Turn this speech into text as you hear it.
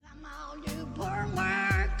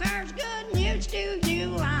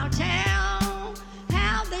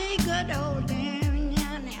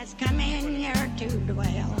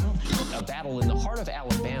heart of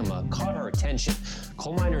Alabama caught our attention.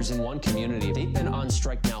 Coal miners in one community, they've been on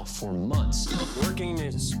strike now for months. Working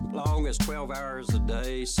as long as 12 hours a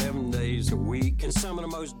day, 7 days a week, in some of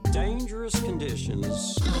the most dangerous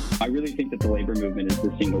conditions. I really think that the labor movement is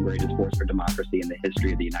the single greatest force for democracy in the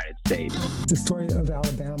history of the United States. The story of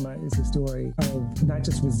Alabama is a story of not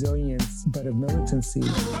just resilience, but of militancy.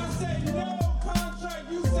 I say no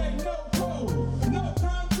contract, you say no coal. No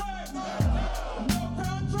contract, no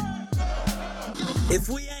contract. If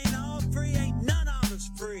we ain't all free, ain't none of us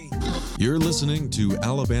free. You're listening to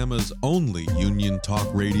Alabama's only union talk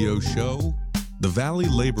radio show, The Valley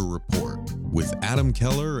Labor Report, with Adam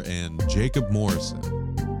Keller and Jacob Morrison.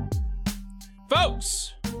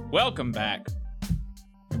 Folks, welcome back.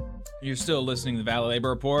 You're still listening to the Valley Labor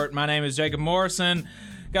Report. My name is Jacob Morrison.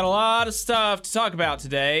 Got a lot of stuff to talk about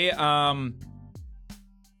today. A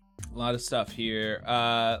lot of stuff here.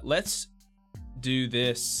 Let's do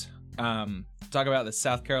this. Talk about the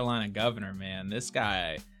South Carolina governor, man. This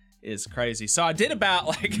guy is crazy. So I did about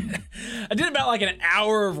like an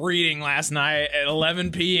hour of reading last night at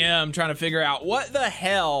 11 p.m. trying to figure out what the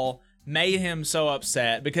hell made him so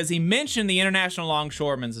upset, because he mentioned the International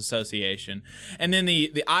Longshoremen's Association, and then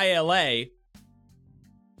the ILA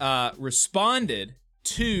responded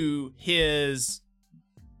to his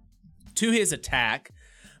attack,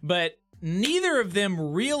 but neither of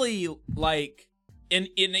them really, like, in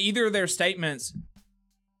either of their statements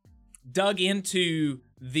dug into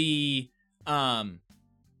the kind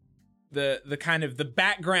of the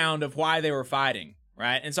background of why they were fighting.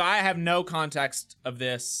 Right, and so I have no context of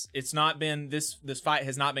this. It's not been this fight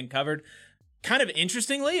has not been covered. Kind of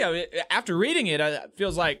interestingly, after reading it, it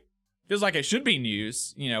feels like it should be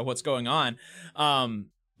news. You know what's going on.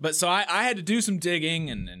 But so I had to do some digging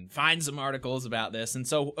and find some articles about this. And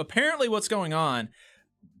so apparently, what's going on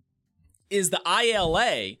is the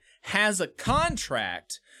ILA has a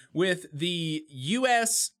contract with the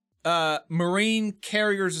U.S. Marine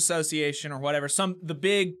Carriers Association or whatever,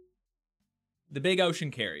 the big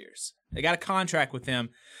ocean carriers. They got a contract with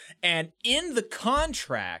them. And in the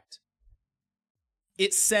contract,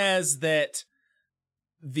 it says that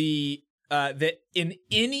that in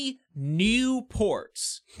any new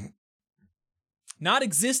ports, not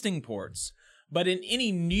existing ports, but in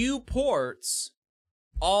any new ports,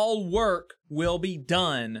 all work will be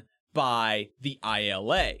done by the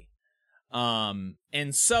ILA.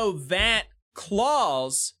 And so that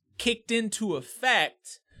clause kicked into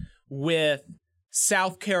effect with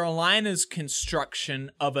South Carolina's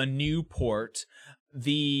construction of a new port.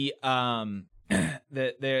 They're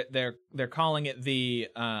calling it the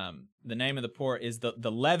name of the port is the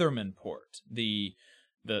Leatherman port, the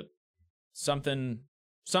something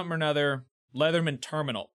or another Leatherman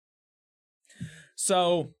terminal.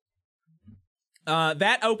 So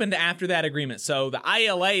that opened after that agreement. So the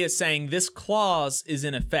ILA is saying this clause is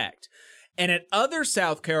in effect. And at other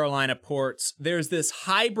South Carolina ports, there's this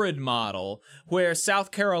hybrid model where South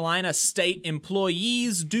Carolina state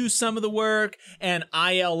employees do some of the work and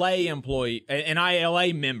ILA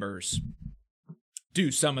members do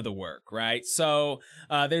some of the work, right? So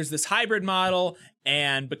there's this hybrid model,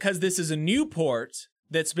 and because this is a new port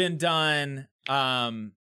that's been done,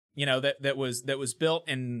 that was built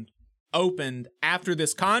and opened after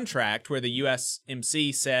this contract where the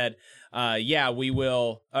USMC said, we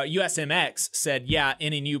will. USMX said,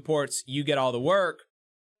 any new ports, you get all the work.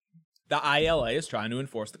 The ILA is trying to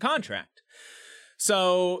enforce the contract.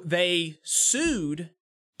 So they sued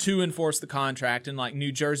to enforce the contract in like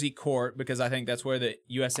New Jersey court, because I think that's where the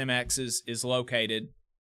USMX is located.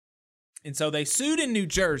 And so they sued in New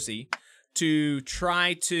Jersey to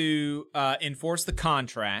try to enforce the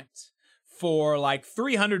contract for like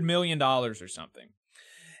 $300 million or something.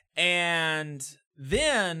 And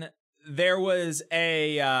then there was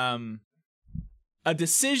a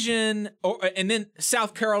decision, and then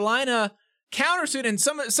South Carolina countersued, and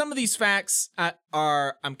some of these facts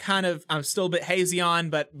I'm still a bit hazy on,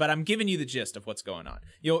 but I'm giving you the gist of what's going on.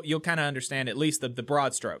 You'll kind of understand at least the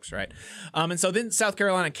broad strokes, right? And so then South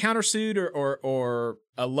Carolina countersued, or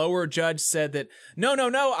a lower judge said that no,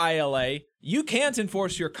 ILA, you can't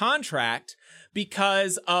enforce your contract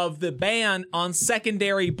because of the ban on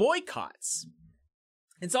secondary boycotts.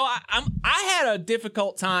 And so I had a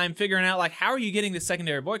difficult time figuring out, like, how are you getting the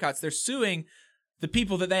secondary boycotts? They're suing the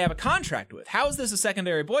people that they have a contract with. How is this a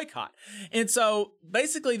secondary boycott? And so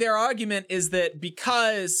basically their argument is that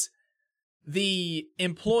because the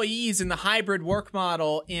employees in the hybrid work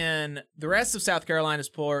model in the rest of South Carolina's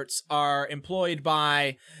ports are employed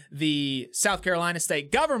by the South Carolina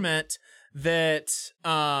state government, that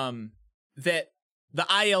the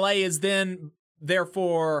ILA is then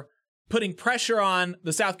therefore putting pressure on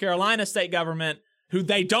the South Carolina state government, who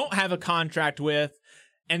they don't have a contract with,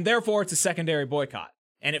 and therefore it's a secondary boycott.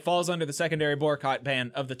 And it falls under the secondary boycott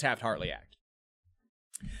ban of the Taft-Hartley Act.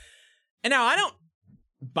 And now I don't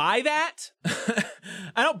buy that.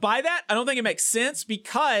 I don't think it makes sense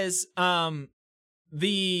because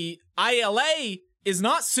the ILA is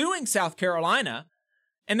not suing South Carolina,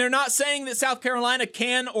 and they're not saying that South Carolina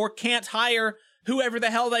can or can't hire whoever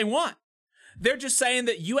the hell they want. They're just saying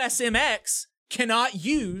that USMX cannot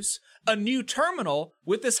use a new terminal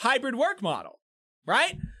with this hybrid work model,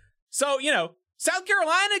 right? So, South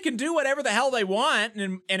Carolina can do whatever the hell they want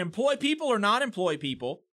and employ people or not employ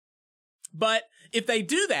people. But if they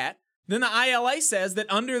do that, then the ILA says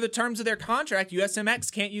that under the terms of their contract,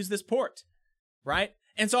 USMX can't use this port, right?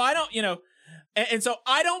 And so I don't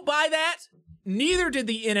buy that. Neither did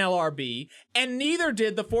the NLRB, and neither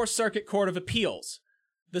did the Fourth Circuit Court of Appeals.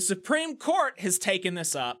 The Supreme Court has taken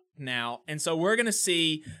this up now, and so we're going to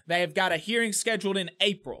see they have got a hearing scheduled in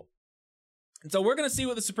April. And so we're going to see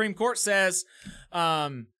what the Supreme Court says.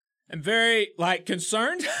 I'm very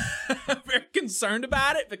concerned, very concerned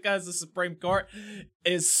about it because the Supreme Court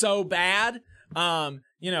is so bad,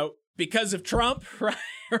 because of Trump, right?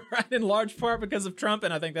 Right, in large part because of Trump,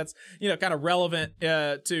 and I think that's kind of relevant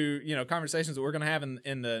to conversations that we're going to have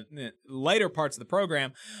in the later parts of the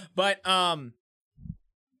program. But I'm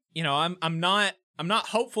not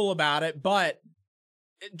hopeful about it, but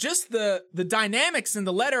just the dynamics in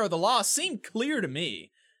the letter of the law seem clear to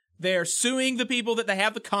me. They're suing the people that they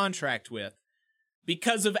have the contract with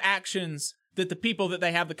because of actions that the people that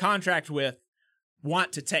they have the contract with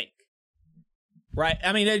want to take. Right?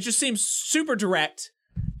 I mean, it just seems super direct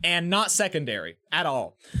and not secondary at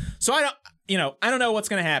all. So I don't know what's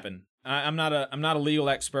going to happen. I'm not a legal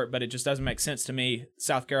expert, but it just doesn't make sense to me.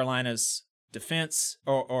 South Carolina's defense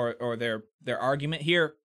or their argument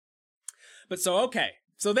here. But so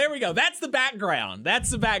there we go. That's the background.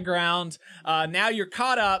 Now you're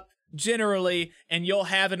caught up generally, and you'll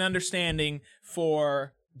have an understanding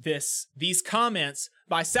for these comments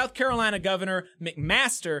by South Carolina Governor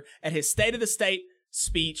McMaster at his State of the State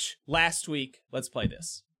speech last week. Let's play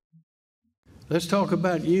this. Let's talk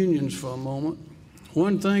about unions for a moment.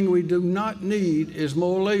 One thing we do not need is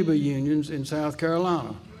more labor unions in South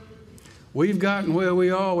Carolina. We've gotten where we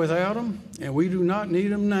are without them, and we do not need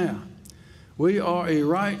them now. We are a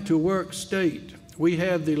right-to-work state. We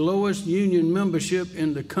have the lowest union membership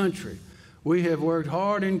in the country. We have worked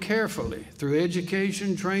hard and carefully through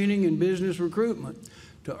education, training, and business recruitment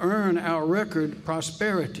to earn our record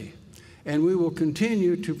prosperity, and we will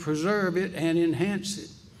continue to preserve it and enhance it.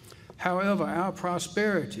 However, our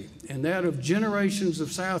prosperity and that of generations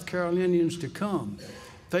of South Carolinians to come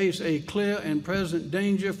face a clear and present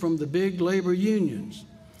danger from the big labor unions.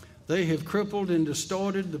 They have crippled and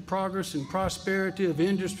distorted the progress and prosperity of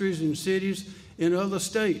industries and cities in other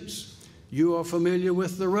states. You are familiar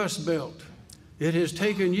with the Rust Belt. It has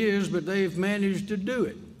taken years, but they've managed to do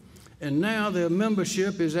it. And now their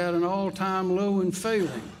membership is at an all-time low and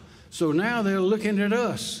failing. So now they're looking at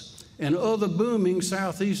us and other booming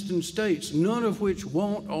southeastern states, none of which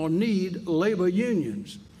want or need labor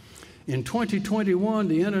unions. In 2021,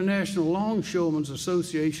 the International Longshoremen's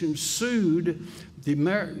Association sued the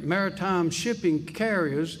maritime shipping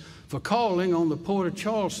carriers for calling on the Port of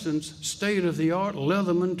Charleston's state-of-the-art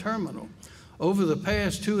Leatherman terminal. Over the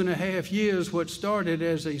past 2.5 years, what started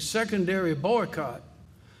as a secondary boycott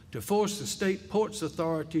to force the State Ports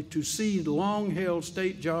Authority to cede long-held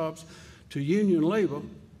state jobs to union labor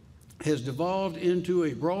has devolved into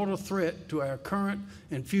a broader threat to our current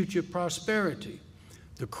and future prosperity.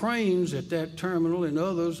 The cranes at that terminal and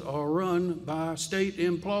others are run by state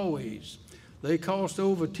employees. They cost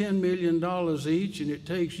over $10 million each, and it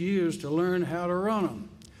takes years to learn how to run them.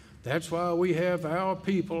 That's why we have our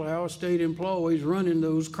people, our state employees, running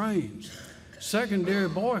those cranes. Secondary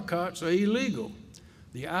boycotts are illegal.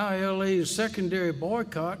 The ILA's secondary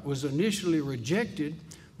boycott was initially rejected,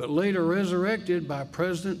 but later resurrected by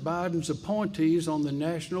President Biden's appointees on the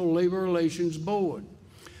National Labor Relations Board.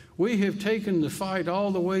 We have taken the fight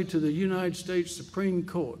all the way to the United States Supreme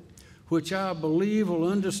Court, which I believe will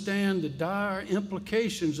understand the dire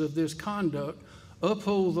implications of this conduct,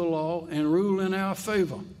 uphold the law, and rule in our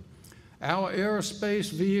favor. Our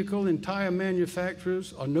aerospace, vehicle, and tire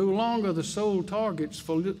manufacturers are no longer the sole targets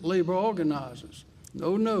for labor organizers.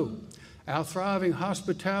 No. Our thriving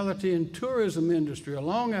hospitality and tourism industry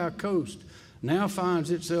along our coast now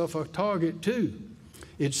finds itself a target too.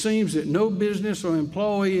 It seems that no business or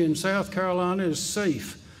employee in South Carolina is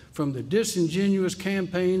safe from the disingenuous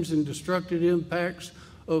campaigns and destructive impacts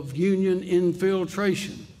of union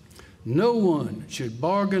infiltration. No one should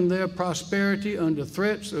bargain their prosperity under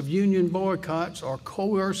threats of union boycotts or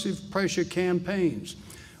coercive pressure campaigns.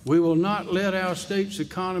 We will not let our state's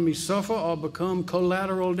economy suffer or become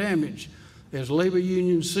collateral damage as labor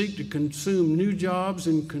unions seek to consume new jobs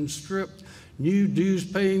and conscript new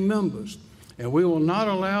dues-paying members. And we will not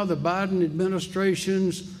allow the Biden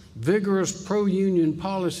administration's vigorous pro-union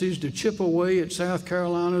policies to chip away at South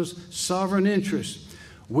Carolina's sovereign interests.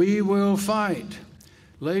 We will fight.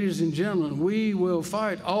 Ladies and gentlemen, we will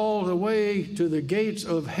fight all the way to the gates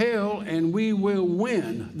of hell, and we will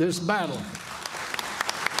win this battle.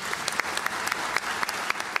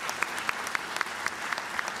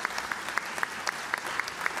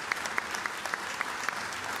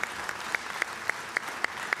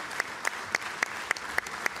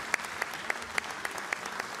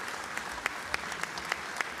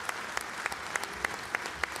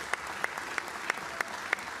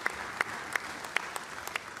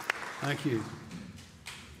 Thank you.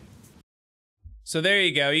 So there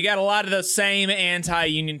you go. You got a lot of those same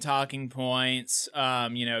anti-union talking points.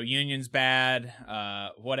 Union's bad,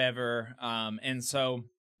 whatever. And so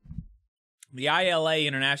the ILA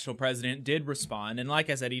international president did respond, and like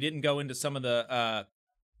I said, he didn't go into some of the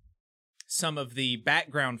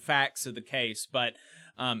background facts of the case, but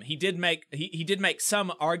he did make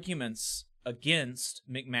some arguments against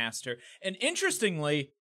McMaster. And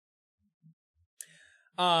interestingly,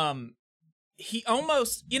 he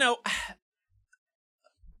almost,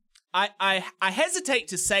 I hesitate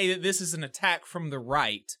to say that this is an attack from the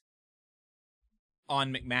right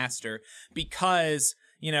on McMaster because,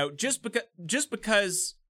 just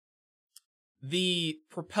because the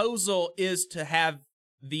proposal is to have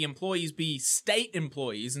the employees be state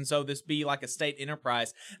employees, and so this be like a state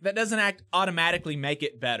enterprise, that doesn't automatically make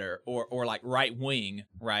it better or like right wing,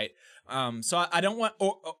 right? So I don't want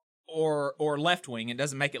or left wing. It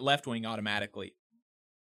doesn't make it left wing automatically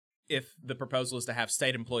if the proposal is to have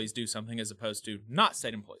state employees do something as opposed to not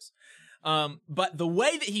state employees. But the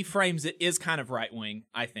way that he frames it is kind of right wing,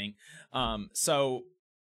 I think.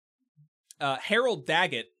 Harold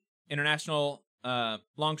Daggett, International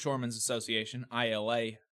Longshoremen's Association,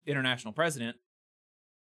 ILA, international president,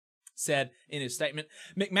 said in his statement,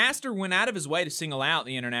 McMaster went out of his way to single out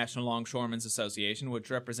the International Longshoremen's Association, which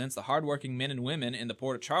represents the hardworking men and women in the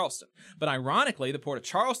Port of Charleston. But ironically, the Port of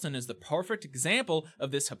Charleston is the perfect example of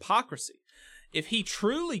this hypocrisy. If he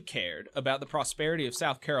truly cared about the prosperity of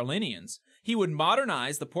South Carolinians, he would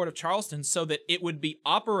modernize the Port of Charleston so that it would be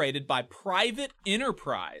operated by private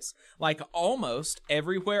enterprise, like almost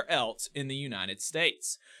everywhere else in the United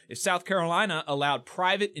States. If South Carolina allowed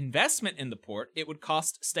private investment in the port, it would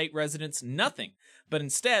cost state residents nothing. But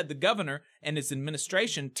instead, the governor and his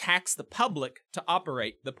administration tax the public to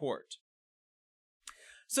operate the port.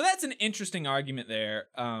 So that's an interesting argument there.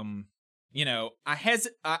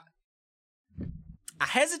 I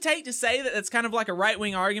hesitate to say that it's kind of like a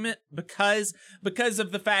right-wing argument because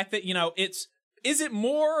of the fact that, is it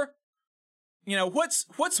more,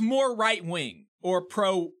 what's more right-wing or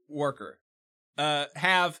pro-worker?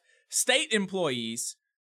 Have state employees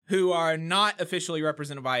who are not officially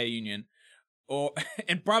represented by a union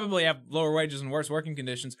and probably have lower wages and worse working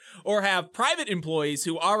conditions, or have private employees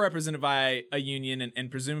who are represented by a union and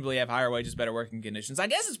presumably have higher wages, better working conditions. I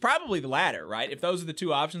guess it's probably the latter, right? If those are the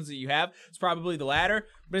two options that you have, it's probably the latter.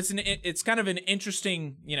 But it's kind of an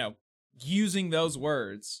interesting, using those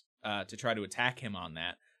words to try to attack him on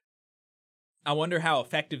that. I wonder how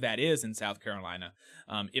effective that is in South Carolina.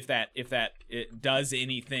 If it does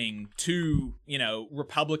anything to,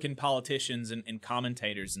 Republican politicians and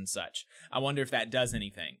commentators and such. I wonder if that does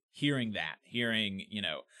anything. Hearing,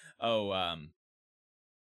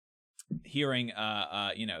 he's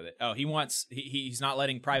not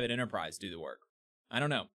letting private enterprise do the work. I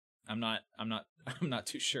don't know. I'm not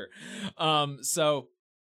too sure.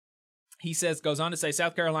 He goes on to say,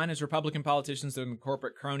 South Carolina's Republican politicians and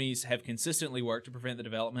corporate cronies have consistently worked to prevent the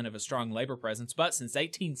development of a strong labor presence, but since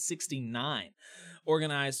 1869,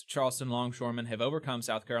 organized Charleston longshoremen have overcome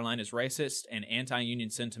South Carolina's racist and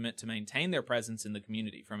anti-union sentiment to maintain their presence in the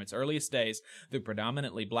community. From its earliest days, the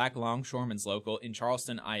predominantly black longshoremen's local in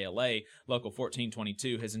Charleston, ILA, Local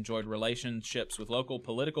 1422, has enjoyed relationships with local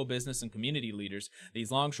political, business, and community leaders.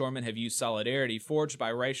 These longshoremen have used solidarity forged by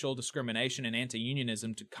racial discrimination and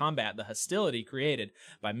anti-unionism to combat the hostility created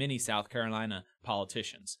by many South Carolina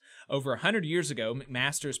politicians. Over 100 years ago,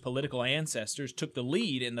 McMaster's political ancestors took the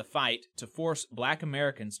lead in the fight to force black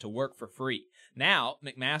Americans to work for free. Now,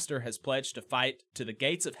 McMaster has pledged to fight to the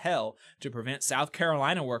gates of hell to prevent South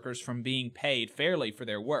Carolina workers from being paid fairly for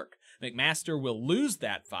their work. McMaster will lose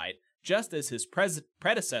that fight, just as his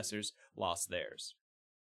predecessors lost theirs.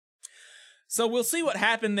 So we'll see what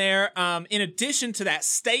happened there. In addition to that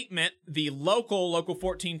statement, the local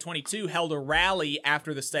 1422 held a rally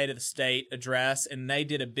after the State of the State address, and they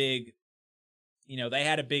did a big, they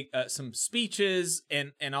had a big some speeches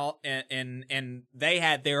and they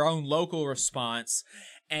had their own local response.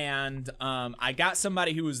 And I got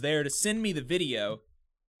somebody who was there to send me the video,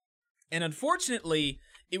 and unfortunately,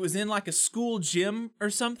 it was in like a school gym or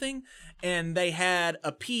something, and they had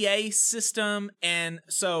a PA system, and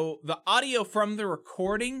so the audio from the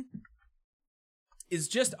recording is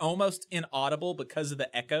just almost inaudible because of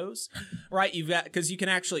the echoes, right? Because you can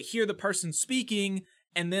actually hear the person speaking,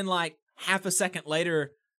 and then like half a second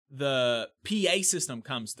later, the PA system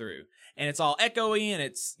comes through, and it's all echoey, and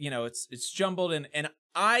it's jumbled, and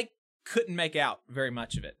I couldn't make out very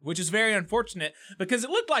much of it, which is very unfortunate because it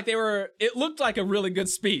looked like a really good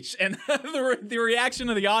speech, and the reaction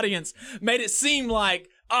of the audience made it seem like,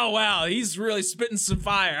 oh wow, he's really spitting some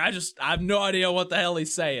fire. I have no idea what the hell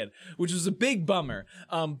he's saying, which was a big bummer.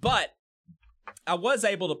 But I was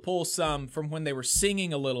able to pull some from when they were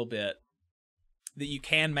singing a little bit that you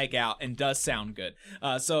can make out and does sound good.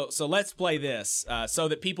 So let's play this so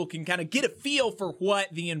that people can kind of get a feel for what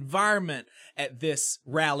the environment at this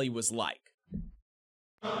rally was like.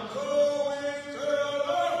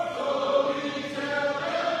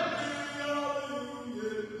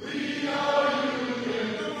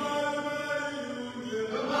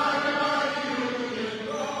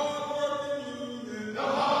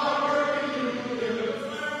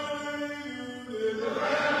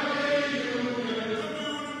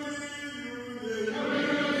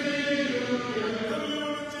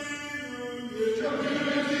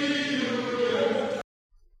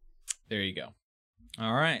 There you go.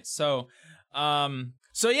 All right. So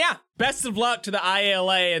yeah, best of luck to the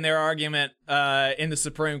ILA and their argument in the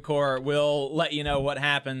Supreme Court. We'll let you know what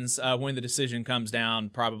happens when the decision comes down.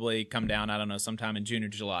 Probably come down, I don't know, sometime in June or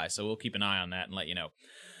July. So we'll keep an eye on that and let you know.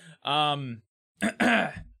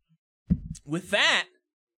 With that,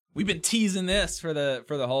 we've been teasing this for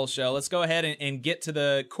the whole show. Let's go ahead and get to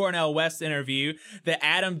the Cornel West interview that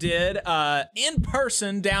Adam did in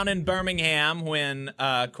person down in Birmingham when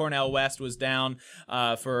Cornel West was down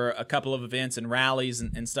for a couple of events and rallies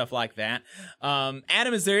and stuff like that.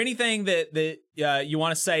 Adam, is there anything that you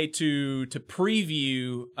want to say to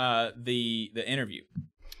preview the interview?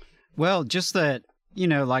 Well, just that,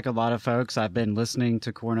 like a lot of folks, I've been listening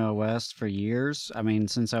to Cornel West for years. I mean,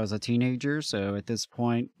 since I was a teenager. So at this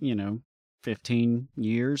point, 15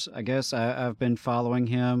 years, I guess, I've been following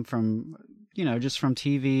him from, just from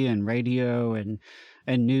TV and radio and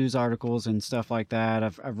news articles and stuff like that.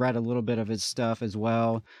 I've read a little bit of his stuff as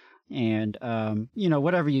well. And,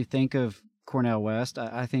 whatever you think of Cornel West,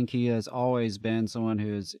 I think he has always been someone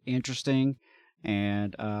who is interesting.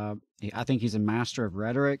 And I think he's a master of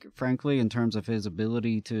rhetoric, frankly, in terms of his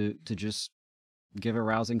ability to just give a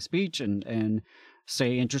rousing speech and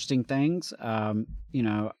say interesting things. I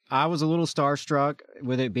was a little starstruck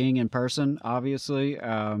with it being in person, obviously.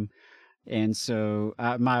 And so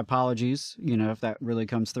my apologies, if that really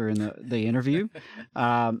comes through in the interview.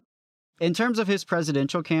 In terms of his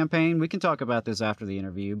presidential campaign, we can talk about this after the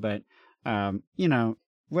interview, but,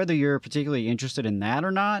 whether you're particularly interested in that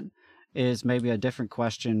or not is maybe a different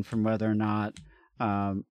question from whether or not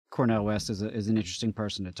Cornel West is an interesting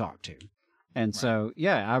person to talk to. And so,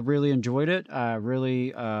 yeah, I really enjoyed it. I really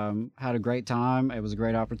had a great time. It was a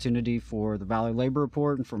great opportunity for the Valley Labor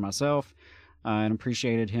Report and for myself, and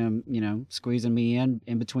appreciated him, squeezing me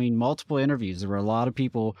in between multiple interviews. There were a lot of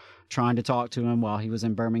people trying to talk to him while he was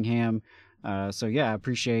in Birmingham. So, yeah, I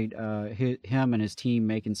appreciate him and his team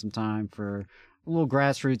making some time for a little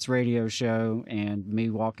grassroots radio show and me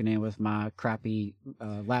walking in with my crappy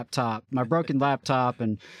laptop, my broken laptop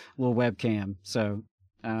and a little webcam. So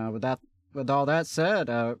with all that said,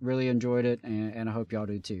 I really enjoyed it, and I hope y'all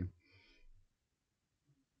do too.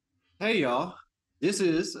 Hey, y'all. This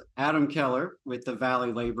is Adam Keller with the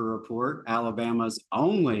Valley Labor Report, Alabama's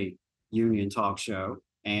only union talk show.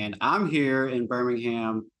 And I'm here in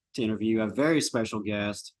Birmingham to interview a very special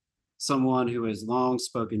guest, someone who has long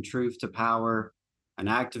spoken truth to power, an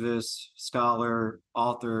activist, scholar,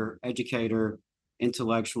 author, educator,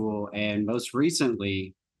 intellectual, and most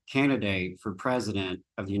recently, candidate for president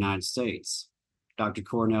of the United States. Dr.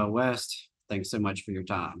 Cornel West, thanks so much for your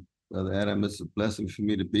time. Brother Adam, it's a blessing for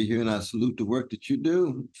me to be here, and I salute the work that you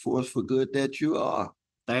do, force for good that you are.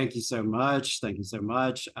 Thank you so much. Thank you so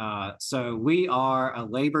much. So we are a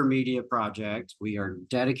labor media project. We are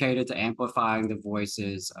dedicated to amplifying the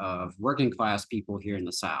voices of working class people here in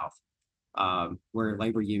the South. We're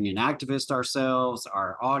labor union activists ourselves.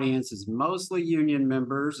 Our audience is mostly union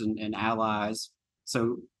members and allies.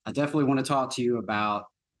 So I definitely want to talk to you about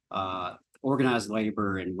organized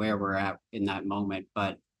labor and where we're at in that moment.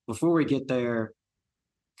 But before we get there,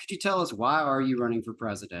 could you tell us, why are you running for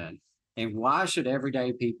president? And why should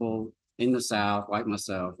everyday people in the South, like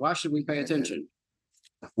myself, why should we pay attention?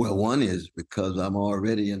 Well, one is because I'm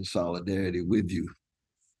already in solidarity with you.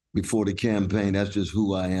 Before the campaign, that's just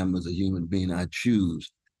who I am as a human being. I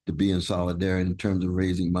choose to be in solidarity in terms of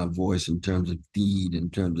raising my voice, in terms of deed, in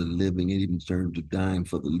terms of living, and even in terms of dying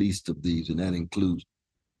for the least of these. And that includes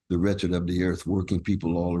the wretched of the earth, working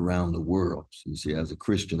people all around the world. You see, as a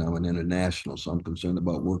Christian, I'm an international, so I'm concerned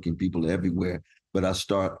about working people everywhere. But I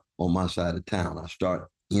start on my side of town. I start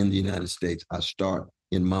in the United States. I start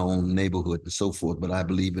in my own neighborhood and so forth. But I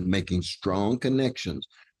believe in making strong connections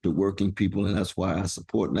to working people. And that's why I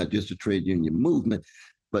support not just the trade union movement,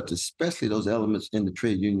 but especially those elements in the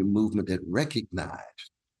trade union movement that recognize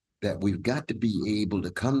that we've got to be able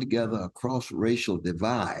to come together across racial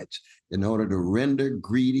divides in order to render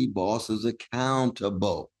greedy bosses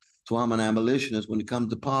accountable. So I'm an abolitionist when it comes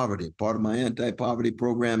to poverty. Part of my anti-poverty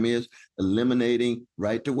program is eliminating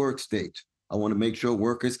right-to-work states. I want to make sure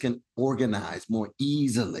workers can organize more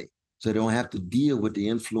easily so they don't have to deal with the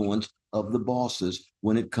influence of the bosses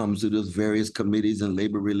when it comes to those various committees and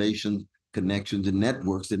labor relations, connections, and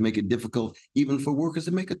networks that make it difficult even for workers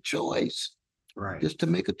to make a choice. Right. Just to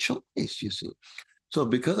make a choice, you see. So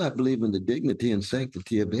because I believe in the dignity and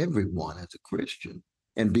sanctity of everyone as a Christian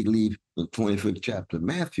and believe in the 25th chapter of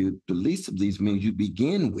Matthew, the least of these means you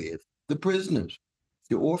begin with the prisoners,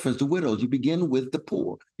 the orphans, the widows. You begin with the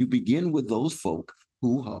poor. You begin with those folk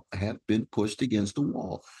who have been pushed against the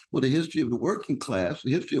wall. Well, the history of the working class,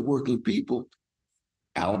 the history of working people,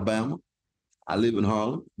 Alabama, I live in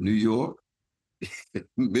Harlem, New York,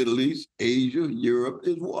 Middle East, Asia, Europe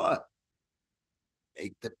is what?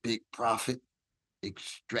 Make the big profit,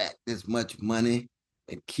 extract as much money,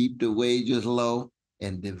 and keep the wages low,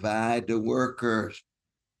 and divide the workers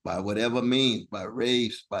by whatever means, by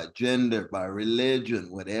race, by gender, by religion,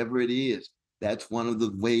 whatever it is. That's one of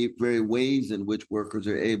the very ways in which workers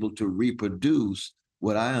are able to reproduce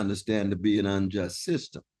what I understand to be an unjust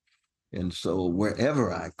system. And so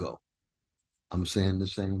wherever I go, I'm saying the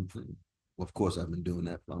same thing. Well, of course, I've been doing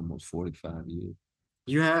that for almost 45 years.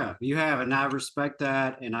 You have, and I respect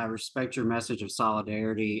that, and I respect your message of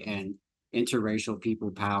solidarity and interracial people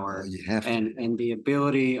power, and the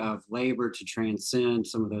ability of labor to transcend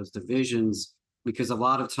some of those divisions, because a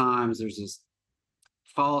lot of times there's this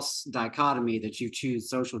false dichotomy that you choose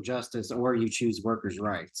social justice or you choose workers'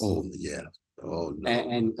 rights. Oh, yeah. Oh, no.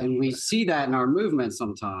 And we see that in our movement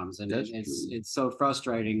sometimes, and it's so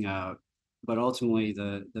frustrating. But ultimately,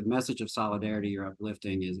 the message of solidarity you're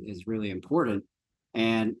uplifting is really important.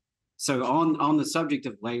 And so on the subject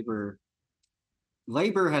of labor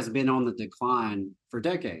has been on the decline for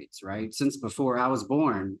decades, right? Since before I was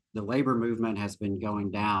born, the labor movement has been going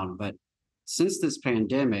down. But since this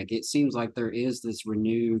pandemic, it seems like there is this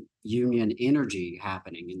renewed union energy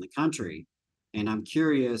happening in the country. And I'm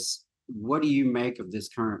curious, what do you make of this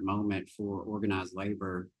current moment for organized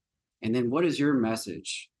labor? And then what is your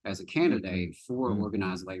message as a candidate for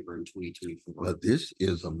organized labor in 2024? Well, this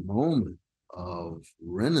is a moment of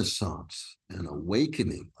renaissance and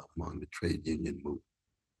awakening among the trade union movement.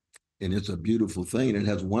 And it's a beautiful thing. And it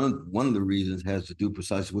has one of the reasons has to do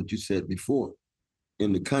precisely what you said before.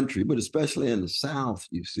 In the country, but especially in the South,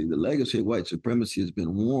 you see, the legacy of white supremacy has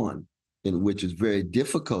been one in which it's very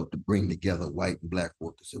difficult to bring together white and black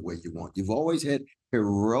workers the way you want. You've always had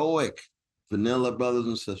heroic vanilla brothers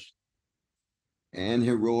and sisters and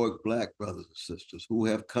heroic black brothers and sisters who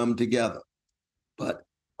have come together, but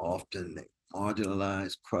often they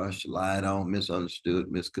marginalized, crushed, lied on,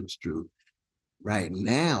 misunderstood, misconstrued. Right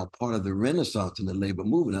now, part of the renaissance in the labor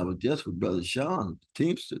movement, I was just with Brother Sean, the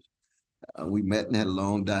Teamsters. We met and had a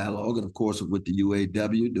long dialogue, and of course with the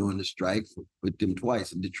UAW during the strike, with them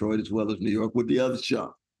twice in Detroit as well as New York with the other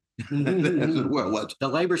Sean. The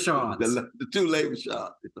labor Seans. The two labor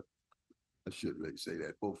Seans. I shouldn't really say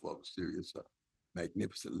that. Both of them serious,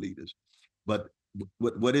 magnificent leaders. But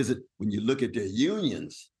what is it when you look at their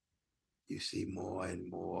unions? You see more and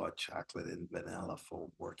more chocolate and vanilla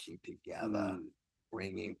folk working together,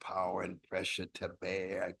 bringing power and pressure to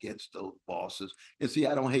bear against those bosses. And see,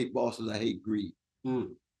 I don't hate bosses, I hate greed.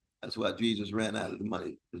 That's why Jesus ran out of the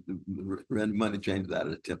money, ran money changers out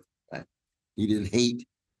of the temple, right? He didn't hate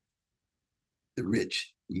the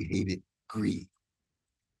rich, he hated greed.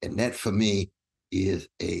 And that for me is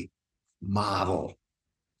a model.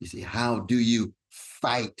 You see, how do you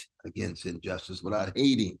fight against injustice without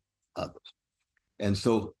hating others? And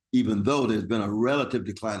so even though there's been a relative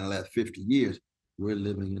decline in the last 50 years, We're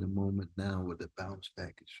living in a moment now where the bounce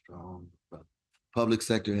back is strong, public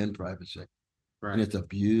sector and private sector. Right. And it's a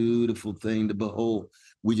beautiful thing to behold.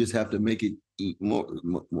 We just have to make it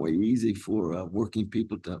more easy for working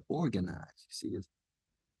people to organize. You see, it's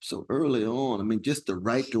so early on. I mean, just the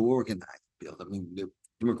right to organize bill. I mean, the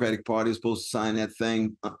Democratic Party was supposed to sign that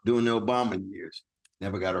thing during the Obama years.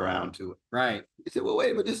 Never got around to it. Right. He said, well,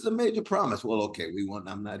 wait, but this is a major promise. Well, okay,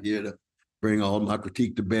 I'm not here to bring all my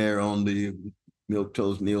critique to bear on the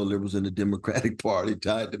milquetoast neoliberals in the Democratic Party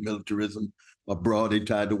tied to militarism abroad. They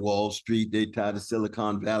tied to Wall Street. They tied to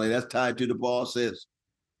Silicon Valley. That's tied to the bosses.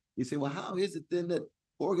 You say, well, how is it then that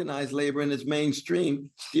organized labor in its mainstream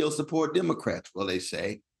still support Democrats? Well, they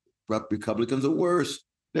say Republicans are worse.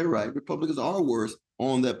 They're right. Republicans are worse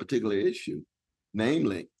on that particular issue,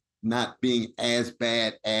 namely not being as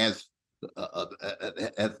bad as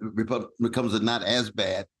Republicans are not as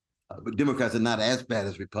bad, but Democrats are not as bad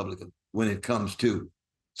as Republicans when it comes to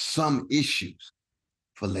some issues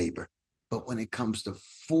for labor. But when it comes to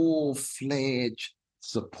full-fledged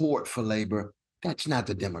support for labor, that's not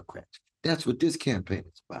the Democrats. That's what this campaign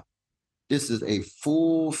is about. This is a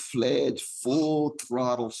full-fledged,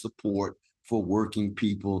 full-throttle support for working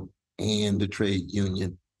people and the trade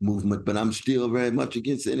union movement. But I'm still very much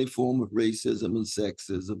against any form of racism and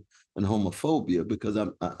sexism and homophobia because I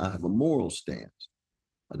have a moral stance.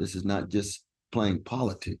 This is not just playing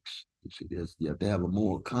politics. You see, you have to have a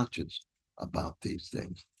moral conscience about these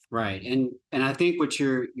things. Right. And I think what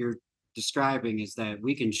you're describing is that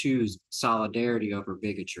we can choose solidarity over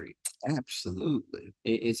bigotry. Absolutely.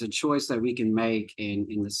 It's a choice that we can make,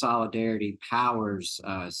 and the solidarity powers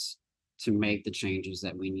us to make the changes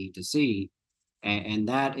that we need to see. And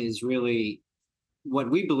that is really what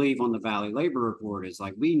we believe on the Valley Labor Report is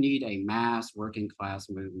like, we need a mass working class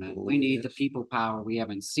movement. We need the people power we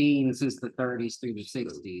haven't seen since the 30s through the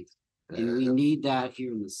 60s. And we need that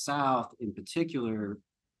here in the South in particular,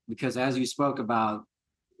 because as you spoke about,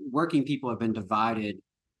 working people have been divided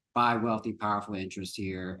by wealthy, powerful interests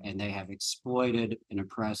here, and they have exploited and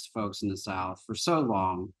oppressed folks in the South for so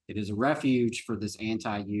long. It is a refuge for this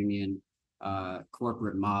anti-union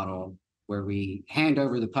corporate model where we hand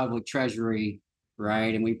over the public treasury,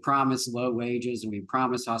 right? And we promise low wages, and we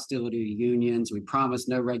promise hostility to unions. We promise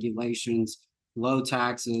no regulations, low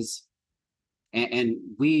taxes. And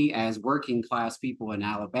we, as working class people in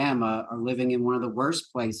Alabama, are living in one of the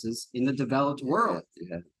worst places in the developed world.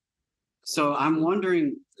 Yeah. So I'm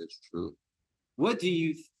wondering, it's true. What do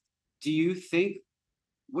you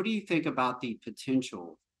think about the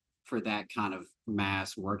potential for that kind of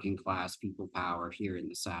mass working class people power here in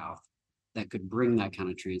the South that could bring that kind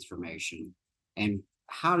of transformation? And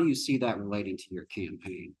how do you see that relating to your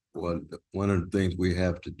campaign? Well, one of the things we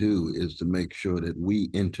have to do is to make sure that we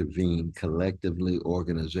intervene collectively,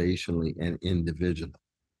 organizationally, and individually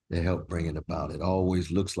to help bring it about. It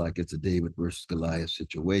always looks like it's a David versus Goliath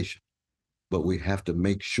situation, but we have to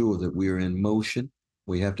make sure that we're in motion.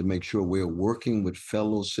 We have to make sure we're working with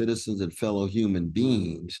fellow citizens and fellow human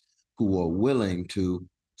beings who are willing to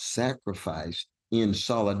sacrifice in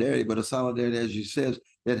solidarity, but a solidarity, as you said,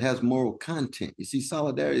 that has moral content. You see,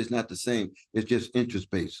 solidarity is not the same. It's just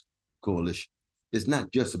interest-based coalition. It's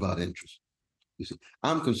not just about interest. You see,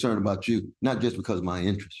 I'm concerned about you, not just because of my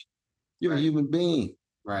interest. You're a human being.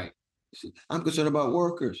 Right. You see, I'm concerned about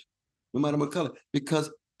workers, no matter what color,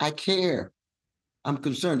 because I care. I'm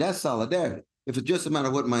concerned. That's solidarity. If it's just a matter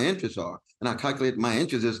of what my interests are, and I calculate my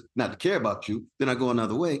interest is not to care about you, then I go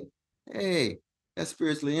another way. Hey, that's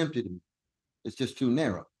spiritually empty to me. It's just too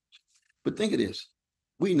narrow. But think of this.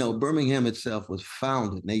 We know Birmingham itself was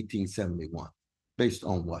founded in 1871. Based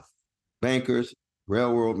on what? Bankers,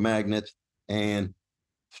 railroad magnates, and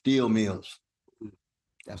steel mills.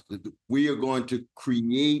 We are going to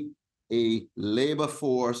create a labor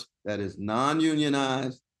force that is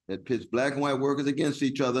non-unionized, that pits black and white workers against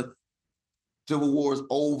each other. Civil War is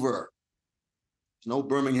over. There's no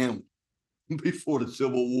Birmingham before the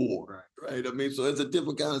Civil War, right? I mean, so it's a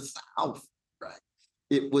different kind of South, right?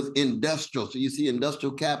 It was industrial. So you see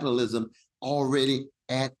industrial capitalism already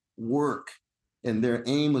at work. And their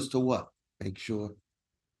aim was to what? Make sure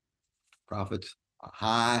profits are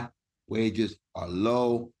high, wages are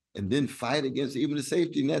low, and then fight against even the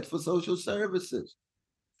safety nets for social services.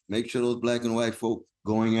 Make sure those black and white folk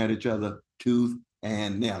going at each other tooth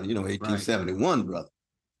and nail. 1871, brother.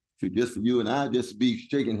 Just for you and I just be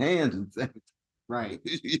shaking hands and saying, right,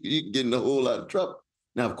 you're getting a whole lot of trouble.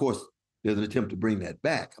 Now, of course, there's an attempt to bring that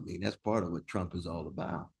back. I mean, that's part of what Trump is all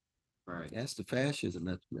about. Right. That's the fascism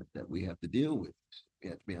that we have to deal with. We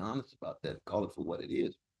have to be honest about that, call it for what it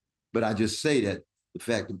is. But I just say that the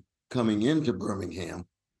fact of coming into Birmingham,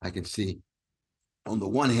 I can see on the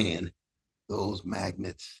one hand, those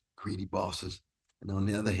magnets, greedy bosses. And on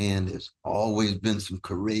the other hand, there's always been some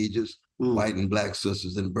courageous white and black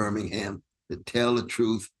sisters in Birmingham that tell the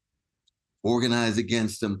truth, organize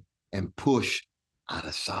against them, and push out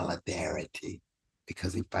of solidarity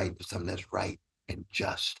because they fight for something that's right and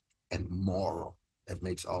just and moral. That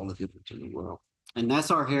makes all the difference in the world. And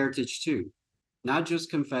that's our heritage too. Not just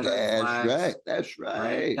Confederate flags. That's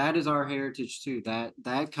right. That is our heritage too.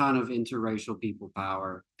 That kind of interracial people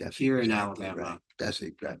power here in Alabama. Right. That's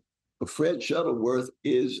exactly. But Fred Shuttleworth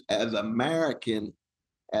is as American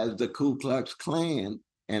as the Ku Klux Klan,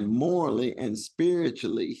 and morally and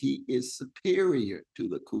spiritually, he is superior to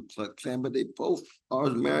the Ku Klux Klan, but they both are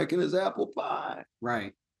as American as apple pie.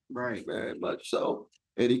 Right, right. Very much so.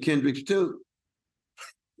 Eddie Kendricks too.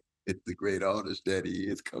 It's the great artist that he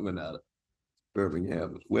is coming out of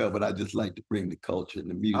Birmingham as well, but I just like to bring the culture and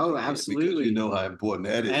the music. Oh, absolutely. Because you know how important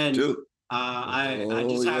that is and, too. I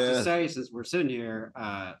just have to say, since we're sitting here,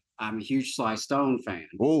 I'm a huge Sly Stone fan.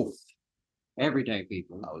 Oh. Everyday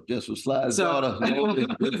people. I was just with Sly's daughter.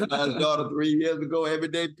 Sly's daughter 3 years ago,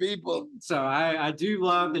 everyday people. So I do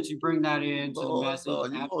love that you bring that in to the message.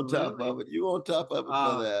 You on top of it. You on top of it,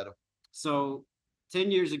 Brother Adam. So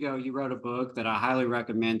 10 years ago, you wrote a book that I highly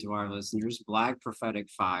recommend to our listeners, Black Prophetic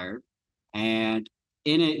Fire. And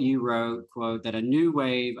in it, you wrote, quote, that a new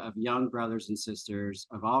wave of young brothers and sisters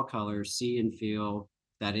of all colors see and feel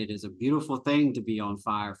that it is a beautiful thing to be on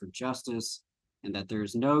fire for justice, and that there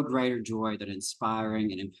is no greater joy than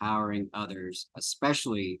inspiring and empowering others,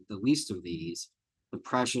 especially the least of these, the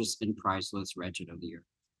precious and priceless wretched of the earth.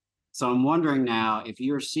 So I'm wondering now if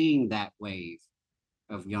you're seeing that wave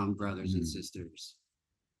of young brothers and sisters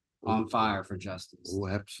on fire for justice. Oh,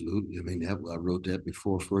 absolutely. I mean, I wrote that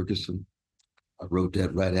before Ferguson. I wrote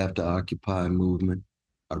that right after Occupy movement.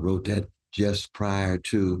 I wrote that just prior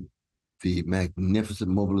to the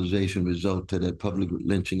magnificent mobilization result to that public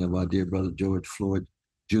lynching of our dear brother George Floyd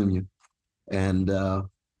Jr. And,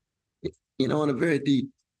 you know, on a very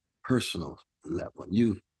deep personal level,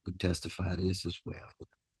 you could testify to this as well.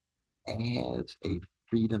 As a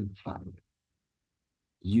freedom fighter,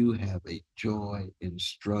 you have a joy in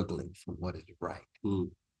struggling for what is right.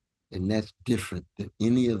 And that's different than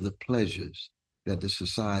any of the pleasures that the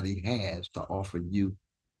society has to offer you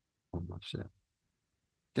or myself.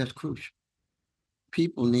 That's crucial.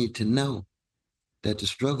 People need to know that the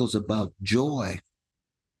struggle's about joy,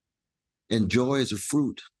 and joy is a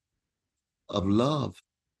fruit of love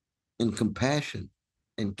and compassion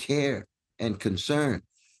and care and concern.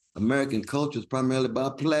 American culture is primarily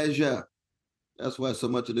about pleasure. That's why so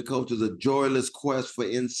much of the culture is a joyless quest for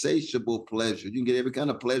insatiable pleasure. You can get every kind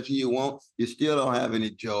of pleasure you want, you still don't have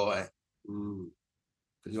any joy.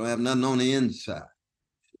 Because you don't have nothing on the inside.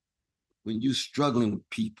 When you're struggling with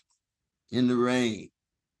people in the rain,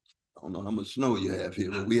 I don't know how much snow you have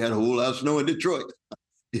here, but we had a whole lot of snow in Detroit,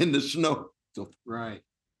 in the snow. So right.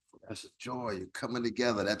 That's a joy. You're coming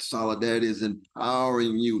together. That solidarity is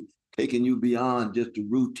empowering you, taking you beyond just the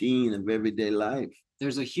routine of everyday life.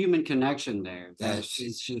 There's a human connection there. That's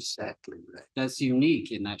exactly right. That's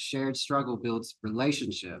unique, and that shared struggle builds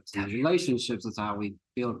relationships. And relationships is how we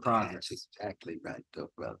build progress. That's exactly right,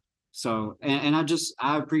 though, brother. So, and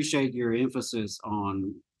I appreciate your emphasis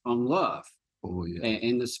on love. Oh, yeah.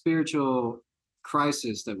 And the spiritual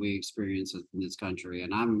crisis that we experience in this country.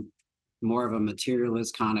 And I'm more of a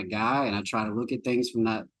materialist kind of guy, and I try to look at things from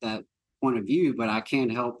that point of view, but I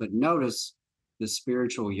can't help but notice the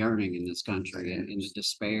spiritual yearning in this country and the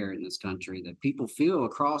despair in this country that people feel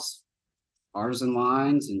across partisan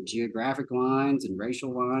lines and geographic lines and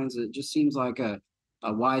racial lines. It just seems like a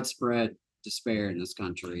widespread despair in this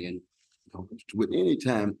country. And with any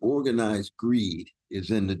time organized greed is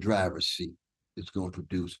in the driver's seat, it's going to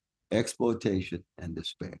produce exploitation and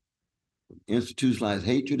despair. When institutionalized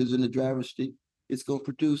hatred is in the driver's seat, it's going to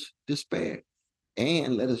produce despair.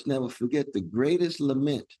 And let us never forget the greatest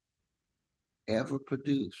lament ever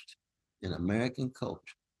produced in American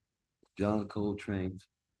culture, John Coltrane's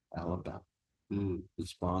Alabama,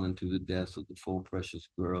 responding to the deaths of the 4 precious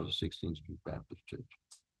girls of 16th Street Baptist Church.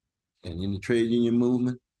 And in the trade union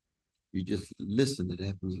movement, you just listen to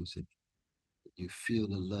that music. You feel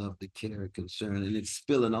the love, the care, and concern, and it's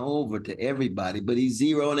spilling over to everybody, but he's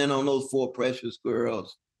zeroing in on those 4 precious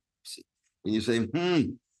girls. And you say,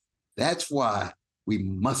 that's why we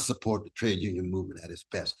must support the trade union movement at its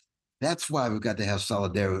best. That's why we've got to have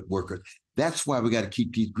solidarity with workers. That's why we got to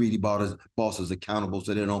keep these greedy bosses accountable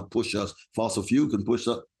so they don't push us. Fossil fuel can push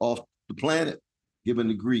us off the planet, given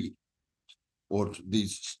the greed. Or the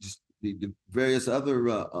various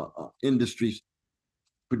other industries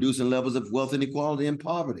producing levels of wealth inequality and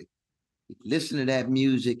poverty. listen to that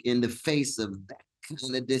music in the face of that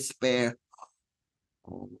kind of despair.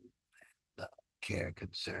 Oh, love, care,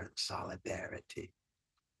 concern, solidarity.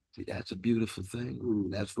 See, that's a beautiful thing.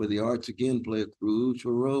 That's where the arts again play a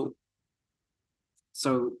crucial role.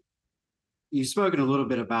 So you've spoken a little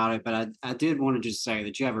bit about it, but I did want to just say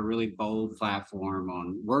that you have a really bold platform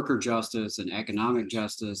on worker justice and economic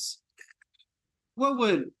justice. What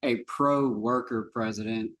would a pro-worker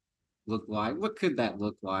president look like? What could that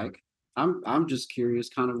look like? I'm just curious,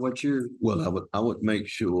 kind of what you're. Well, I would make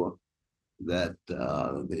sure that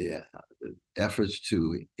the efforts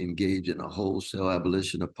to engage in a wholesale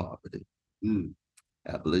abolition of poverty,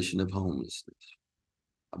 abolition of homelessness,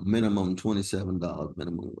 a minimum $27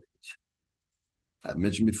 minimum wage. I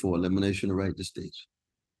mentioned before, elimination of right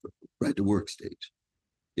to work stage.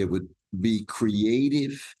 It would be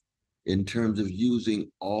creative in terms of using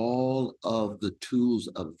all of the tools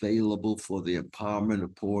available for the empowerment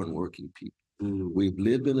of poor and working people. We've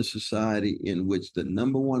lived in a society in which the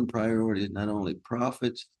number one priority is not only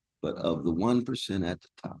profits, but of the 1% at the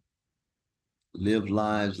top. Live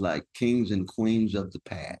lives like kings and queens of the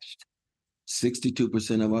past.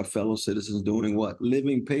 62% of our fellow citizens doing what?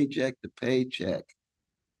 Living paycheck to paycheck.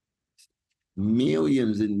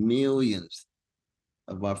 Millions and millions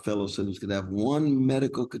of our fellow citizens could have one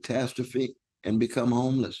medical catastrophe and become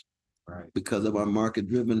homeless, right? Because of our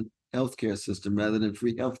market-driven healthcare system rather than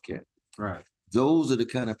free healthcare. Right. Those are the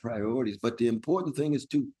kind of priorities. But the important thing is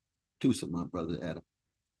two, my brother Adam.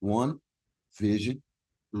 One, vision,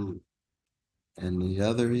 and the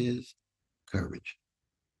other is courage.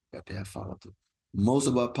 You have to have follow through. Most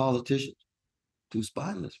of our politicians, too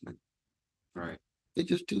spineless, man. Right. They're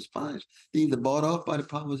just too spineless. They're either bought off by the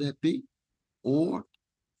powers that be, or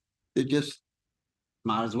they just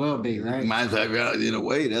might as well be, right? Might as well, in a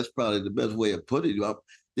way, that's probably the best way of putting it.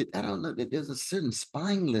 I don't know, there's a certain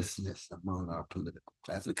spinelessness among our political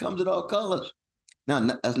class. It comes in all colors. Now,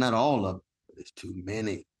 that's not all of it, but it's too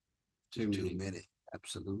many. Too many.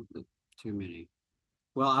 Absolutely. Too many.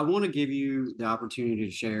 Well, I want to give you the opportunity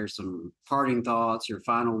to share some parting thoughts, your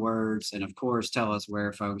final words, and of course, tell us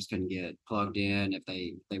where folks can get plugged in if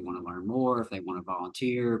they want to learn more, if they want to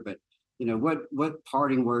volunteer. But what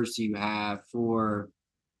parting words do you have for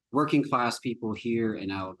working class people here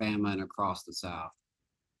in Alabama and across the South?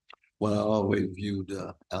 Well, I always viewed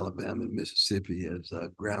Alabama and Mississippi as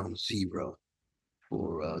ground zero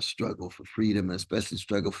for struggle for freedom, and especially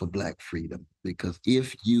struggle for Black freedom. Because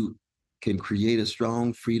if you can create a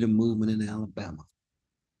strong freedom movement in Alabama,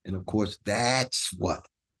 and of course, that's what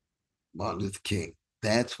Martin Luther King,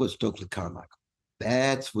 that's what Stokely Carmichael,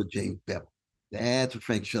 that's what James Bevel, that's what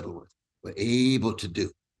Frank Shuttleworth were able to do.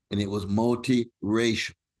 And it was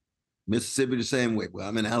multiracial. Mississippi the same way. Well,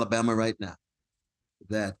 I'm in Alabama right now.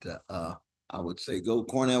 That I would say go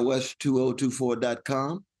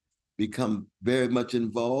CornelWest2024.com, become very much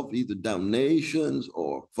involved, either donations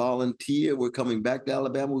or volunteer. We're coming back to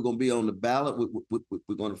Alabama. We're going to be on the ballot.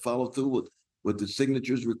 We're going to follow through with the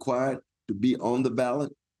signatures required to be on the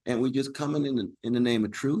ballot. And we're just coming in the name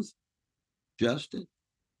of truth, justice,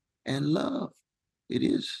 and love. It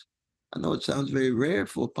is. I know it sounds very rare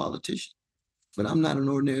for a politician, but I'm not an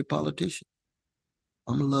ordinary politician.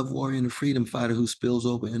 I'm a love warrior and a freedom fighter who spills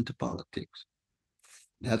over into politics.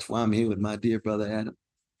 That's why I'm here with my dear brother Adam.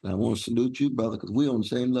 And I want to salute you, brother, because we're on the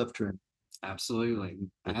same love train. Absolutely.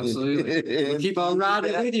 Absolutely. We'll keep on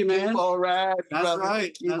riding with you, man. Keep on riding, That's brother.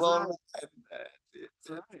 right. Keep That's on right. riding. That's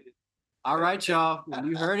right. All right, y'all. Well,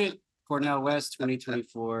 you heard it.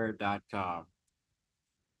 CornelWest2024.com.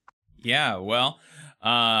 Yeah, well,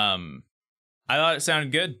 I thought it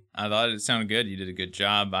sounded good. You did a good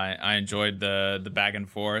job. I enjoyed the back and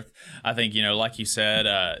forth. I think, like you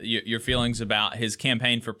said, your feelings about his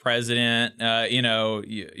campaign for president,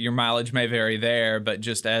 your mileage may vary there, but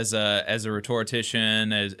just as a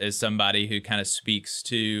rhetorician, as somebody who kind of speaks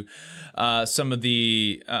to some of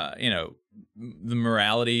the, the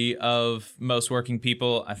morality of most working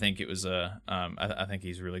people, I think it was I think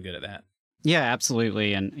he's really good at that. Yeah,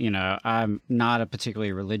 absolutely. And, I'm not a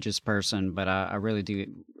particularly religious person, but I really do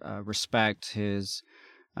respect his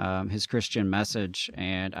Christian message.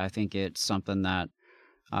 And I think it's something that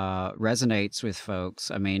resonates with folks.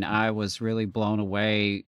 I mean, I was really blown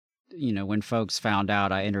away, when folks found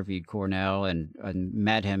out I interviewed Cornel and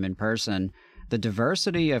met him in person. The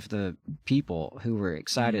diversity of the people who were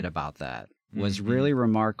excited about that was really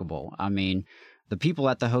remarkable. I mean, the people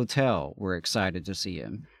at the hotel were excited to see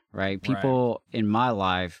him. Right. People in my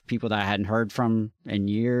life, people that I hadn't heard from in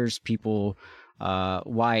years, people,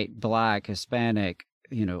 white, Black, Hispanic,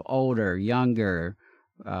 older, younger,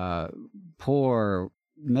 poor,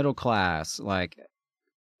 middle class, like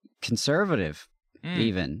conservative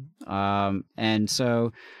even. And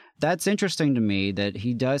so that's interesting to me that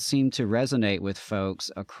he does seem to resonate with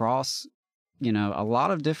folks across, you know, a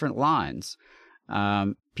lot of different lines.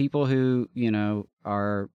 People who, you know,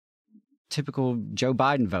 are typical Joe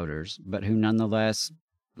Biden voters, but who nonetheless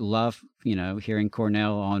love, you know, hearing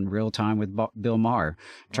Cornel on Real Time with Bill Maher,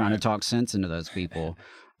 trying to talk sense into those people.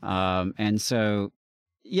 And so,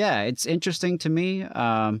 yeah, it's interesting to me.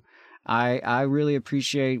 I really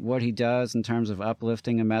appreciate what he does in terms of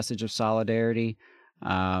uplifting a message of solidarity.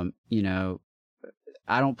 You know,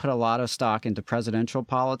 I don't put a lot of stock into presidential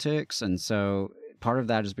politics, and so part of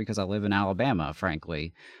that is because I live in Alabama,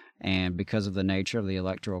 frankly, and because of the nature of the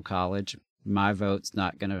Electoral College, my vote's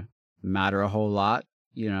not going to matter a whole lot,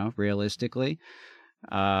 you know, realistically.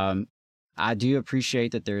 I do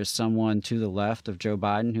appreciate that there is someone to the left of Joe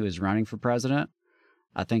Biden who is running for president.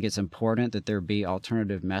 I think it's important that there be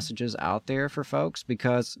alternative messages out there for folks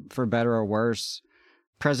because, for better or worse,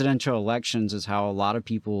 presidential elections is how a lot of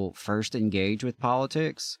people first engage with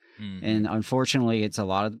politics. And unfortunately, it's a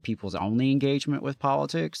lot of people's only engagement with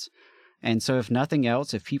politics. And so if nothing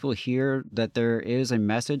else, if people hear that there is a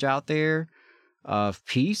message out there of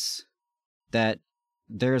peace, that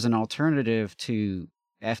there's an alternative to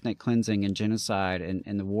ethnic cleansing and genocide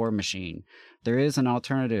and the war machine, there is an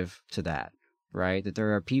alternative to that, right? That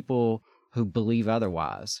there are people who believe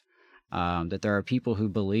otherwise, that there are people who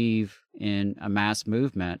believe in a mass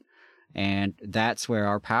movement, and that's where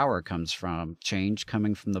our power comes from, change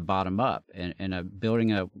coming from the bottom up, and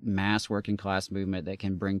building a mass working class movement that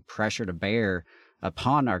can bring pressure to bear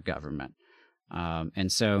upon our government.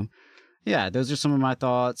 And so, yeah, those are some of my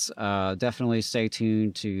thoughts. Definitely stay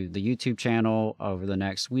tuned to the YouTube channel over the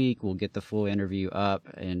next week. We'll get the full interview up.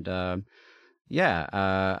 And I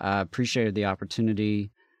appreciated the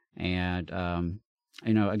opportunity. And,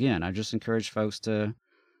 you know, again, I just encourage folks to,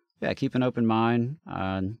 keep an open mind,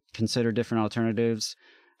 consider different alternatives.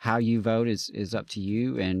 How you vote is up to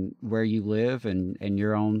you and where you live and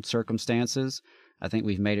your own circumstances. I think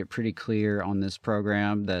we've made it pretty clear on this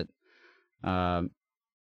program that,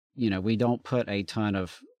 you know, we don't put a ton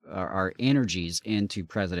of our energies into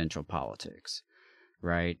presidential politics,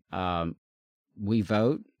 right? We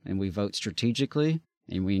vote, and we vote strategically,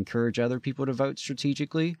 and we encourage other people to vote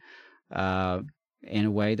strategically in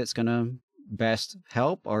a way that's going to best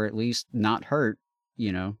help or at least not hurt,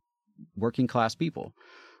 you know, working class people.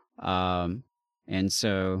 And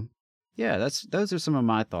so, yeah, those are some of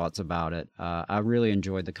my thoughts about it. I really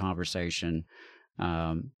enjoyed the conversation,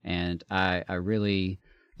 and I really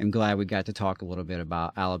am glad we got to talk a little bit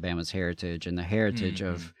about Alabama's heritage and the heritage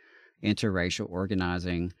of interracial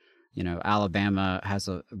organizing. You know, Alabama has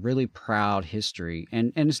a really proud history,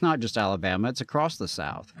 and it's not just Alabama, it's across the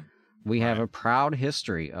South. We have a proud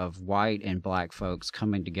history of white and black folks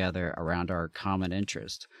coming together around our common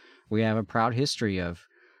interest. We have a proud history of,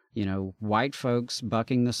 you know, white folks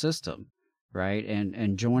bucking the system, right,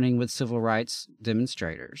 and joining with civil rights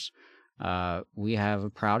demonstrators. We have a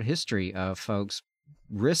proud history of folks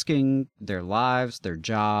risking their lives, their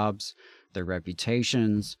jobs, their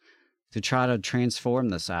reputations to try to transform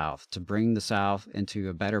the South, to bring the South into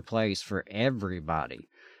a better place for everybody.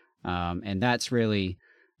 And that's really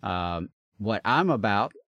what I'm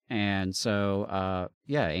about. And so,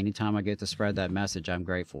 anytime I get to spread that message, I'm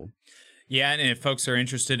grateful. Yeah, and if folks are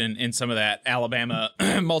interested in some of that Alabama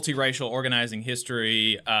multiracial organizing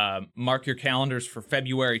history, mark your calendars for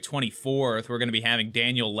February 24th. We're going to be having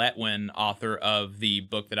Daniel Letwin, author of the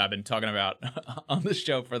book that I've been talking about on the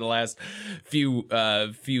show for the last few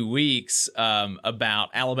weeks, about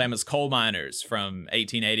Alabama's coal miners from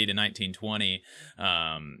 1880 to 1920.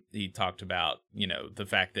 He talked about, you know, the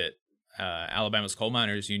fact that Alabama's coal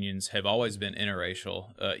miners unions have always been interracial,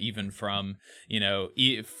 even from, you know,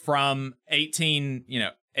 from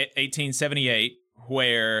 1878,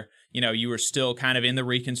 where, you know, you were still kind of in the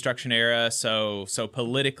Reconstruction era. So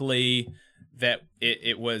politically that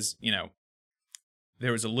it was, you know,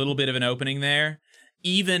 there was a little bit of an opening there,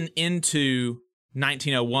 even into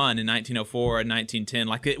 1901 and 1904 and 1910.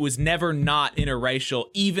 Like, it was never not interracial,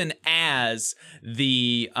 even as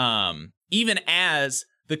the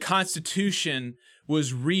Constitution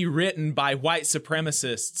was rewritten by white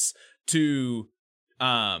supremacists to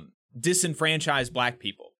disenfranchise black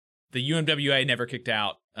people. The UMWA never kicked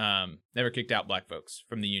out black folks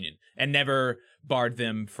from the Union, and never barred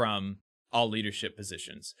them from all leadership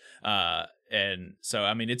positions. And so,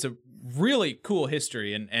 I mean, it's a really cool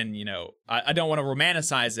history, and you know, I don't want to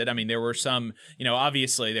romanticize it. I mean, there were some, you know,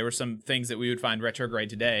 obviously there were some things that we would find retrograde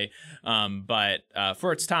today, but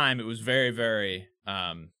for its time, it was very, very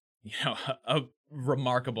a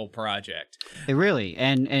remarkable project. It really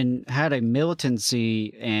and had a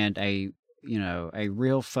militancy and a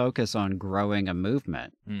real focus on growing a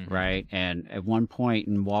movement, right? And at one point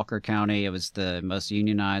in Walker County, it was the most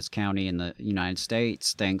unionized county in the United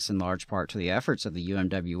States, thanks in large part to the efforts of the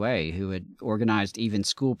UMWA, who had organized even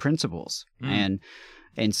school principals.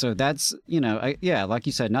 And so that's, like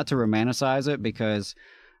you said, not to romanticize it, because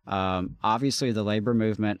obviously the labor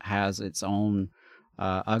movement has its own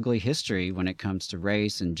ugly history when it comes to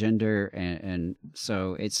race and gender. And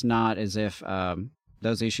so it's not as if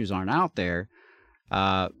those issues aren't out there.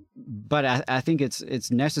 But I think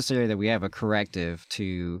it's necessary that we have a corrective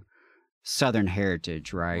to Southern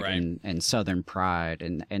heritage, right? And Southern pride.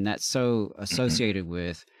 And that's so associated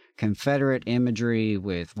with Confederate imagery,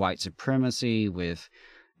 with white supremacy, with,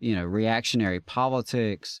 reactionary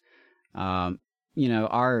politics.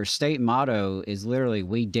 Our state motto is literally,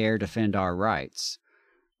 "We dare defend our rights."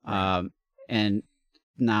 And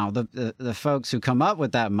now the folks who come up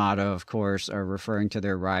with that motto, of course, are referring to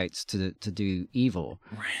their rights to do evil.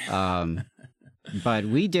 But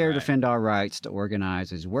we dare defend our rights to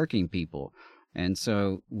organize as working people. And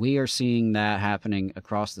so we are seeing that happening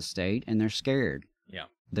across the state, and they're scared. Yeah.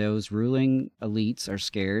 Those ruling elites are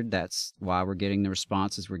scared. That's why we're getting the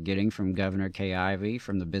responses we're getting from Governor Kay Ivey,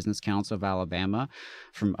 from the Business Council of Alabama,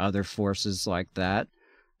 from other forces like that,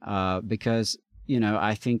 because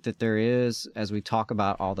I think that there is, as we talk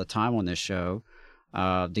about all the time on this show,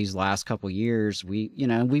 these last couple of years,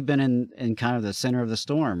 we've been in kind of the center of the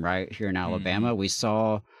storm right here in Alabama. We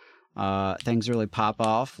saw things really pop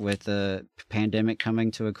off with the pandemic coming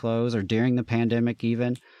to a close, or during the pandemic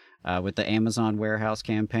even, with the Amazon warehouse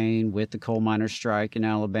campaign, with the coal miners' strike in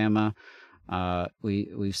Alabama.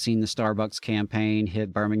 We've seen the Starbucks campaign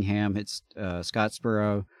hit Birmingham, hit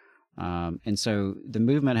Scottsboro. And so the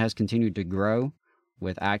movement has continued to grow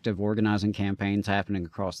with active organizing campaigns happening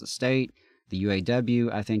across the state. The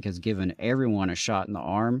UAW, I think, has given everyone a shot in the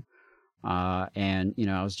arm. And,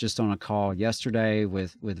 I was just on a call yesterday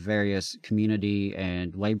with various community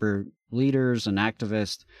and labor leaders and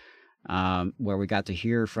activists, where we got to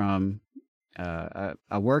hear from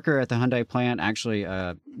a worker at the Hyundai plant, actually,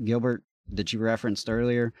 Gilbert, that you referenced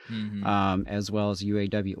earlier, as well as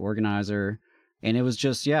UAW organizer. And it was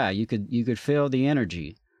just, you could feel the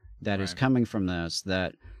energy that is coming from this,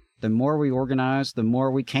 that the more we organize, the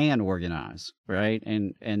more we can organize, right?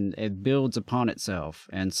 And it builds upon itself.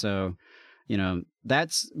 And so,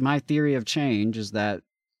 that's my theory of change, is that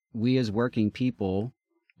we as working people,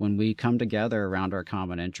 when we come together around our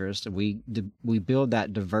common interest, we build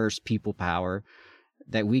that diverse people power,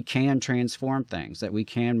 that we can transform things, that we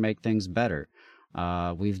can make things better.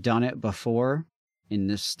 We've done it before in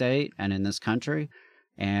this state and in this country,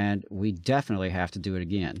 and we definitely have to do it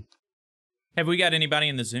again. Have we got anybody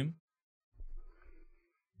in the Zoom?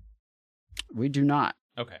 We do not.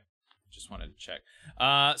 Okay. Just wanted to check.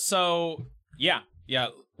 So, yeah,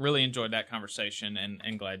 really enjoyed that conversation,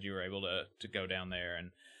 and glad you were able to go down there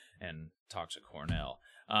and talk to Cornel.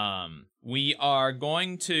 We are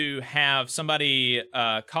going to have somebody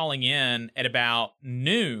calling in at about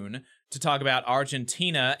noon to talk about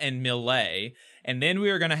Argentina and Milei. And then we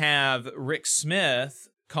are going to have Rick Smith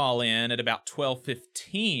call in at about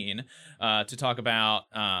 12:15 to talk about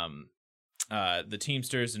the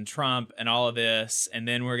Teamsters and Trump and all of this. And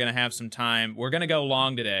then we're going to have some time. We're going to go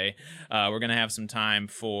long today. We're going to have some time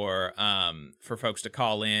for folks to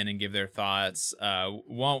call in and give their thoughts.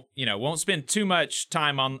 Won't spend too much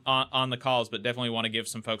time on the calls, but definitely want to give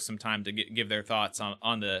some folks some time to give their thoughts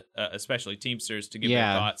on the especially Teamsters to give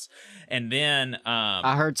their thoughts. And then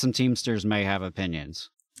I heard some Teamsters may have opinions.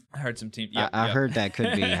 I heard some I heard that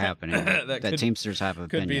could be happening. that Teamsters have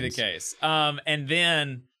opinions. Could be the case. And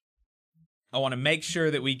then I want to make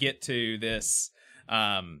sure that we get to this.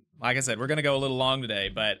 Like I said, we're going to go a little long today,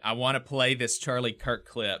 but I want to play this Charlie Kirk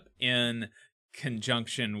clip in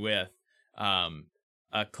conjunction with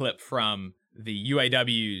a clip from the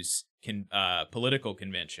UAW's political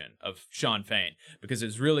convention of Sean Fain, because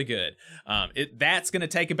it's really good. That's going to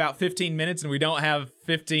take about 15 minutes, and we don't have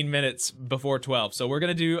 15 minutes before 12. So we're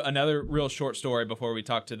going to do another real short story before we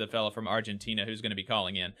talk to the fella from Argentina who's going to be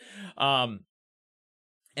calling in.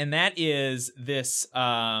 And that is this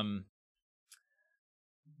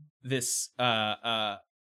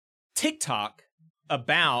TikTok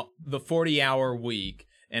about the 40-hour week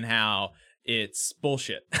and how it's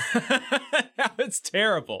bullshit. It's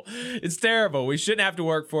terrible. It's terrible. We shouldn't have to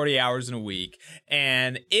work 40 hours in a week.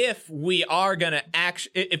 And if we are going to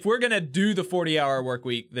if we're going to do the 40-hour work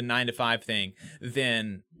week, the 9 to 5 thing,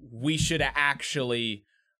 then we should actually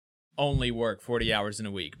only work 40 hours in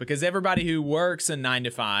a week, because everybody who works a 9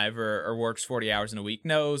 to 5 or works 40 hours in a week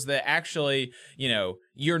knows that actually,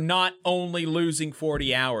 you're not only losing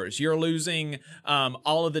 40 hours. You're losing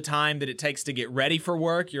all of the time that it takes to get ready for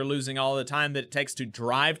work. You're losing all of the time that it takes to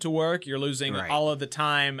drive to work. You're losing all of the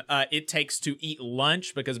time it takes to eat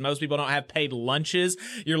lunch, because most people don't have paid lunches.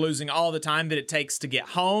 You're losing all the time that it takes to get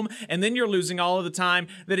home. And then you're losing all of the time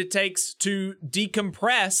that it takes to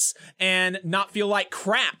decompress and not feel like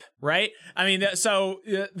crap, right? I mean, so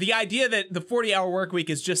the idea that the 40-hour work week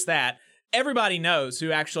is just that, everybody knows who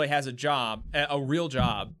actually has a job, a real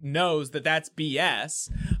job, knows that that's BS.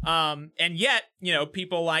 And yet,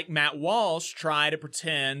 people like Matt Walsh try to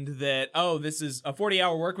pretend that, this is a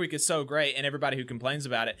 40-hour work week is so great, and everybody who complains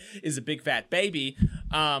about it is a big fat baby.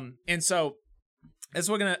 And so that's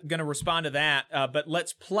what we're gonna respond to that. But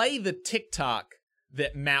let's play the TikTok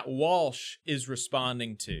that Matt Walsh is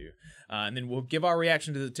responding to, and then we'll give our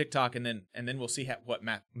reaction to the TikTok, and then we'll see what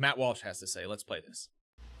Matt Walsh has to say. Let's play this.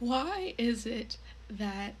 Why is it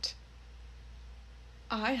that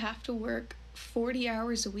I have to work 40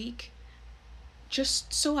 hours a week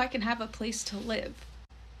just so I can have a place to live?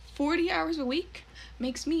 40 hours a week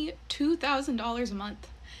makes me $2,000 a month,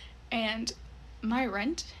 and my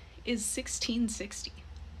rent is $1,660.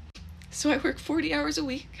 So I work 40 hours a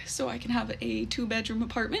week so I can have a 2-bedroom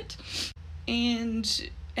apartment and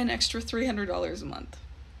an extra $300 a month.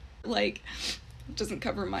 Like, it doesn't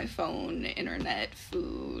cover my phone, internet,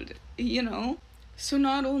 food, So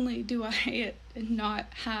not only do I not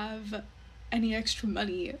have any extra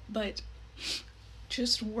money, but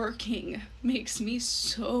just working makes me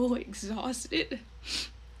so exhausted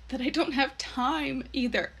that I don't have time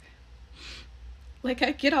either. Like,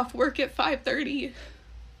 I get off work at 5:30,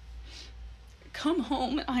 come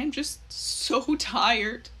home, and I'm just so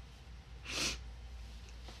tired.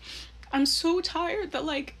 I'm so tired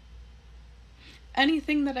that,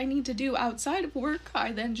 anything that I need to do outside of work,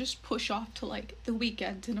 I then just push off to, the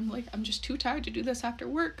weekend. And I'm like, I'm just too tired to do this after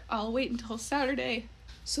work. I'll wait until Saturday.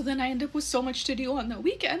 So then I end up with so much to do on the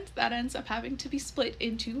weekend that ends up having to be split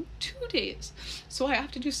into 2 days. So I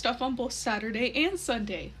have to do stuff on both Saturday and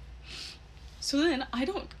Sunday. So then I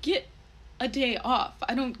don't get a day off.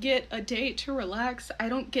 I don't get a day to relax. I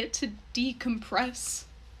don't get to decompress.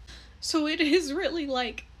 So it is really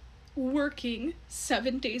working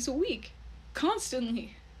 7 days a week.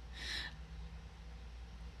 Constantly.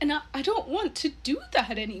 And I don't want to do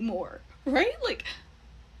that anymore, right?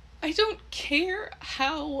 I don't care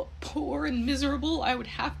how poor and miserable I would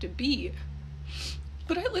have to be,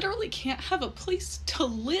 but I literally can't have a place to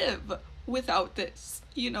live without this,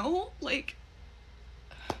 I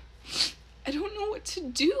don't know what to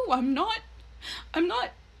do. I'm not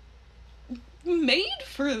made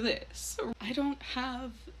for this. I don't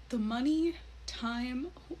have the money,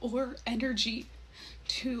 time, or energy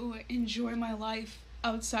to enjoy my life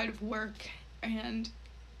outside of work, and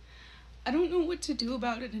I don't know what to do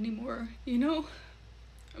about it anymore,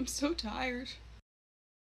 I'm so tired.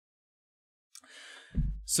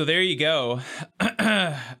 So there you go.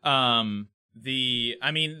 That's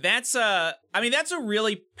a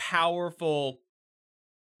really powerful,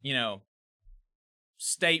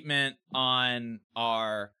 statement on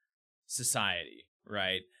our society,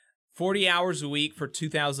 right? 40 hours a week for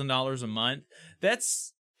 $2,000 a month.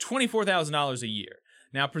 That's $24,000 a year.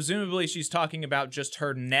 Now, presumably she's talking about just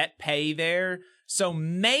her net pay there. So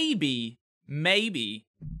maybe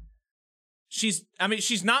she's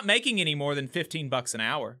not making any more than $15 an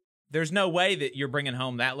hour. There's no way that you're bringing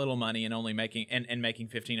home that little money and only making making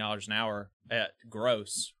 $15 an hour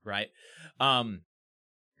gross, right? And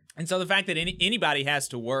so the fact that anybody has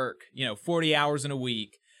to work, 40 hours in a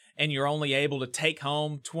week, and you're only able to take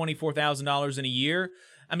home $24,000 in a year,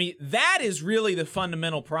 that is really the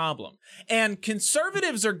fundamental problem. And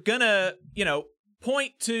conservatives are gonna,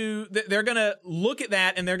 point to, they're gonna look at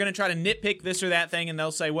that and they're gonna try to nitpick this or that thing, and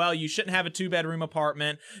they'll say, well, you shouldn't have a 2-bedroom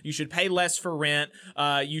apartment, you should pay less for rent,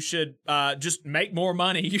 you should just make more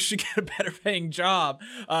money, you should get a better paying job,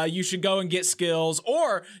 you should go and get skills,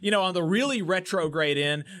 or, on the really retrograde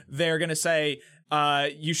end, they're gonna say,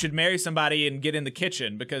 you should marry somebody and get in the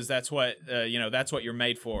kitchen, because that's what that's what you're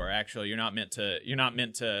made for. Actually, you're not meant to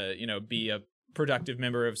be a productive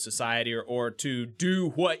member of society or to do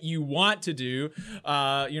what you want to do.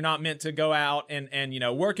 You're not meant to go out and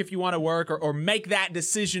work if you want to work, or make that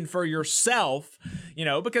decision for yourself.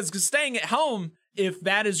 Because staying at home, if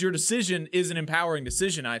that is your decision, is an empowering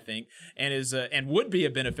decision, I think, and is and would be a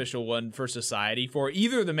beneficial one for society, for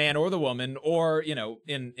either the man or the woman, or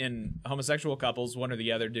in homosexual couples, one or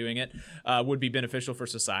the other doing it would be beneficial for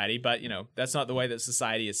society. But that's not the way that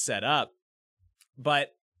society is set up.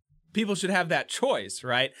 But people should have that choice,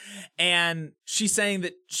 right? And she's saying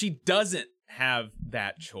that she doesn't have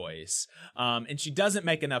that choice, and she doesn't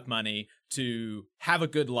make enough money to have a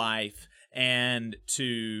good life and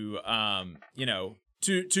to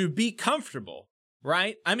to be comfortable,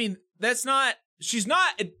 right? I mean, she's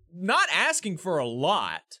not asking for a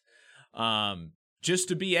lot, just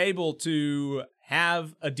to be able to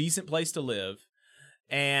have a decent place to live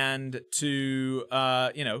and to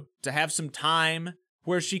to have some time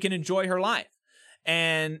where she can enjoy her life.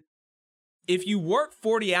 And if you work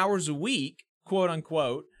 40 hours a week, quote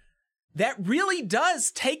unquote, that really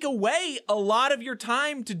does take away a lot of your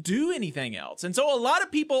time to do anything else. And so a lot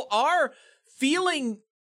of people are feeling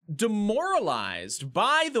demoralized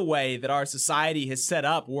by the way that our society has set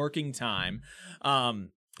up working time. And,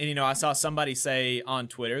 I saw somebody say on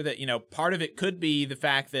Twitter that, part of it could be the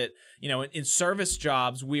fact that, in service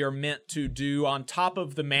jobs, we are meant to do on top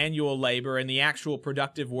of the manual labor and the actual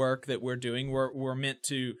productive work that we're doing. We're meant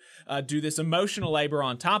to do this emotional labor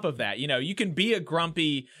on top of that. You can be a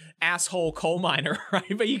grumpy asshole coal miner,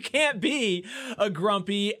 right? But you can't be a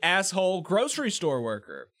grumpy asshole grocery store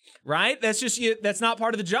worker. Right? That's not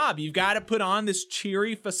part of the job. You've got to put on this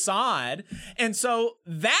cheery facade. And so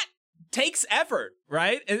that takes effort,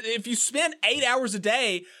 right? If you spend 8 hours a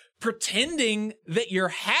day pretending that you're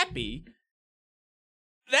happy,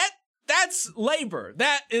 that's labor.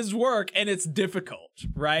 That is work, and it's difficult,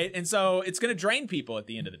 right? And so it's going to drain people at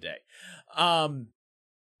the end of the day.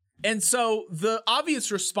 And so the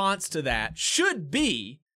obvious response to that should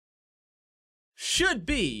be,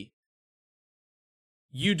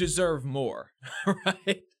 you deserve more,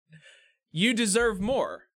 right? You deserve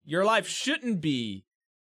more. Your life shouldn't be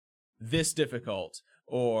this difficult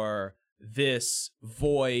or this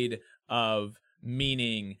void of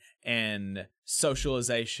meaning and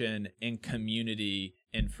socialization and community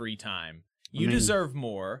and free time. You deserve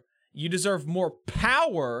more. You deserve more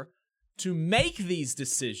power to make these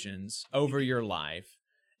decisions over your life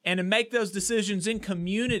and to make those decisions in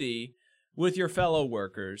community with your fellow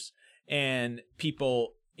workers and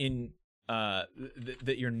people in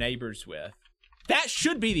that you're neighbors with. That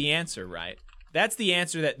should be the answer, right? That's the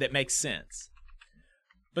answer that makes sense.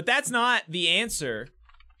 But that's not the answer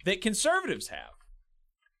that conservatives have.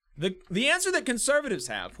 The answer that conservatives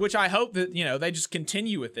have, which I hope that, they just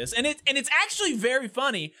continue with this. And it's actually very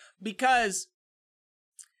funny because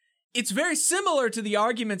it's very similar to the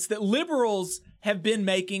arguments that liberals have been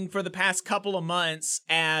making for the past couple of months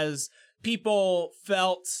as people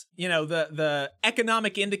felt, the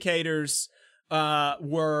economic indicators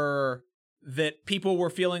were that people were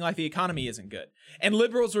feeling like the economy isn't good. And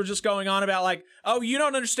liberals were just going on about like, oh, you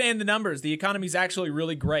don't understand the numbers. The economy's actually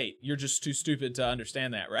really great. You're just too stupid to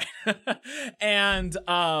understand that, right? And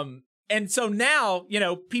so now,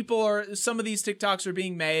 some of these TikToks are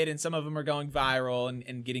being made and some of them are going viral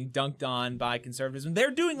and getting dunked on by conservatives. And they're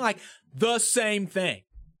doing like the same thing.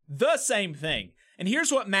 And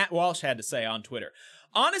here's what Matt Walsh had to say on Twitter.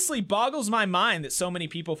 Honestly, boggles my mind that so many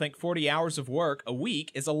people think 40 hours of work a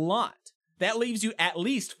week is a lot. That leaves you at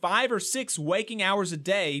least 5 or 6 waking hours a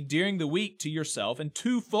day during the week to yourself and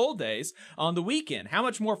 2 full days on the weekend. How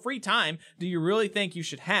much more free time do you really think you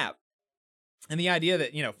should have? And the idea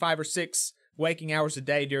that, 5 or 6 waking hours a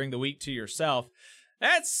day during the week to yourself,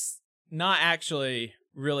 that's not actually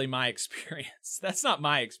really my experience. That's not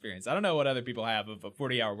my experience. I don't know what other people have of a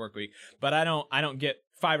 40-hour work week, but I don't get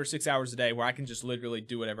 5 or 6 hours a day where I can just literally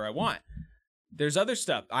do whatever I want. There's other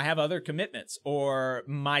stuff. I have other commitments, or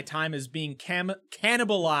my time is being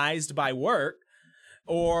cannibalized by work,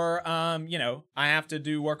 or, I have to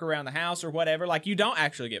do work around the house or whatever. Like, you don't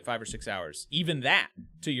actually get 5 or 6 hours, even that,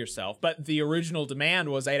 to yourself. But the original demand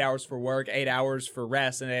was 8 hours for work, 8 hours for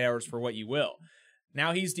rest, and 8 hours for what you will.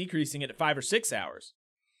 Now he's decreasing it to 5 or 6 hours.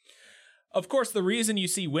 Of course, the reason you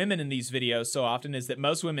see women in these videos so often is that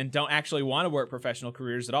most women don't actually want to work professional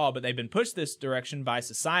careers at all, but they've been pushed this direction by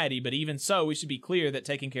society. But even so, we should be clear that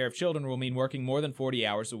taking care of children will mean working more than 40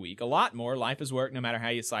 hours a week. A lot more. Life is work no matter how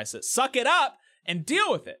you slice it. Suck it up and deal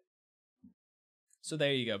with it. So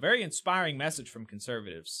there you go. Very inspiring message from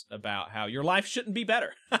conservatives about how your life shouldn't be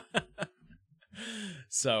better.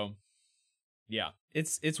 So, yeah,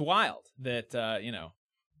 it's wild that,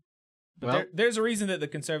 But well, there's a reason that the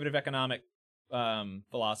conservative economic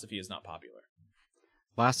philosophy is not popular.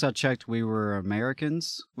 Last I checked, we were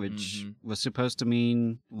Americans, which was supposed to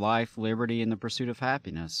mean life, liberty, and the pursuit of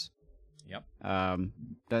happiness. Yep.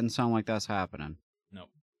 Doesn't sound like that's happening.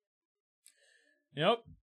 Nope.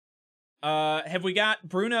 Have we got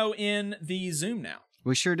Bruno in the Zoom now?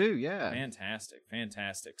 We sure do, yeah.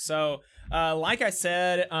 Fantastic. So, like I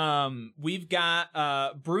said, we've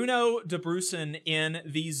got Bruno de Brusen in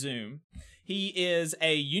the Zoom. He is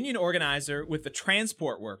a union organizer with the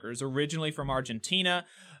transport workers, originally from Argentina,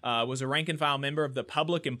 was a rank-and-file member of the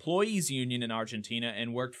Public Employees Union in Argentina,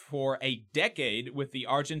 and worked for a decade with the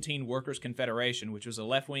Argentine Workers' Confederation, which was a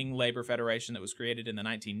left-wing labor federation that was created in the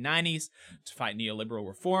 1990s to fight neoliberal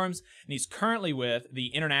reforms. And he's currently with the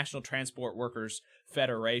International Transport Workers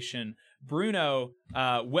Federation. Bruno,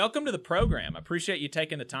 welcome to the program. I appreciate you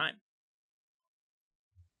taking the time.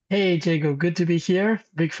 Hey, Jacob. Good to be here.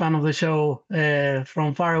 Big fan of the show.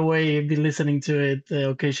 From far away, been listening to it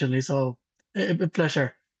occasionally. So, a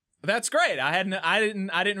pleasure. That's great. I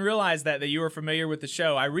didn't realize that you were familiar with the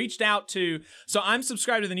show. I reached out to, so I'm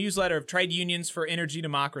subscribed to the newsletter of Trade Unions for Energy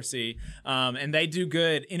Democracy, and they do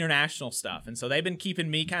good international stuff. And so they've been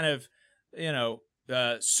keeping me kind of,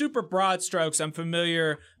 super broad strokes. I'm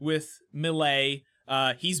familiar with Milei.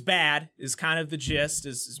 He's bad is kind of the gist,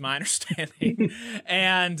 is my understanding.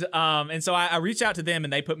 and so I reached out to them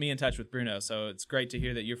and they put me in touch with Bruno. So it's great to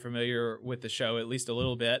hear that you're familiar with the show, at least a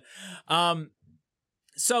little bit.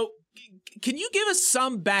 So can you give us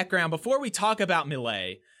some background before we talk about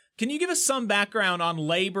Milei? Can you give us some background on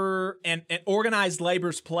labor and organized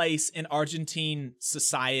labor's place in Argentine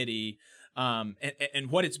society, and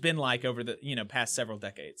what it's been like over the past several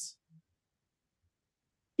decades?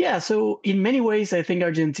 Yeah, so in many ways, I think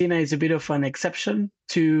Argentina is a bit of an exception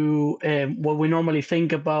to what we normally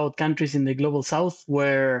think about countries in the global south,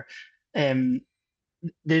 where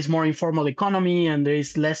there's more informal economy and there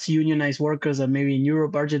is less unionized workers than maybe in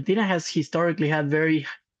Europe. Argentina has historically had very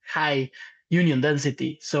high union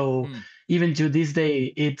density. So even to this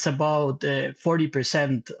day, it's about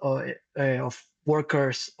 40% of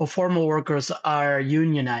workers, of formal workers, are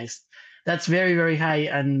unionized. That's very, very high,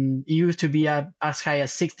 and it used to be as high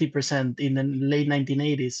as 60% in the late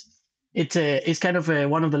 1980s. It's kind of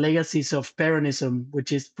one of the legacies of Peronism,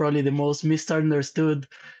 which is probably the most misunderstood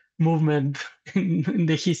movement in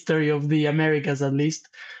the history of the Americas, at least,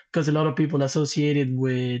 because a lot of people associate it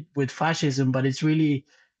with fascism, but it's really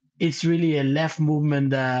a left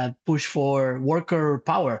movement that pushed for worker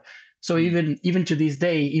power. So even to this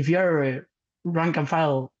day, if you're a rank and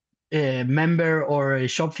file member or a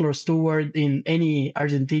shop floor steward in any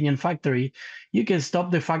Argentinian factory, you can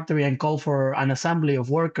stop the factory and call for an assembly of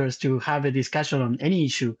workers to have a discussion on any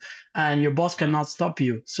issue, and your boss cannot stop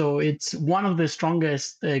you. So it's one of the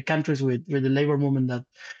strongest countries with the labor movement that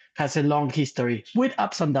has a long history, with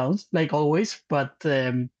ups and downs, like always, but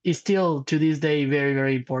it's still to this day very,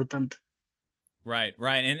 very important. Right.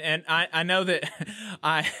 And I know that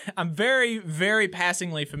I'm very, very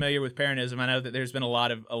passingly familiar with Peronism. I know that there's been a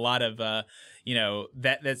lot of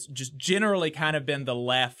that's just generally kind of been the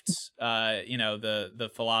left, the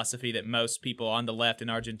philosophy that most people on the left in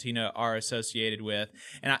Argentina are associated with.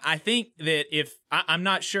 And I think that I'm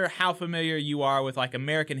not sure how familiar you are with like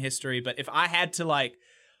American history, but if I had to like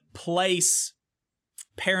place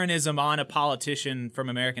Peronism on a politician from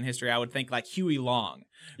American history, I would think like Huey Long.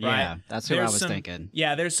 Right? Yeah, that's who I was thinking.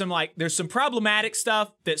 Yeah, there's some problematic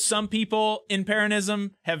stuff that some people in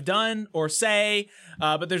Peronism have done or say,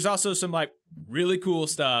 but there's also some like really cool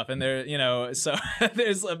stuff, and so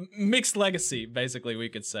there's a mixed legacy, basically, we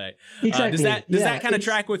could say. Exactly. Does that kind of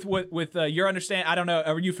track with your understanding? I don't know.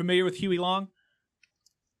 Are you familiar with Huey Long?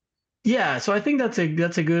 Yeah, so I think that's a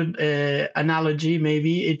good analogy.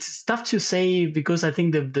 Maybe it's tough to say because I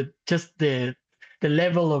think the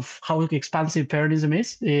level of how expansive Peronism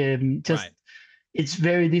is, it's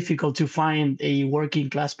very difficult to find a working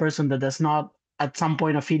class person that does not at some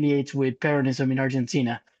point affiliate with Peronism in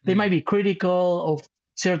Argentina. They might be critical of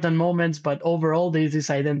certain moments, but overall there's this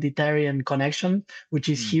identitarian connection, which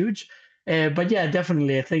is huge. But yeah,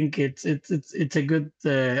 definitely, I think it's a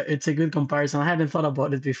good comparison. I hadn't thought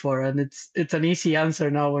about it before, and it's an easy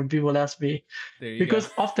answer now when people ask me,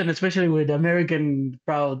 because often, especially with American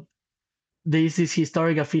crowd, there is this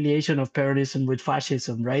historic affiliation of Peronism with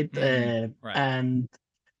fascism, right? And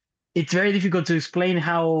it's very difficult to explain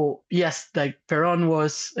how, yes, like Peron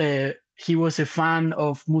was, he was a fan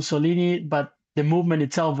of Mussolini, but the movement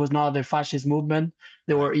itself was not a fascist movement.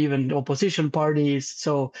 There were even opposition parties.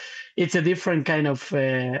 So it's a different kind of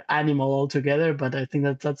animal altogether, but I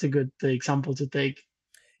think that's a good example to take.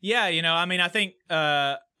 Yeah, I mean, I think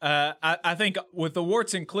I think with the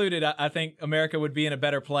warts included, I think America would be in a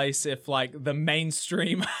better place if like the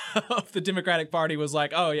mainstream of the Democratic Party was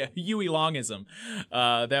like, oh yeah, Huey Longism.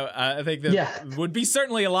 I think that would be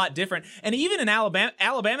certainly a lot different. And even in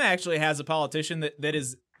Alabama actually has a politician that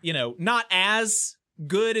is, not as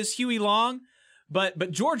good as Huey Long,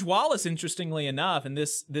 But George Wallace, interestingly enough, and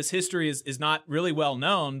this history is not really well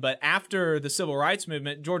known, but after the Civil Rights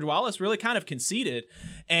Movement, George Wallace really kind of conceded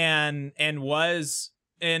and was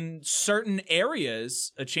in certain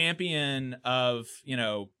areas a champion of,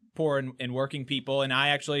 poor and working people. And I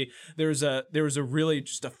actually, there was a really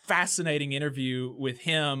just a fascinating interview with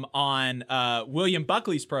him on William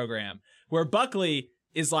Buckley's program, where Buckley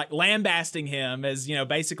is like lambasting him as,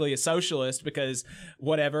 basically a socialist because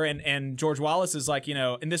whatever. And George Wallace is like,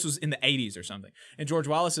 and this was in the 80s or something. And George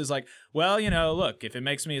Wallace is like, well, look, if it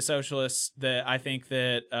makes me a socialist, that I think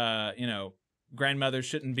that, grandmothers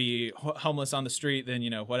shouldn't be homeless on the street, then,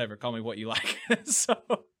 whatever, call me what you like. So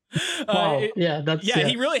wow.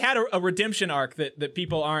 He really had a redemption arc that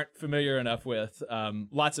people aren't familiar enough with.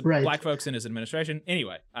 Lots of black folks in his administration.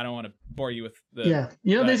 Anyway, I don't want to bore you with the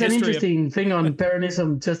there's an interesting thing on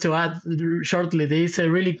Peronism, just to add shortly. There's a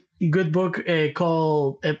really good book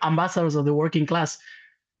called Ambassadors of the Working Class.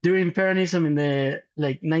 During Peronism in the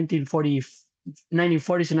 1940s to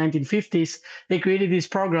 1950s, they created these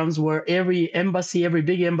programs where every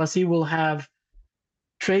big embassy will have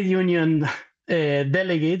trade union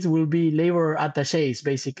delegates, will be labor attaches,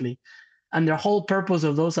 basically. And the whole purpose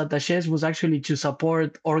of those attaches was actually to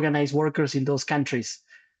support organized workers in those countries.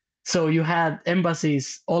 So you had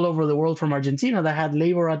embassies all over the world from Argentina that had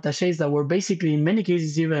labor attaches that were basically, in many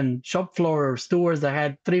cases, even shop floor stewards that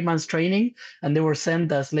had 3 months training, and they were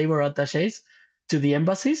sent as labor attaches to the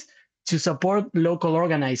embassies to support local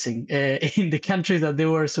organizing in the countries that they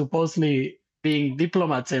were supposedly being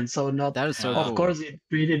diplomats in. So that is so of cool. course, it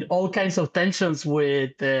created all kinds of tensions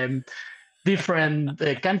with different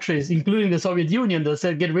countries, including the Soviet Union, that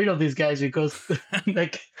said, get rid of these guys because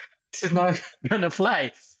this is not going to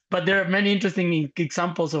fly. But there are many interesting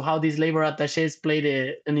examples of how these labor attaches played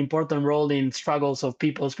an important role in struggles of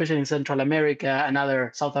people, especially in Central America and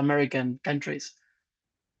other South American countries.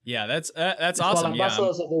 Yeah, that's it's awesome. Called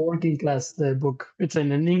Ambassadors of the Working Class, the book. It's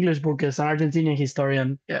an English book. It's an Argentinian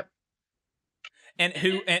historian. Yeah.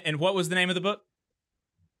 And what was the name of the book?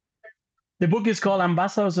 The book is called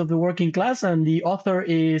Ambassadors of the Working Class, and the author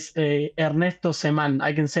is Ernesto Seman.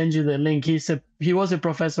 I can send you the link. He was a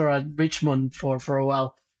professor at Richmond for a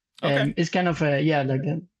while. Okay. It's kind of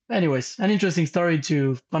anyways, an interesting story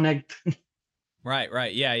to connect.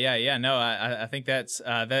 Right. Yeah. No, I think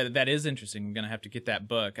that is interesting. I'm gonna have to get that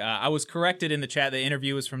book. I was corrected in the chat. The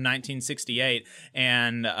interview was from 1968,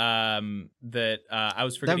 and that I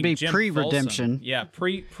was forgetting. That would be Jim pre-redemption. Folsom. Yeah,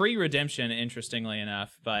 pre-redemption. Interestingly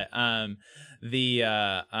enough, but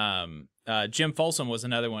Jim Folsom was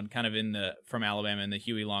another one, kind of from Alabama in the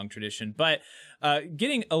Huey Long tradition. But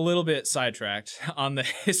getting a little bit sidetracked on the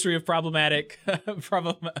history of problematic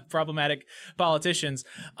politicians.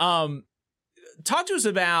 Talk to us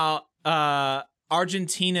about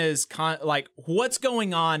Argentina's what was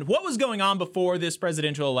going on before this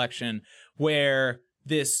presidential election, where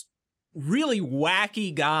this really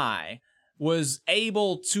wacky guy was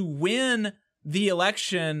able to win the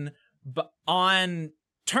election on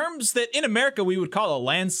terms that in America we would call a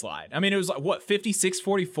landslide. I mean, it was like, what,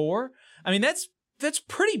 56-44? I mean, that's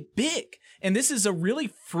pretty big. And this is a really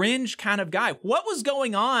fringe kind of guy. What was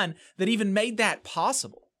going on that even made that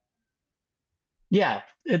possible? Yeah,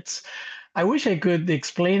 I wish I could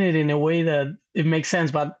explain it in a way that it makes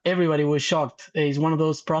sense, but everybody was shocked. It's one of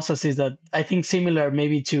those processes that I think similar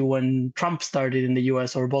maybe to when Trump started in the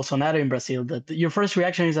US or Bolsonaro in Brazil, that your first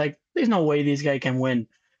reaction is like, there's no way this guy can win.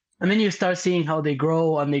 And then you start seeing how they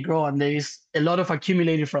grow, and there is a lot of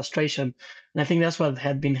accumulated frustration. And I think that's what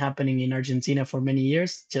had been happening in Argentina for many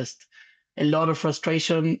years. Just a lot of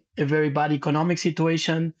frustration, a very bad economic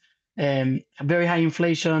situation, very high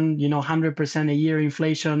inflation, 100% a year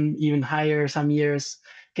inflation, even higher some years.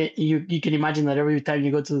 You can imagine that every time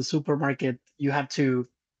you go to the supermarket, you have to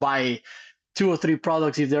buy 2 or 3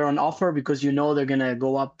 products if they're on offer, because they're going to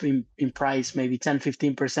go up in price, maybe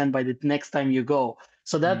 10-15% by the next time you go.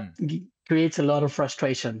 So that creates a lot of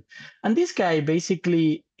frustration. And this guy,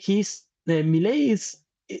 basically, Milei is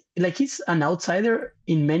he's an outsider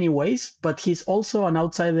in many ways, but he's also an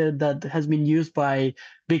outsider that has been used by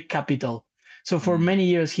big capital. So for many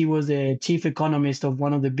years, he was the chief economist of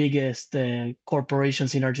one of the biggest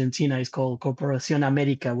corporations in Argentina. It's called Corporación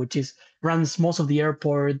América, which runs most of the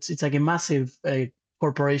airports. It's like a massive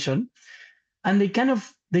corporation. And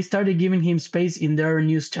they started giving him space in their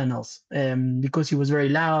news channels because he was very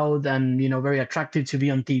loud and, very attractive to be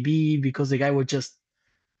on TV, because the guy would just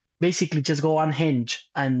basically just go unhinged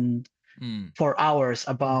and for hours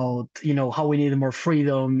about, how we need more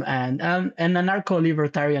freedom and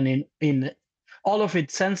anarcho-libertarian in all of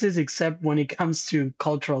its senses except when it comes to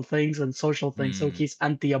cultural things and social things. So he's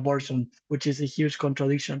anti-abortion, which is a huge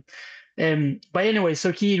contradiction. But anyway,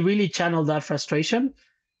 so he really channeled that frustration.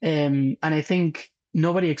 And I think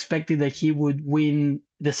nobody expected that he would win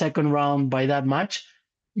the second round by that much.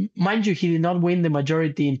 Mind you, he did not win the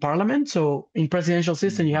majority in parliament. So in presidential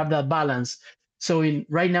system, you have that balance. So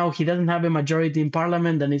right now, he doesn't have a majority in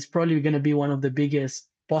parliament, and it's probably going to be one of the biggest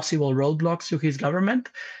possible roadblocks to his government.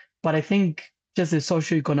 But I think just the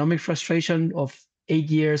socioeconomic frustration of 8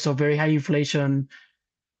 years of very high inflation,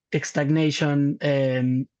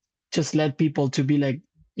 stagnation, just led people to be like,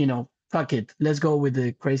 fuck it, let's go with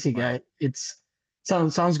the crazy guy. It's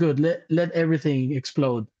sounds good. Let everything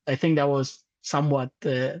explode. I think that was somewhat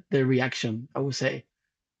the reaction, I would say.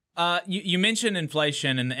 You mentioned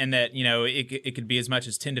inflation and that, it could be as much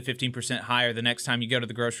as 10 to 15% higher the next time you go to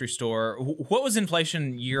the grocery store. What was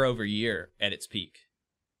inflation year over year at its peak?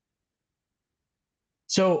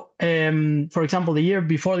 So, for example, the year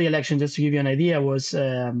before the election, just to give you an idea, was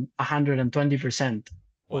 120%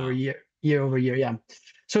 over year over year. Yeah.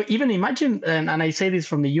 So even imagine, and I say this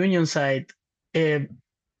from the union side,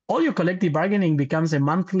 all your collective bargaining becomes a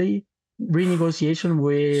monthly renegotiation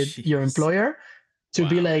with your employer to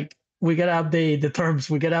be like, we got to update the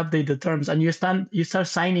terms. And you start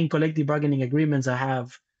signing collective bargaining agreements that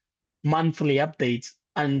have monthly updates.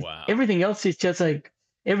 And everything else is just like,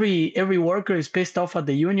 every worker is pissed off at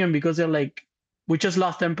the union because they're like, we just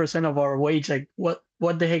lost 10% of our wage. Like, what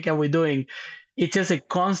the heck are we doing? It's just a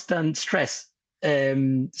constant stress.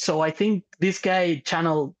 So I think this guy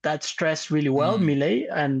channeled that stress really well, Milei,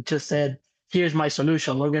 and just said, here's my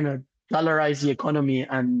solution. We're going to dollarize the economy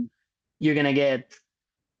and you're going to get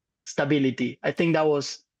stability. I think that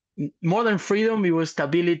was more than freedom. It was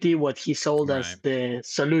stability, what he sold as the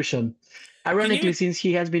solution. Ironically, since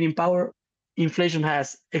he has been in power, inflation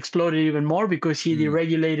has exploded even more because he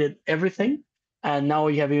deregulated everything. And now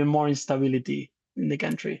you have even more instability in the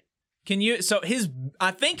country.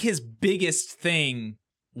 I think his biggest thing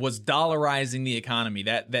was dollarizing the economy.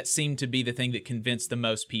 That seemed to be the thing that convinced the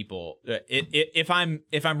most people. If I'm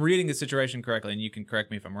reading the situation correctly, and you can correct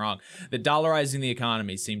me if I'm wrong, that dollarizing the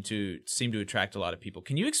economy seemed to attract a lot of people.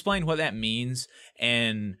 Can you explain what that means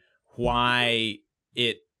and why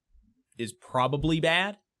it is probably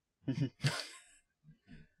bad?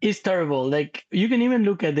 It's terrible. Like, you can even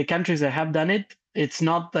look at the countries that have done it. It's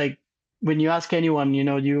not like, when you ask anyone,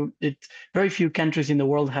 very few countries in the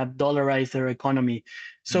world have dollarized their economy.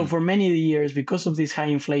 So for many years, because of this high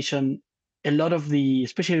inflation, a lot of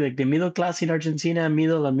especially like the middle class in Argentina,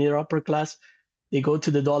 middle and middle upper class, they go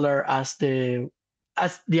to the dollar as the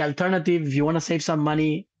alternative. If you want to save some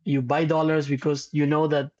money, you buy dollars because you know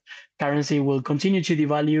that currency will continue to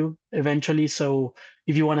devalue eventually. So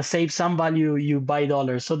if you want to save some value, you buy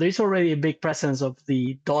dollars. So there's already a big presence of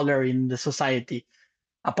the dollar in the society.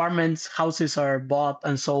 Apartments, houses are bought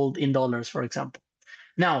and sold in dollars, for example.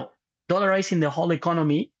 Now, dollarizing the whole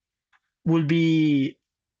economy will be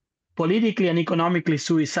politically and economically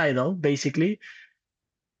suicidal, basically.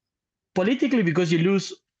 Politically, because you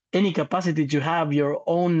lose any capacity to have your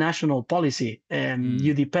own national policy.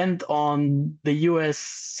 You depend on the U.S.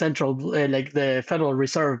 central, like the Federal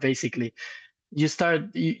Reserve, basically.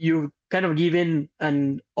 You kind of give in,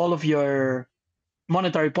 and all of your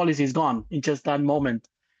monetary policy is gone in just that moment.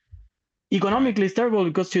 Economically, it's terrible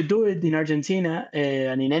because to do it in Argentina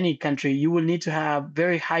and in any country, you will need to have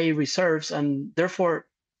very high reserves, and therefore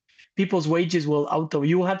people's wages you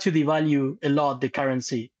will have to devalue a lot the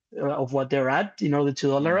currency of what they're at in order to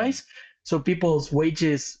dollarize. So people's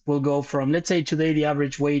wages will go from, let's say today the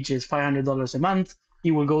average wage is $500 a month.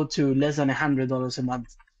 It will go to less than $100 a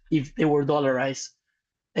month if they were dollarized.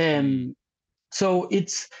 So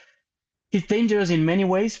it's dangerous in many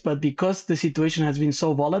ways, but because the situation has been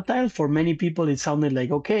so volatile, for many people it sounded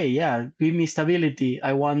like, okay, yeah, give me stability.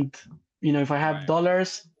 I want, if I have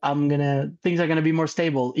dollars, things are gonna be more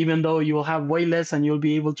stable, even though you will have way less and you'll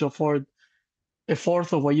be able to afford a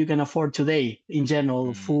fourth of what you can afford today in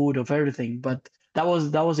general, food, of everything. But that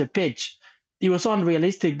was a pitch. It was so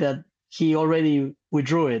unrealistic that he already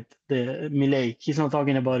withdrew it, the Milei. He's not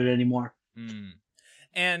talking about it anymore.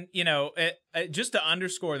 And, just to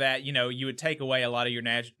underscore that, you would take away a lot of your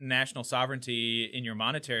national sovereignty in your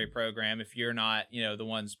monetary program if you're not, the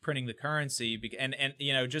ones printing the currency. And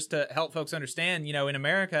just to help folks understand, in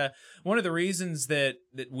America, one of the reasons that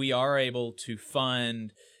we are able to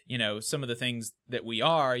fund, some of the things that we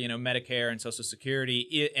are, Medicare and Social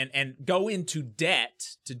Security, and go into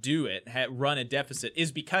debt to do it, run a deficit,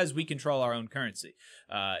 is because we control our own currency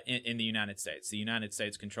in the United States. The United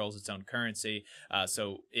States controls its own currency,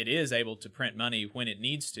 so it is able to print money when it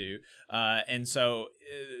needs to. And so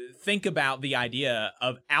think about the idea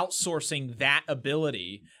of outsourcing that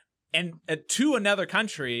ability and to another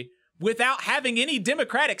country without having any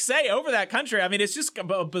democratic say over that country. I mean, it's just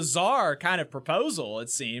a bizarre kind of proposal, it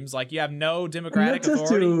seems. Like you have no democratic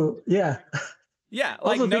authority. Yeah.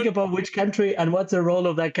 Also think about which country and what's the role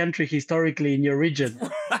of that country historically in your region.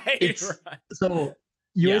 Right. So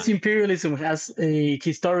U.S. imperialism has a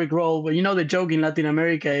historic role. But the joke in Latin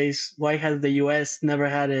America is, why has the U.S. never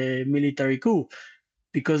had a military coup?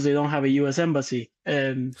 Because they don't have a U.S. embassy.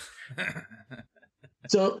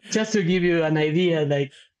 So just to give you an idea,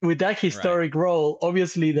 like, with that historic role,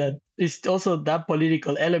 obviously that is also that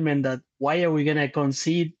political element that why are we going to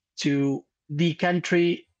concede to the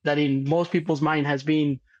country that in most people's mind has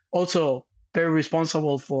been also very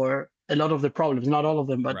responsible for a lot of the problems, not all of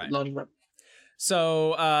them, but a lot of them.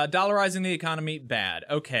 So dollarizing the economy, bad.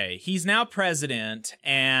 Okay, he's now president,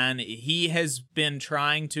 and he has been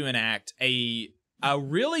trying to enact a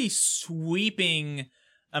really sweeping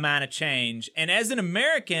amount of change. And as an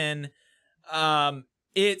American,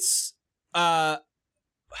 it's kind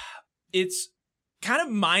of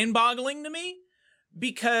mind-boggling to me,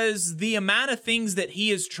 because the amount of things that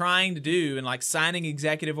he is trying to do, and like signing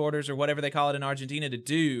executive orders or whatever they call it in Argentina to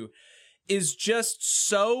do, is just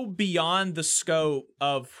so beyond the scope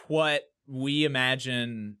of what we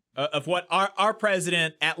imagine, of what our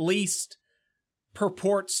president at least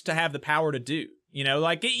purports to have the power to do.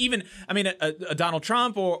 Like even, I mean, a Donald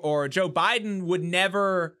Trump or Joe Biden would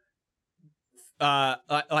never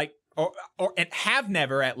and have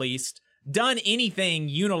never at least done anything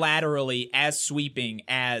unilaterally as sweeping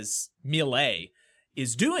as Milei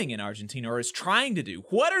is doing in Argentina, or is trying to do.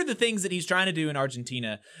 What are the things that he's trying to do in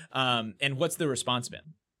Argentina, and what's the response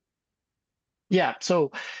been? Yeah,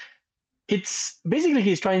 so it's basically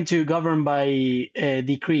he's trying to govern by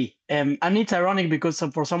decree, and it's ironic because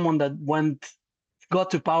for someone that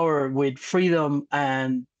got to power with freedom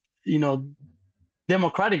and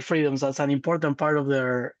democratic freedoms as an important part of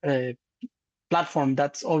their platform,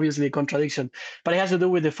 that's obviously a contradiction. But it has to do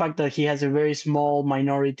with the fact that he has a very small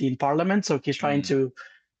minority in parliament, so he's trying to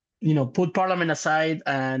put parliament aside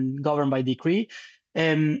and govern by decree.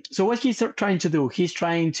 So what he's trying to do, he's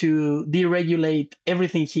trying to deregulate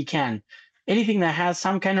everything he can, anything that has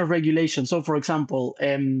some kind of regulation. So for example,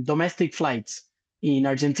 domestic flights. In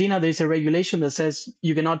Argentina, there's a regulation that says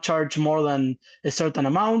you cannot charge more than a certain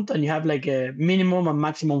amount, and you have like a minimum and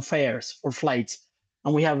maximum fares for flights.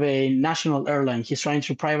 And we have a national airline. He's trying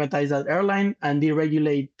to privatize that airline and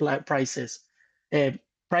deregulate prices.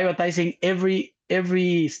 Privatizing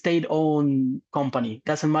every state-owned company.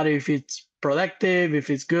 Doesn't matter if it's productive,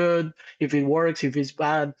 if it's good, if it works, if it's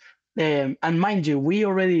bad. And mind you, we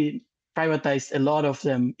already privatized a lot of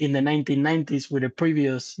them in the 1990s with a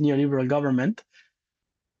previous neoliberal government.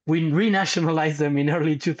 We renationalized them in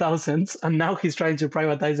early 2000s, and now he's trying to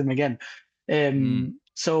privatize them again.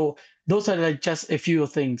 So those are like just a few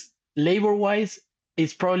things. Labor-wise,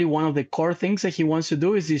 it's probably one of the core things that he wants to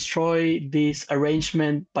do is destroy this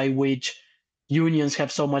arrangement by which unions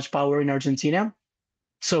have so much power in Argentina.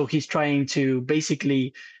 So he's trying to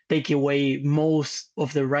basically take away most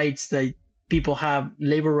of the rights that people have,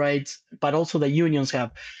 labor rights, but also the unions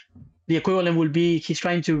have. The equivalent will be he's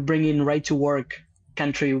trying to bring in right to work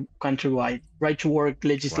countrywide. Right to work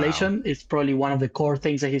legislation is probably one of the core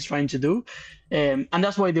things that he's trying to do. And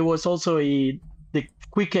that's why there was also the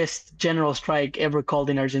quickest general strike ever called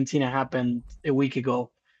in Argentina happened a week ago,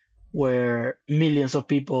 where millions of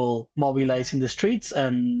people mobilized in the streets,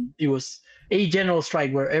 and it was a general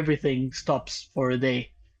strike where everything stops for a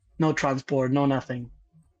day. No transport, no nothing.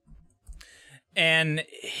 And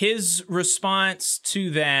his response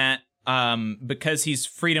to that, because he's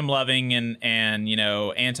freedom loving and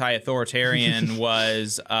anti-authoritarian,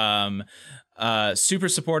 was super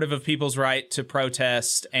supportive of people's right to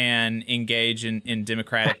protest and engage in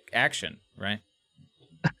democratic action, right?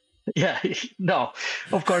 Yeah, no,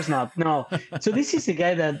 of course not. No. So this is a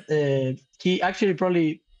guy that he actually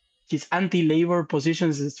probably his anti-labor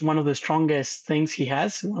positions is one of the strongest things he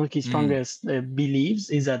has. One of his strongest beliefs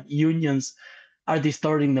is that unions are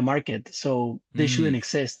distorting the market, so they shouldn't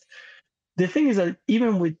exist. The thing is that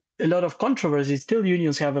even with a lot of controversy, still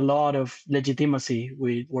unions have a lot of legitimacy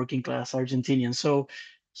with working class Argentinians. So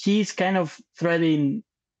he's kind of threading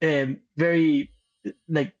he's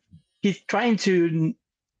trying to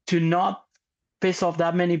not piss off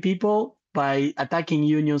that many people by attacking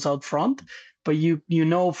unions out front. But you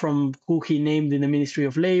know from who he named in the Ministry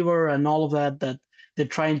of Labor and all of that they're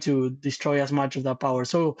trying to destroy as much of that power.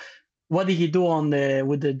 So what did he do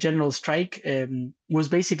with the general strike? Was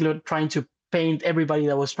basically trying to paint everybody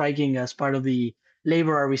that was striking as part of the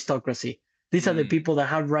labor aristocracy. These are the people that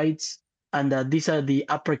have rights, and that these are the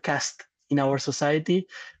upper caste in our society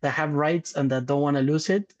that have rights and that don't want to lose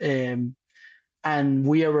it. And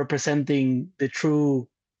we are representing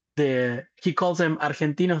he calls them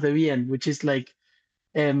Argentinos de Bien, which is like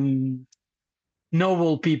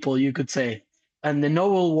noble people, you could say. And the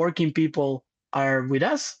noble working people are with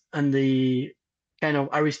us, and the kind of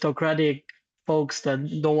aristocratic folks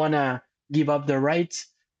that don't want to give up their rights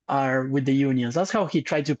are with the unions. That's how he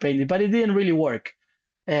tried to paint it, but it didn't really work.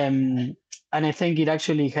 And I think it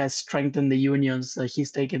actually has strengthened the unions that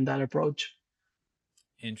he's taken that approach.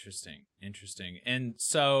 Interesting. And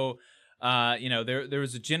so, there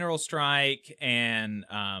was a general strike and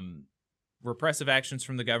repressive actions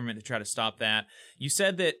from the government to try to stop that. You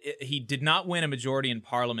said that he did not win a majority in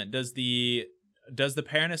parliament. Does the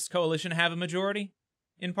Peronist coalition have a majority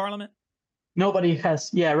in parliament? Nobody has.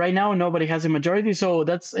 Yeah, right now nobody has a majority. So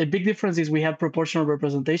that's a big difference. Is we have proportional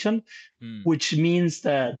representation, which means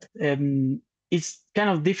that it's kind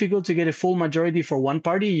of difficult to get a full majority for one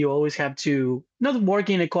party. You always have to not work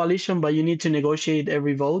in a coalition, but you need to negotiate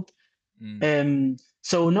every vote.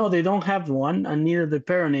 So no, they don't have one, and neither the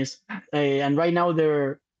Peronists. And right now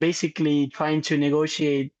they're basically trying to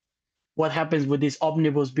negotiate what happens with this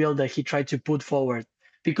omnibus bill that he tried to put forward.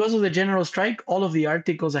 Because of the general strike, all of the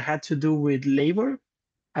articles that had to do with labor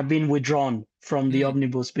have been withdrawn from the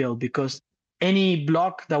omnibus bill, because any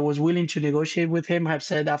bloc that was willing to negotiate with him have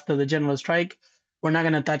said after the general strike, we're not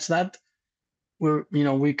going to touch that.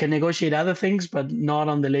 We can negotiate other things, but not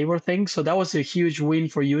on the labor thing. So that was a huge win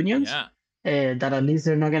for unions. Yeah. That at least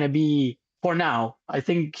they're not going to be, for now. I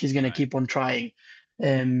think he's going to keep on trying.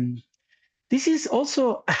 This is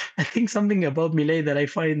also, I think, something about Milei that I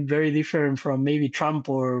find very different from maybe Trump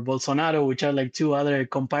or Bolsonaro, which are like two other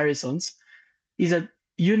comparisons, is that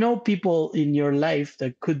people in your life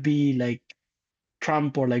that could be like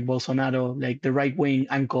Trump or like Bolsonaro, like the right-wing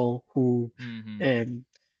uncle who,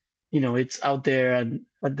 it's out there, and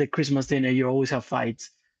at the Christmas dinner, you always have fights.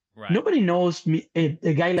 Right. Nobody knows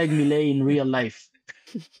a guy like Milei in real life.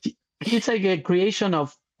 It's like a creation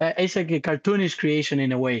of, it's like a cartoonish creation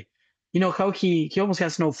in a way. How he almost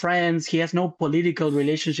has no friends. He has no political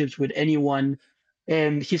relationships with anyone.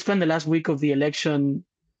 And he spent the last week of the election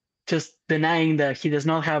just denying that he does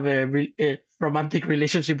not have a romantic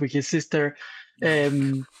relationship with his sister.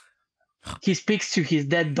 He speaks to his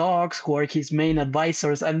dead dogs, who are his main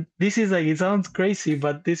advisors. And this is like, it sounds crazy,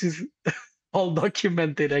 but this is all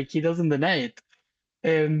documented. Like, he doesn't deny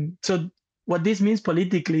it. So what this means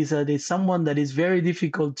politically is that it's someone that is very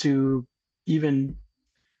difficult to even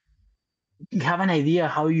have an idea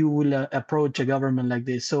how you will approach a government like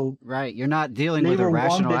this. So right, you're not dealing with a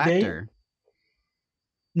rational actor.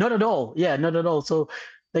 Not at all. Yeah, not at all. So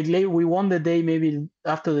like we won the day maybe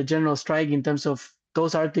after the general strike in terms of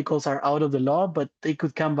those articles are out of the law, but they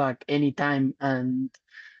could come back anytime. And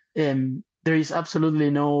there is absolutely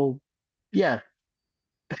no, if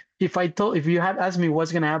you had asked me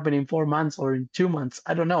what's going to happen in 4 months or in 2 months,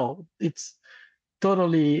 I don't know. It's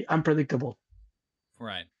totally unpredictable.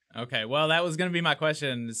 Right. Okay, well, that was going to be my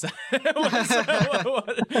question.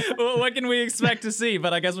 What can we expect to see?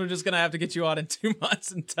 But I guess we're just going to have to get you on in 2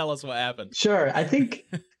 months and tell us what happened. Sure. I think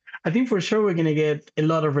for sure we're going to get a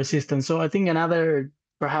lot of resistance. So I think another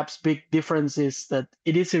perhaps big difference is that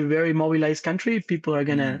it is a very mobilized country. People are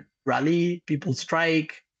going to rally, people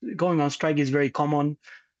strike. Going on strike is very common.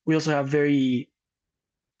 We also have very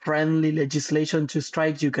friendly legislation to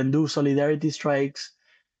strikes. You can do solidarity strikes.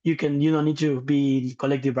 You don't need to be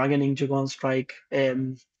collective bargaining to go on strike.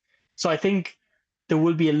 So I think there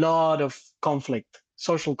will be a lot of conflict,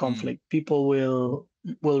 social conflict. People will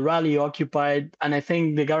rally, occupy, and I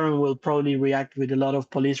think the government will probably react with a lot of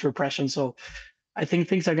police repression. So I think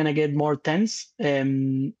things are going to get more tense.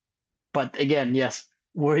 But again, yes,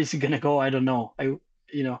 where is it going to go? I don't know.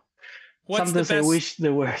 Sometimes I wish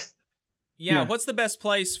there were. Yeah, what's the best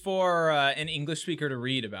place for an English speaker to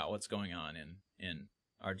read about what's going on in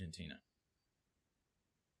Argentina?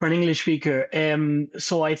 For an English speaker,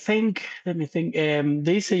 so I think, let me think.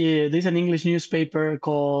 There's an English newspaper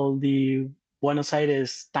called the Buenos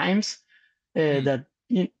Aires Times. That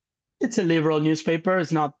it's a liberal newspaper.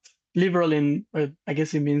 It's not liberal in, I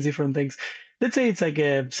guess it means different things. Let's say it's like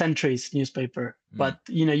a centrist newspaper, but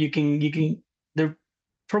you can. They're,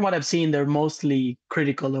 from what I've seen, they're mostly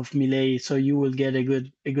critical of Milei, so you will get a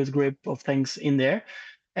good grip of things in there.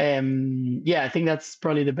 Yeah, I think that's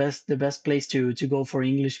probably the best place to go for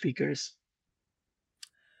English speakers.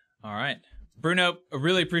 All right. Bruno, I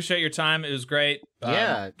really appreciate your time. It was great.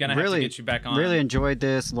 Yeah, gonna have to get you back on. Really enjoyed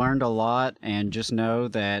this, learned a lot, and just know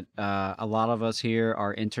that a lot of us here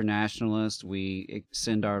are internationalists. We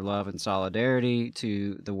extend our love and solidarity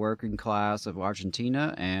to the working class of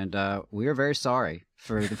Argentina, and we are very sorry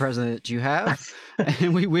for the president that you have,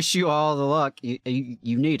 and we wish you all the luck. You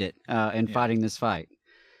need it in fighting this fight.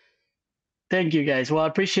 Thank you, guys. Well, I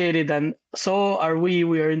appreciate it. And so are we.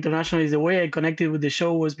 We are internationalists. The way I connected with the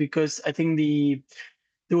show was because I think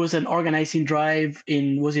there was an organizing drive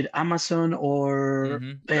was it Amazon or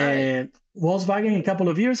Volkswagen a couple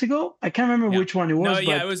of years ago? I can't remember which one it was. No,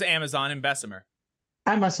 yeah, it was Amazon in Bessemer.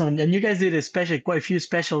 Amazon, and you guys did quite a few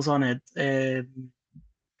specials on it.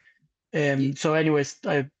 So anyways,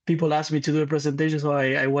 people asked me to do a presentation, so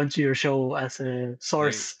I went to your show as a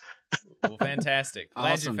source. Great. Well, fantastic.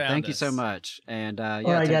 Glad Awesome. you found Thank us. you so much. And all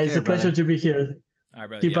right, guys, it's a pleasure to be here. All right,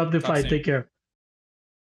 brother. Keep up the fight. Soon. Take care.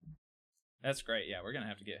 That's great. Yeah, we're gonna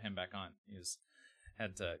have to get him back on.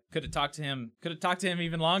 Could have talked to him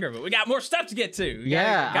even longer, but we got more stuff to get to.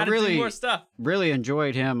 Got to do more stuff. Really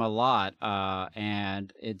enjoyed him a lot,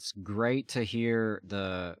 and it's great to hear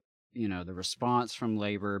the response from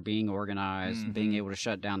labor, being organized, being able to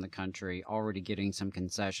shut down the country, already getting some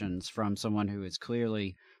concessions from someone who is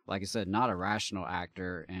clearly, like I said, not a rational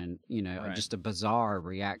actor, and just a bizarre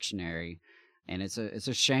reactionary. And it's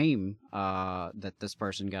a shame that this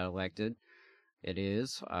person got elected. It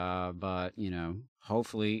is, but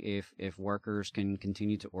hopefully, if workers can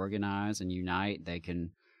continue to organize and unite, they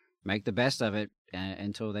can make the best of it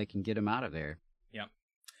until they can get him out of there. Yep.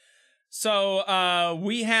 So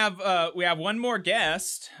we have one more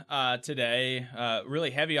guest today. Really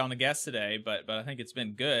heavy on the guest today, but I think it's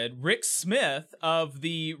been good. Rick Smith of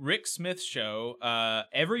the Rick Smith Show.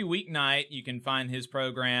 Every weeknight you can find his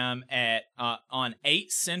program at on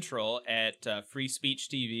 8 Central at Free Speech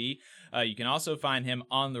TV. You can also find him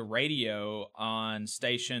on the radio on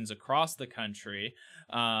stations across the country.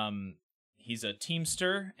 He's a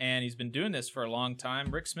Teamster, and he's been doing this for a long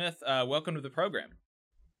time. Rick Smith, welcome to the program.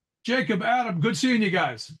 Jacob, Adam, good seeing you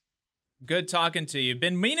guys. Good talking to you.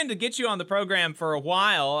 Been meaning to get you on the program for a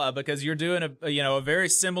while because you're doing a very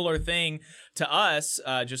similar thing to us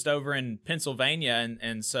just over in Pennsylvania,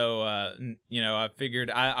 and so I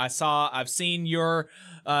figured I've seen your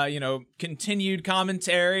continued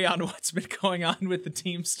commentary on what's been going on with the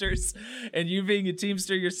Teamsters, and you being a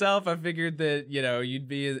Teamster yourself, I figured that you'd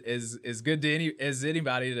be as good as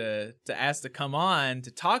anybody to ask to come on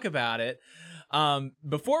to talk about it.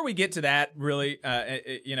 Before we get to that, we'll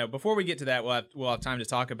have time to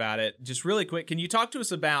talk about it. Just really quick, can you talk to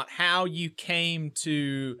us about how you came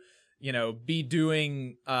to, be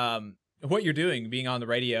doing, what you're doing, being on the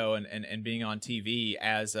radio and being on TV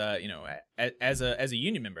as a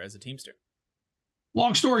union member, as a Teamster?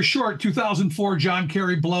 Long story short, 2004, John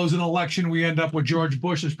Kerry blows an election. We end up with George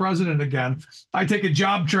Bush as president again. I take a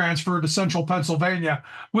job transfer to central Pennsylvania,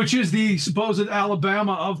 which is the supposed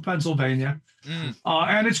Alabama of Pennsylvania.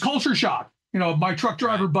 And it's culture shock. My truck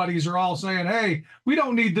driver buddies are all saying, hey, we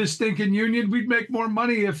don't need this stinking union. We'd make more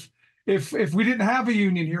money if we didn't have a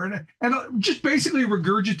union here. And just basically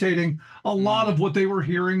regurgitating a lot of what they were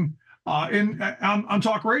hearing on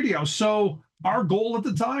talk radio. So our goal at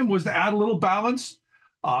the time was to add a little balance,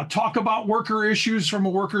 talk about worker issues from a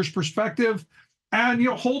worker's perspective, and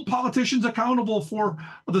hold politicians accountable for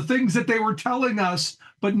the things that they were telling us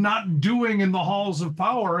but not doing in the halls of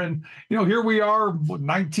power. And here we are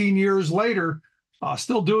 19 years later,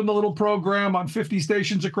 still doing the little program on 50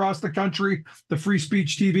 stations across the country, the Free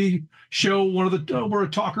Speech TV show, we're a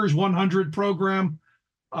Talkers 100 program.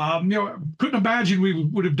 Couldn't imagine we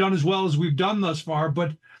would have done as well as we've done thus far,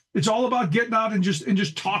 but it's all about getting out and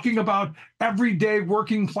just talking about everyday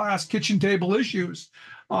working class kitchen table issues.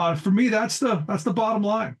 For me, that's the bottom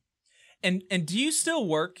line. And do you still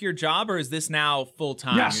work your job, or is this now full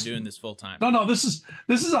time? Yes. You're doing this full time. No, this is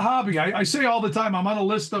a hobby. I say all the time, I'm on a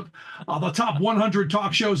list of the top 100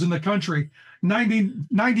 talk shows in the country.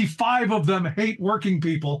 95 of them hate working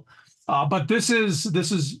people, but this is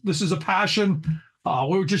a passion.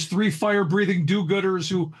 We're just 3 fire-breathing do-gooders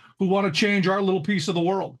who want to change our little piece of the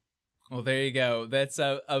world. Well, there you go. That's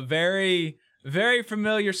a very, very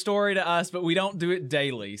familiar story to us, but we don't do it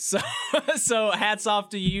daily. So hats off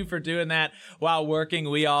to you for doing that while working.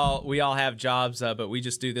 We all have jobs, but we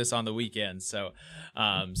just do this on the weekends. So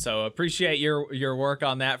appreciate your work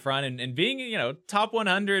on that front, and being, top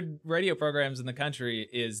 100 radio programs in the country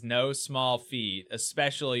is no small feat,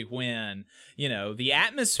 especially when, the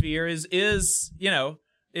atmosphere is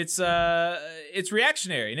it's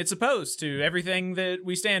reactionary and it's opposed to everything that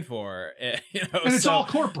we stand for. You know, and it's all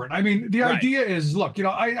corporate. I mean, the idea is, look, you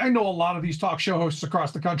know, I know a lot of these talk show hosts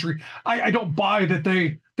across the country. I don't buy that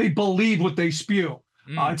they believe what they spew.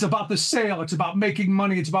 It's about the sale. It's about making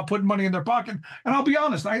money. It's about putting money in their pocket. And I'll be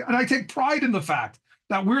honest, I take pride in the fact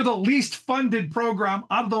that we're the least funded program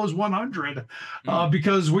out of those 100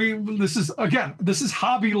 because this is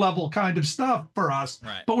hobby level kind of stuff for us,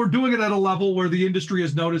 but we're doing it at a level where the industry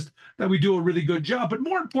has noticed that we do a really good job. But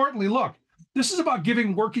more importantly, look, this is about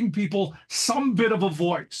giving working people some bit of a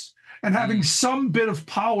voice and having some bit of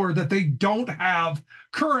power that they don't have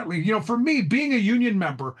currently. You know, for me, being a union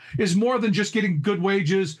member is more than just getting good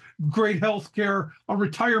wages, great health care, a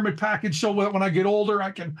retirement package so that when I get older, I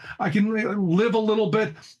can live a little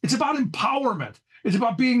bit. It's about empowerment. It's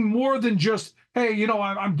about being more than just, hey, you know,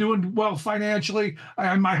 I'm doing well financially.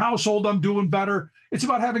 My household, I'm doing better. It's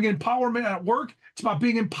about having empowerment at work. It's about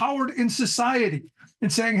being empowered in society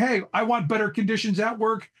and saying, hey, I want better conditions at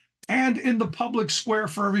work and in the public square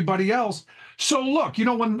for everybody else. So look, you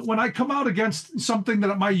know, when I come out against something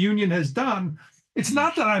that my union has done, it's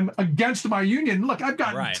not that I'm against my union. Look, I've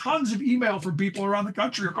gotten tons of email from people around the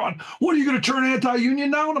country who are going, what, are you going to turn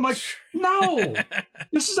anti-union now? And I'm like, no,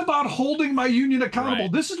 this is about holding my union accountable.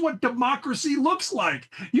 This is what democracy looks like.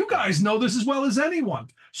 You guys know this as well as anyone.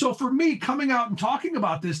 So for me, coming out and talking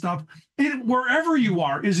about this stuff, wherever you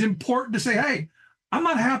are, is important to say, hey, I'm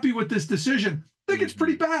not happy with this decision. I think it's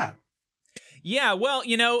pretty bad. Yeah, well,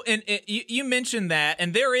 you know, and you mentioned that,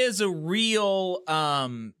 and there is a real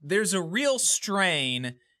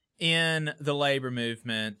strain in the labor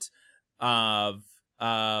movement of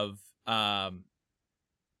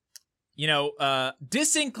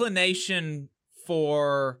disinclination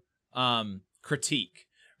for critique,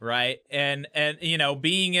 right? And you know,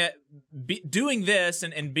 doing this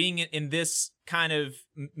and being in this kind of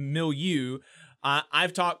milieu.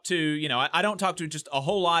 I've talked to, you know, I don't talk to just a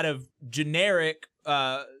whole lot of generic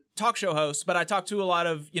talk show hosts, but I talk to a lot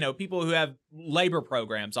of, you know, people who have labor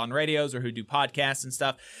programs on radios or who do podcasts and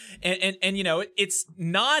stuff. And you know, it's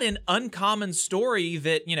not an uncommon story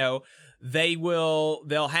that, you know,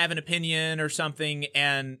 they'll have an opinion or something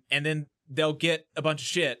and then they'll get a bunch of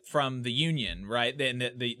shit from the union, right? Then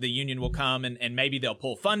the union will come and maybe they'll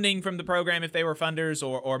pull funding from the program if they were funders,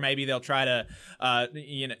 or maybe they'll try to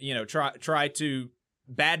try to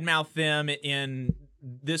badmouth them in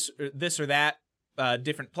this or that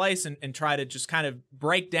different place and try to just kind of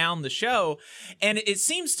break down the show. And it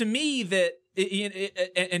seems to me that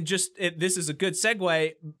this is a good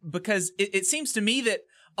segue because it seems to me that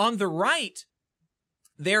on the right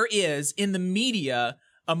there is in the media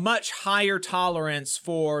a much higher tolerance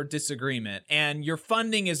for disagreement, and your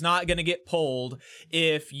funding is not going to get pulled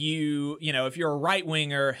if if you're a right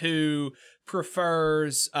winger who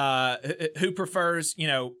prefers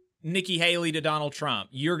Nikki Haley to Donald Trump.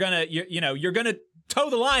 You're gonna toe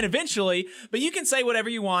the line eventually, but you can say whatever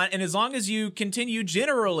you want, and as long as you continue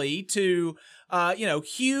generally to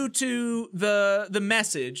hew to the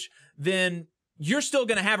message, then you're still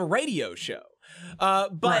going to have a radio show.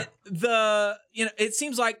 But it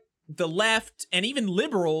seems like the left and even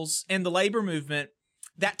liberals and the labor movement,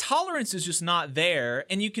 that tolerance is just not there,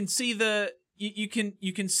 and you can see you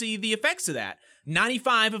can see the effects of that.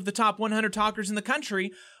 95 of the top 100 talkers in the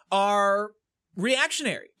country are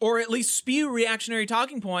reactionary, or at least spew reactionary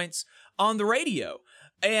talking points on the radio,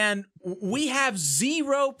 and we have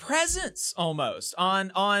zero presence almost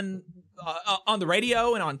on the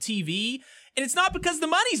radio and on TV. And it's not because the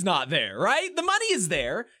money's not there, right? The money is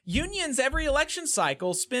there. Unions every election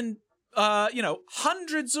cycle spend,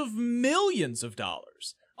 hundreds of millions of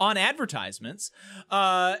dollars on advertisements.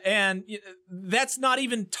 And that's not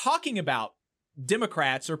even talking about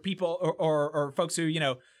Democrats or people or folks who,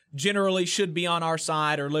 generally should be on our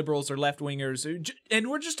side, or liberals or left-wingers. And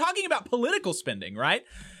we're just talking about political spending, right?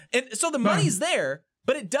 And so the money's there,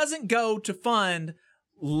 but it doesn't go to fund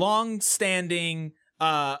long-standing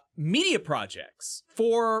media projects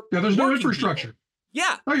for there's no infrastructure.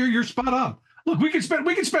 Yeah. Oh, you're spot on. Look, we could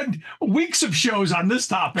spend weeks of shows on this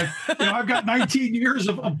topic. I've got 19 years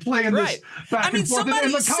of playing this back and forth.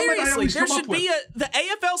 Somebody, seriously, there should be the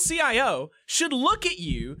AFL-CIO should look at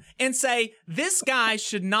you and say, this guy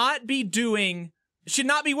should not be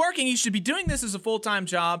working. He should be doing this as a full-time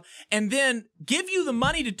job, and then give you the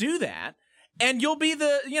money to do that. And you'll be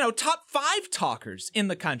the, top 5 talkers in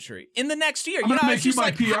the country in the next year. I'm going to make you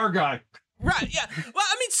my PR guy. Right, yeah. Well,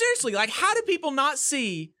 I mean, seriously, like, how do people not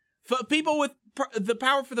see, people with the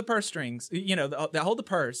power for the purse strings, that hold the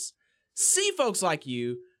purse, see folks like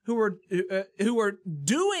you who are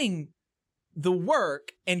doing the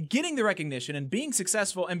work and getting the recognition and being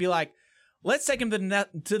successful and be like, let's take him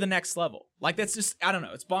to the next level. Like, that's just, I don't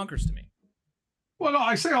know. It's bonkers to me. Well, no,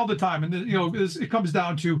 I say all the time, and it comes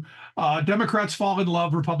down to Democrats fall in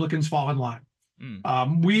love, Republicans fall in line.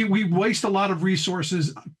 We waste a lot of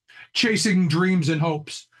resources chasing dreams and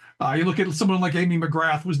hopes. You look at someone like Amy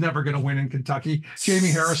McGrath was never going to win in Kentucky.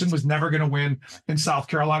 Jamie Harrison was never going to win in South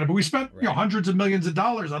Carolina, but we spent hundreds of millions of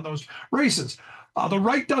dollars on those races. The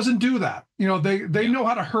right doesn't do that. They know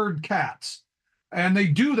how to herd cats. And they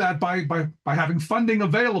do that by having funding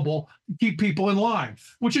available to keep people in line,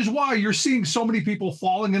 which is why you're seeing so many people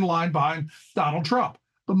falling in line behind Donald Trump.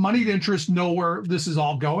 The moneyed interests know where this is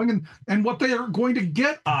all going and what they are going to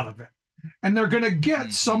get out of it. And they're going to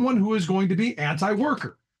get someone who is going to be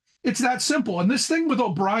anti-worker. It's that simple. And this thing with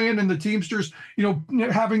O'Brien and the Teamsters,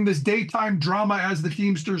 having this daytime drama as the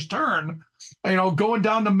Teamsters turn, going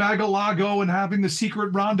down to Mar-a-Lago and having the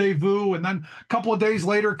secret rendezvous, and then a couple of days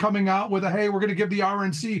later coming out with hey, we're going to give the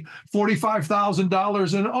RNC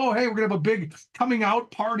 $45,000, and hey, we're going to have a big coming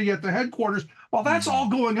out party at the headquarters. While that's all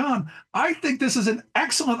going on, I think this is an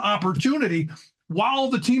excellent opportunity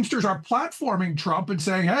while the Teamsters are platforming Trump and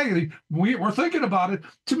saying, hey, we're thinking about it,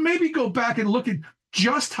 to maybe go back and look at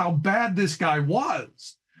just how bad this guy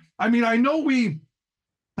was. I mean, I know we've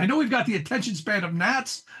got the attention span of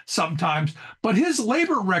gnats sometimes, but his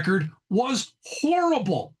labor record was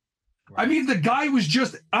horrible. Right. I mean, the guy was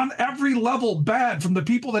just on every level bad, from the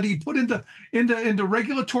people that he put into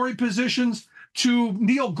regulatory positions to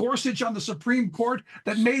Neil Gorsuch on the Supreme Court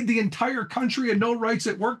that made the entire country a no rights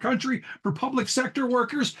at work country for public sector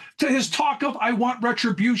workers, to his talk of I want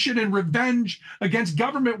retribution and revenge against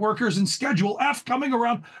government workers and Schedule F coming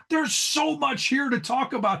around. There's so much here to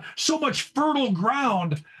talk about, so much fertile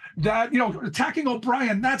ground that, attacking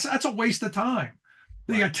O'Brien, that's a waste of time.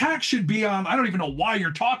 The attack should be on, I don't even know why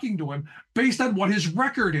you're talking to him, based on what his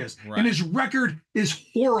record is. Right. And his record is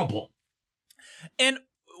horrible. And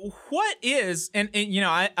what is, and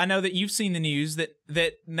I know that you've seen the news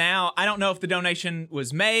that now, I don't know if the donation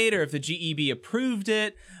was made or if the GEB approved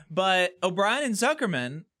it, but O'Brien and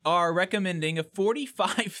Zuckerman are recommending a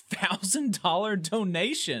 $45,000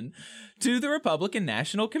 donation to the Republican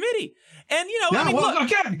National Committee. And,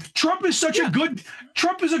 again, Trump is a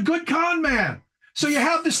good con man. So you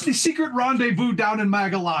have this secret rendezvous down in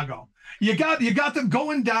Mar-a-Lago. You got them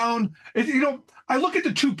going down. I look at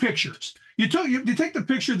the two pictures. You take the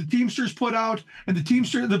picture the Teamsters put out and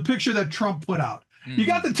the picture that Trump put out. Mm-hmm. You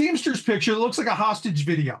got the Teamsters picture that looks like a hostage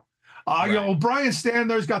video. O'Brien standing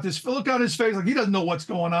there, he's got this look on his face like he doesn't know what's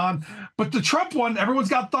going on. But the Trump one, everyone's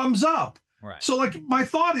got thumbs up. Right. So my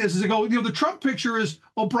thought is the Trump picture is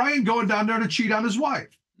O'Brien going down there to cheat on his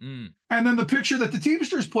wife. Mm. And then the picture that the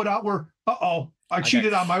Teamsters put out were, I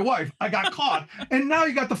cheated on my wife. I got caught. And now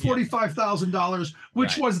you got the $45,000,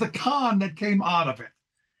 which was the con that came out of it.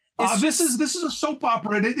 This is a soap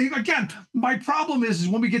opera. And again, my problem is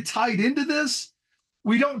when we get tied into this,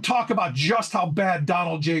 we don't talk about just how bad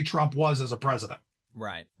Donald J. Trump was as a president.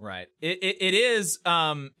 Right. It is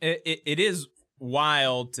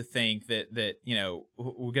wild to think that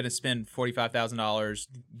we're going to spend $45,000,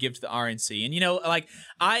 give to the RNC, and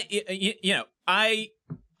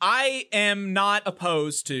I am not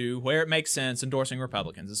opposed to, where it makes sense, endorsing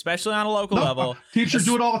Republicans, especially on a local level. Teachers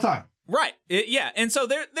do it all the time. Right. And so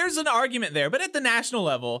there's an argument there. But at the national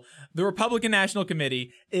level, the Republican National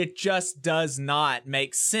Committee, it just does not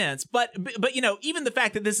make sense. But even the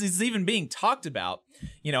fact that this is even being talked about,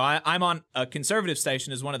 I'm on a conservative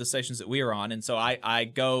station, is one of the stations that we are on. And so I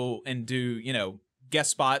go and do,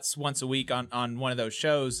 guest spots once a week on one of those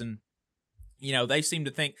shows. And, they seem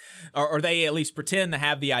to think, or they at least pretend to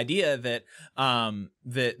have the idea that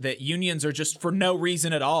that unions are just for no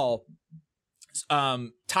reason at all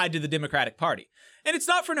tied to the Democratic Party. And it's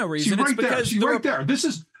not for no reason. It's because there. This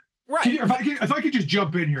is right. If I could just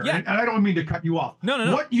jump in here, and I don't mean to cut you off.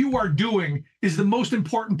 No. What you are doing is the most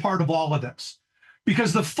important part of all of this,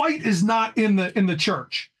 because the fight is not in the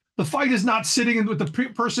church. The fight is not sitting with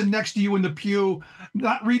the person next to you in the pew,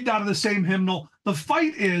 not reading out of the same hymnal. The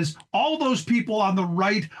fight is all those people on the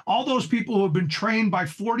right, all those people who have been trained by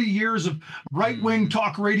 40 years of right-wing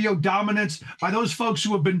talk radio dominance, by those folks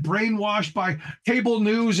who have been brainwashed by cable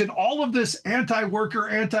news and all of this anti-worker,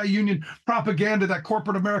 anti-union propaganda that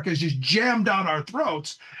corporate America has just jammed down our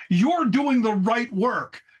throats. You're doing the right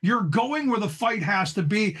work. You're going where the fight has to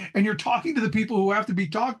be, and you're talking to the people who have to be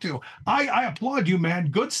talked to. I applaud you, man.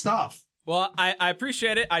 Good stuff. Well, I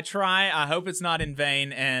appreciate it. I try. I hope it's not in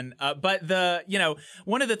vain. And but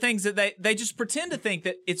one of the things that they just pretend to think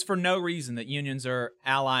that it's for no reason that unions are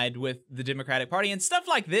allied with the Democratic Party, and stuff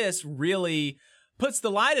like this really puts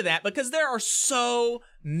the lie to that, because there are so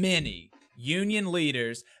many union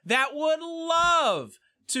leaders that would love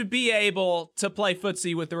to be able to play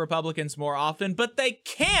footsie with the Republicans more often, but they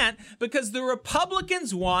can't because the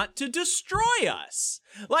Republicans want to destroy us.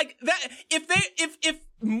 Like that, if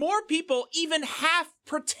more people even half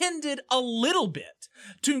pretended a little bit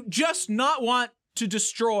to just not want to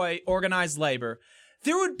destroy organized labor,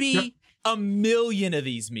 there would be a million of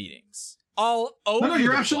these meetings all over. No,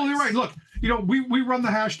 you're absolutely right. Look, we run the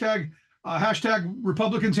hashtag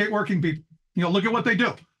Republicans hate working people. Look at what they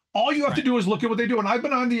do. All you have to do is look at what they do. And I've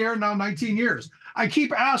been on the air now 19 years. I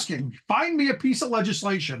keep asking, find me a piece of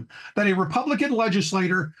legislation that a Republican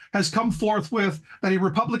legislator has come forth with, that a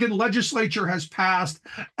Republican legislature has passed,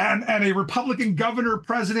 and a Republican governor,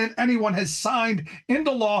 president, anyone has signed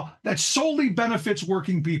into law that solely benefits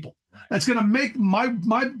working people. That's going to make my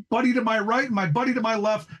buddy to my right and my buddy to my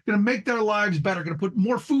left, going to make their lives better, going to put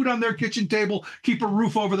more food on their kitchen table, keep a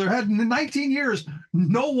roof over their head. And in 19 years,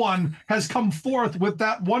 no one has come forth with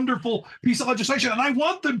that wonderful piece of legislation. And I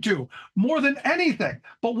want them to, more than anything.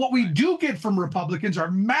 But what we do get from Republicans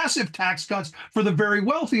are massive tax cuts for the very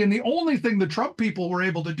wealthy. And the only thing the Trump people were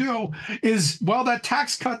able to do is, well, that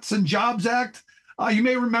Tax Cuts and Jobs Act, you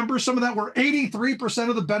may remember some of that, where 83%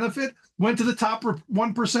 of the benefit went to the top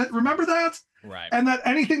 1%. Remember that? Right. And that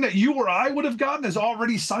anything that you or I would have gotten is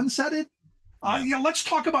already sunsetted. Let's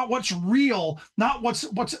talk about what's real, not what's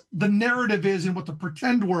the narrative is and what the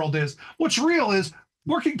pretend world is. What's real is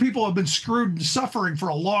working people have been screwed and suffering for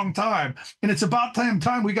a long time. And it's about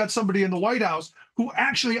time we got somebody in the White House who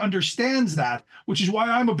actually understands that, which is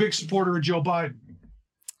why I'm a big supporter of Joe Biden.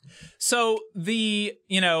 So there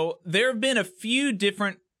have been a few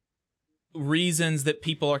different reasons that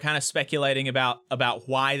people are kind of speculating about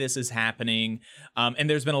why this is happening, and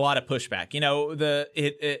there's been a lot of pushback.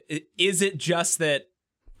 Is it just that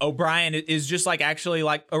O'Brien is just actually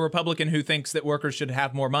a Republican who thinks that workers should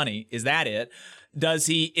have more money? Is that it? Is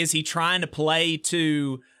he trying to play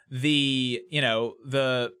to the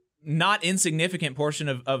not insignificant portion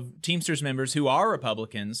of Teamsters members who are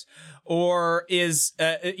Republicans, or is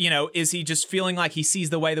he just feeling like he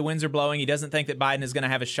sees the way the winds are blowing? He doesn't think that Biden is going to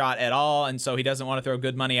have a shot at all, and so he doesn't want to throw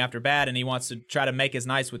good money after bad, and he wants to try to make as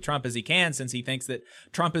nice with Trump as he can, since he thinks that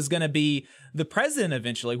Trump is going to be the president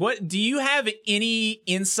eventually. What do you have any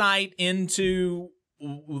insight into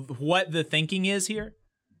what the thinking is here?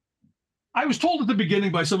 I was told at the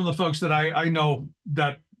beginning by some of the folks that I know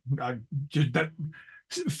that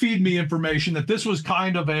feed me information that this was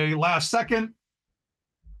kind of a last second,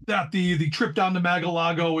 that the trip down to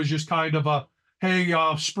Mar-a-Lago was just kind of a, hey,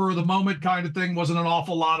 spur of the moment kind of thing. Wasn't an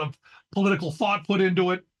awful lot of political thought put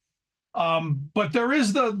into it. But there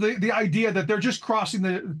is the idea that they're just crossing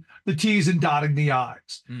the T's and dotting the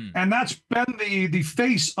I's. And that's been the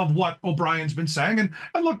face of what O'Brien's been saying. And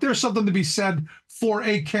look, there's something to be said for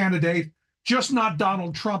a candidate, just not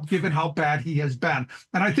Donald Trump, given how bad he has been.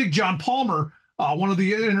 And I think John Palmer, one of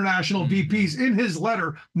the international VPs, in his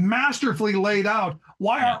letter masterfully laid out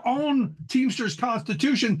why our own Teamsters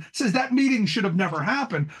Constitution says that meeting should have never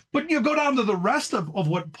happened. But go down to the rest of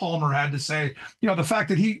what Palmer had to say. The fact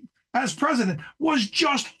that he, as president, was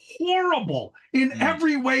just horrible in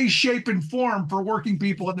every way, shape, and form for working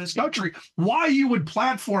people in this country. Why you would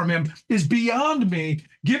platform him is beyond me,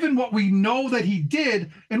 given what we know that he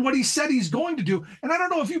did and what he said he's going to do. And I don't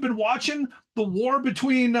know if you've been watching the war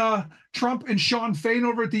between Trump and Sean Fain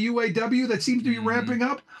over at the UAW that seems to be ramping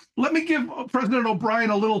up. Let me give President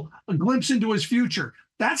O'Brien a glimpse into his future.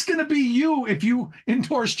 That's going to be you if you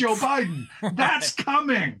endorse Joe Biden. That's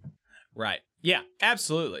coming. Right. Yeah,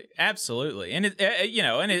 absolutely. Absolutely. And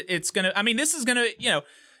it's going to, I mean, this is going to,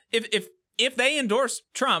 if they endorse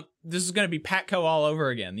Trump, this is going to be Patco all over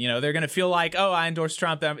again. They're going to feel like, oh, I endorse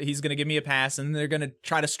Trump, he's going to give me a pass, and they're going to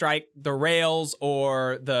try to strike the rails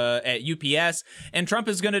or at UPS, and Trump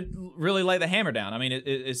is going to really lay the hammer down. I mean,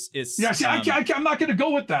 it's yeah. See, I'm not going to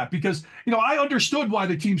go with that because I understood why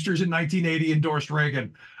the Teamsters in 1980 endorsed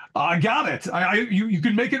Reagan. I got it. You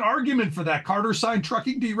can make an argument for that. Carter signed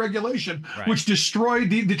trucking deregulation, which destroyed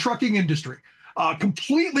the trucking industry.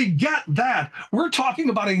 Completely get that. We're talking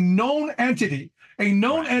about a known entity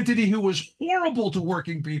who was horrible to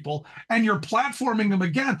working people, and you're platforming them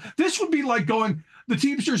again. This would be like the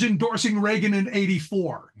Teamsters endorsing Reagan in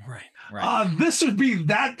 84. Right. This would be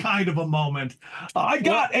that kind of a moment. I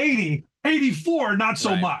got 80, 84, not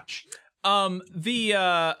so much.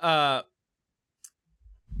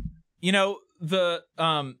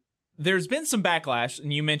 there's been some backlash,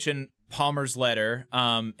 and you mentioned Palmer's letter,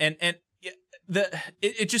 and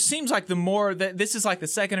it just seems like the more that this is like the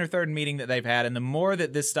second or third meeting that they've had, and the more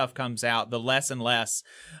that this stuff comes out, the less and less,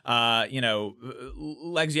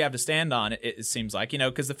 legs you have to stand on. It seems like,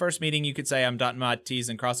 because the first meeting you could say I'm dotting my T's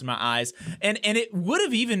and crossing my I's, and it would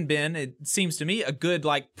have even been, it seems to me, a good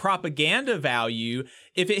like propaganda value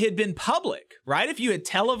if it had been public, right? If you had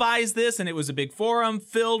televised this and it was a big forum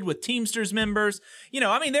filled with Teamsters members,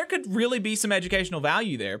 there could really be some educational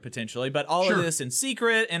value there potentially, but all of this in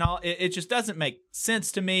secret and all, it just doesn't make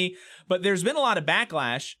sense to me. But there's been a lot of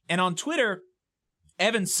backlash, and on Twitter,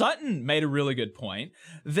 Evan Sutton made a really good point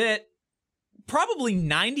that probably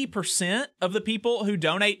 90% of the people who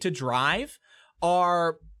donate to Drive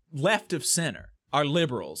are left of center, are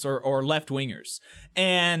liberals or left-wingers.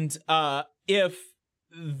 And if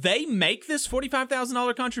they make this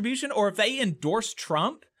 $45,000 contribution, or if they endorse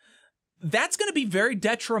Trump, that's going to be very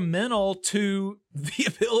detrimental to the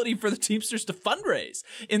ability for the Teamsters to fundraise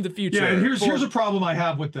in the future. Yeah, and here's a problem I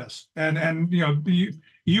have with this, and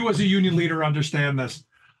you as a union leader understand this.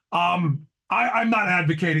 I'm not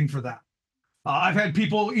advocating for that. I've had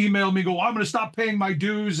people email me, I'm going to stop paying my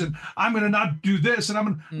dues, and I'm going to not do this,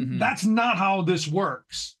 and that's not how this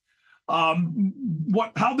works.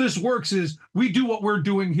 How this works is we do what we're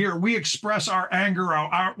doing here. We express our anger,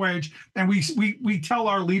 our outrage, and we tell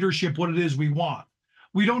our leadership what it is we want.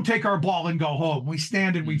 We don't take our ball and go home. We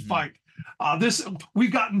stand and we fight.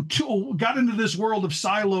 We've got into this world of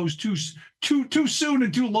silos too soon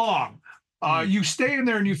and too long. You stay in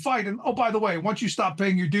there and you fight. And oh, by the way, once you stop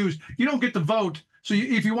paying your dues, you don't get to vote. So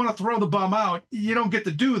if you want to throw the bum out, you don't get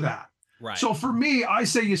to do that. Right. So for me, I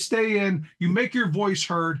say you stay in, you make your voice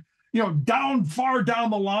heard. Far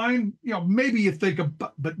down the line, maybe you think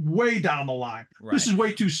about, but way down the line. Right. This is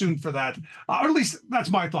way too soon for that. Or at least that's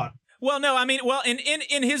my thought. Well, no,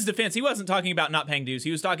 in his defense, he wasn't talking about not paying dues.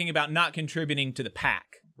 He was talking about not contributing to the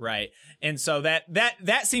PAC, right? And so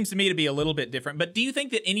that seems to me to be a little bit different. But do you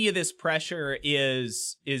think that any of this pressure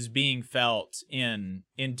is being felt in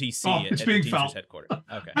DC it's at being the felt. Headquarters?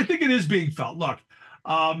 Okay. I think it is being felt. Look,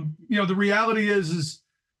 the reality is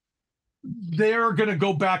they're going to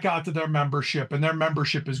go back out to their membership, and their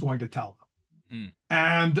membership is going to tell them.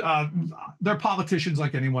 And they're politicians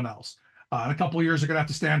like anyone else. In a couple of years, they're going to have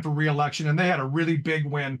to stand for re-election, and they had a really big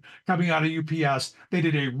win coming out of UPS. They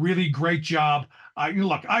did a really great job.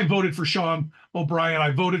 Look, I voted for Sean O'Brien.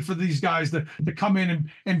 I voted for these guys to come in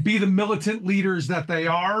and be the militant leaders that they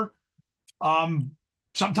are.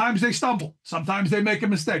 Sometimes they stumble. Sometimes they make a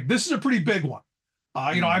mistake. This is a pretty big one.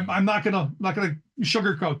 I'm not gonna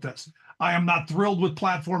sugarcoat this. I am not thrilled with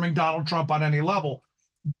platforming Donald Trump on any level,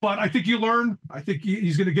 but I think you learn. I think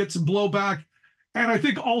he's going to get some blowback, and I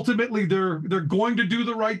think ultimately they're going to do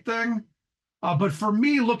the right thing. But for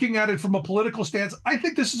me, looking at it from a political stance, I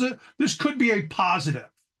think this could be a positive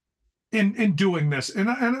in doing this. And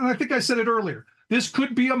I think I said it earlier. This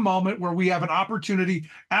could be a moment where we have an opportunity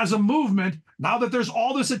as a movement, now that there's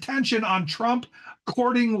all this attention on Trump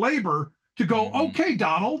courting labor, to go, okay,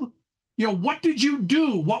 Donald, what did you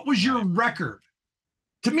do? What was your record?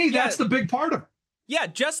 To me, that's the big part of it. Yeah,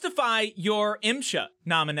 justify your MSHA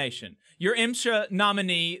nomination, your MSHA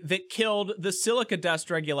nominee that killed the silica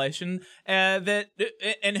dust regulation, and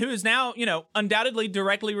who is now, undoubtedly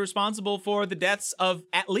directly responsible for the deaths of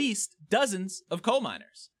at least dozens of coal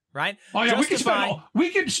miners. Right? Oh yeah, we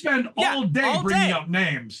can spend all day bringing up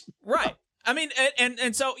names. Right.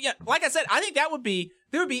 And so like I said, I think there would be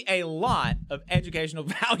a lot of educational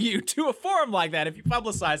value to a forum like that if you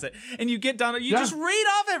publicize it and you get done. You just read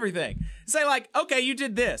off everything. Say like, okay, you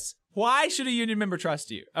did this. Why should a union member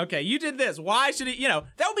trust you? Okay, you did this. Why should he? That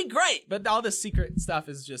would be great. But all this secret stuff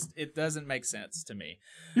is it doesn't make sense to me.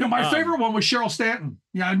 My favorite one was Cheryl Stanton.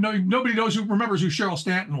 I know nobody remembers who Cheryl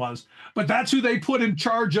Stanton was, but that's who they put in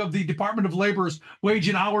charge of the Department of Labor's Wage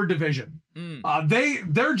and Hour Division.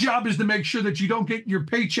 Their job is to make sure that you don't get your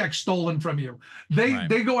paycheck stolen from you.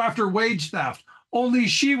 They go after wage theft. Only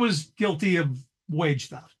she was guilty of wage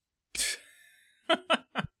theft.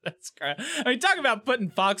 That's great. Talk about putting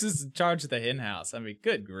foxes in charge of the hen house.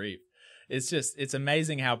 Good grief. It's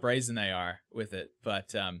amazing how brazen they are with it.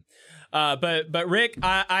 But Rick,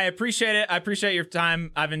 I appreciate it. I appreciate your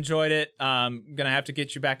time. I've enjoyed it. Gonna have to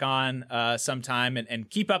get you back on sometime and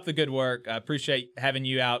keep up the good work. I appreciate having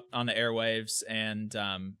you out on the airwaves, and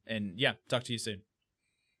yeah, talk to you soon.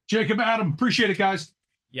 Jacob, Adam, appreciate it, guys.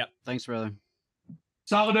 Yep. Thanks, brother.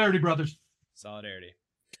 Solidarity, brothers. Solidarity.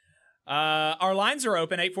 Our lines are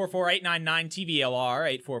open,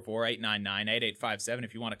 844-899-TVLR, 844-899-8857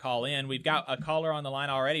 if you want to call in. We've got a caller on the line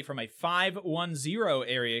already from a 510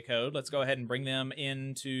 area code. Let's go ahead and bring them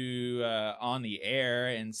into on the air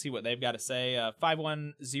and see what they've got to say.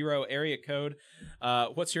 510 area code.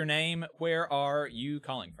 What's your name? Where are you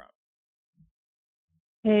calling from?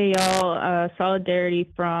 Hey, y'all.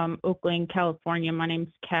 Solidarity from Oakland, California. My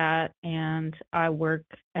name's Kat, and I work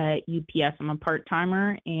at UPS. I'm a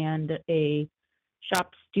part-timer and a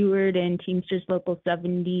shop steward in Teamsters Local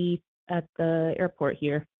 70 at the airport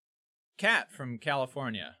here. Kat from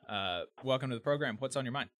California. Welcome to the program. What's on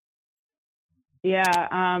your mind?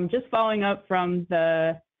 Yeah, just following up from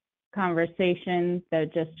the conversation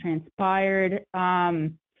that just transpired.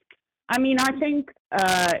 I mean, I think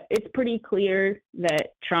it's pretty clear that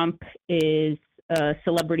Trump is a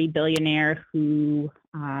celebrity billionaire who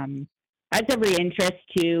has every interest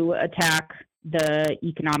to attack the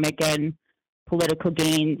economic and political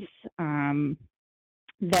gains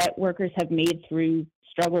that workers have made through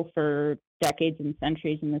struggle for decades and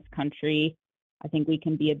centuries in this country. I think we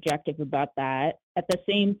can be objective about that. At the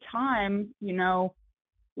same time, you know,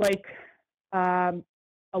 like a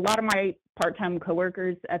lot of my part-time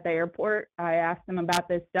coworkers at the airport, I ask them about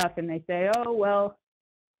this stuff and they say, oh, well,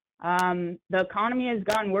 the economy has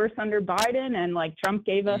gotten worse under Biden and like Trump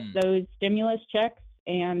gave us those stimulus checks.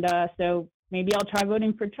 And so maybe I'll try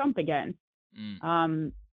voting for Trump again.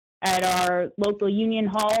 At our local union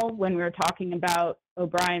hall, when we were talking about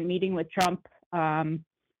O'Brien meeting with Trump, a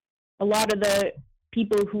lot of the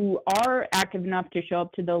people who are active enough to show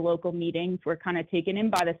up to the local meetings were kind of taken in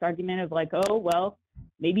by this argument of like, oh, well,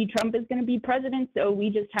 maybe Trump is going to be president, so we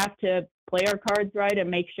just have to play our cards right and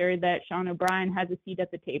make sure that Sean O'Brien has a seat at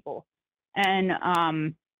the table. And I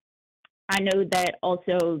know that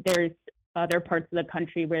also there's other parts of the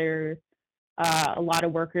country where a lot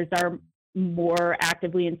of workers are more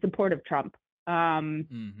actively in support of Trump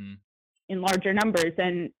in larger numbers.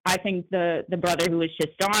 And I think the brother who was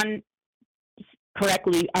just on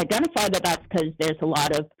correctly identified that that's because there's a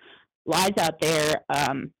lot of lies out there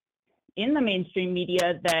in the mainstream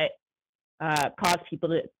media that cause people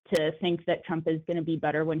to think that Trump is going to be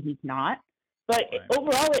better when he's not. But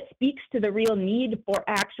overall, it speaks to the real need for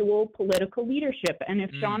actual political leadership. And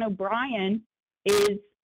if Sean O'Brien is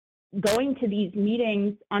going to these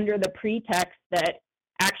meetings under the pretext that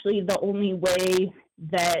actually the only way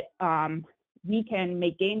that we can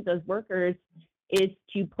make gains as workers is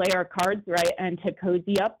to play our cards right and to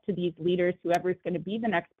cozy up to these leaders, whoever's going to be the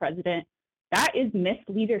next president, that is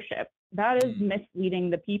misleadership. That is misleading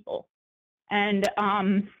the people. And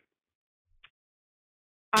I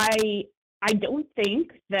don't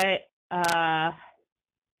think that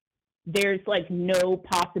there's like no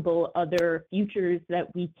possible other futures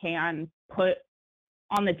that we can put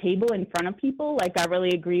on the table in front of people. Like I really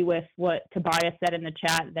agree with what Tobias said in the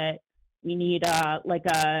chat that we need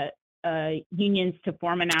unions to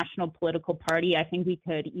form a national political party. I think we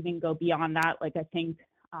could even go beyond that. Like I think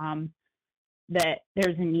that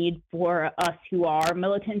there's a need for us who are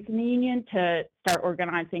militants in the union to start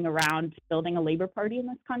organizing around building a labor party in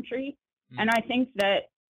this country. And I think that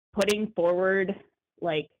putting forward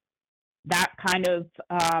like that kind of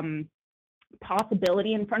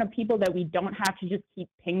possibility in front of people, that we don't have to just keep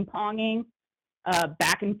ping-ponging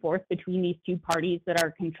back and forth between these two parties that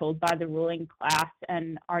are controlled by the ruling class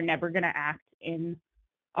and are never going to act in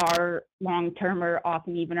our long-term or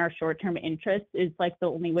often even our short-term interests, is like the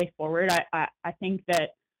only way forward. I think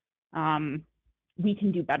that we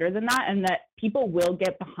can do better than that, and that people will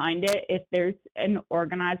get behind it if there's an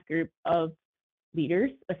organized group of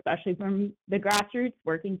leaders, especially from the grassroots,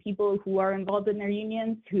 working people who are involved in their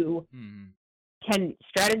unions, who can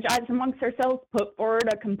strategize amongst ourselves, put forward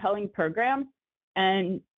a compelling program,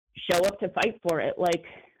 and show up to fight for it. Like,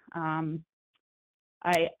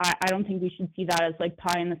 I don't think we should see that as like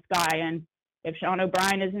pie in the sky. And if Sean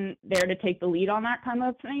O'Brien isn't there to take the lead on that kind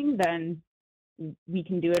of thing, then we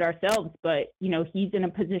can do it ourselves. But, you know, he's in a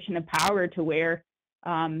position of power to where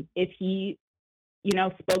if he, you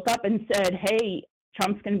know, spoke up and said, hey,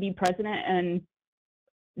 Trump's going to be president and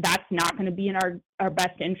that's not going to be in our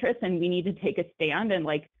best interest, and we need to take a stand and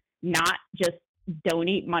like not just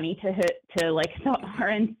donate money to like the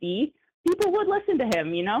RNC, people would listen to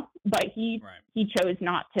him, you know, but he chose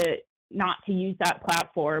not to use that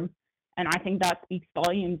platform. And I think that speaks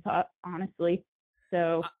volumes, honestly.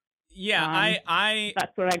 So I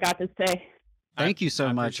that's what I got to say. Thank you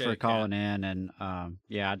so much for calling in. And I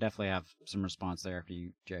definitely have some response there for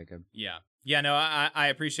you, Jacob. Yeah. Yeah, no, I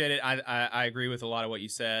appreciate it. I agree with a lot of what you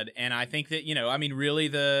said, and I think that really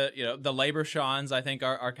the labor Seans I think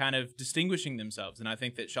are kind of distinguishing themselves, and I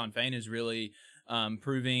think that Sean Fain is really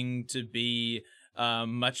proving to be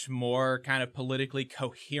much more kind of politically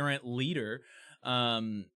coherent leader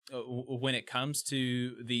when it comes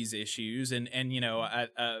to these issues, and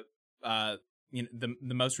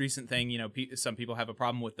the most recent thing, some people have a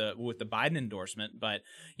problem with the Biden endorsement, but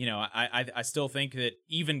I still think that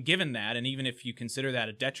even given that, and even if you consider that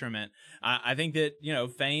a detriment, I think that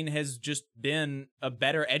Fain has just been a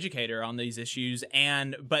better educator on these issues,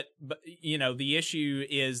 but the issue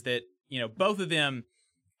is that both of them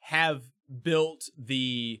have built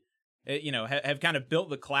have kind of built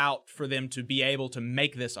the clout for them to be able to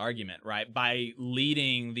make this argument, right? By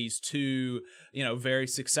leading these two, very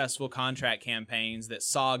successful contract campaigns that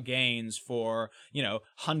saw gains for,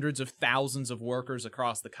 hundreds of thousands of workers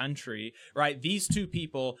across the country, right? These two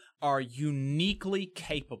people are uniquely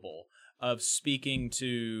capable of speaking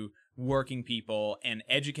to working people and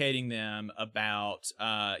educating them about,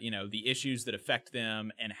 the issues that affect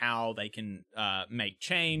them and how they can make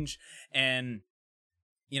change. And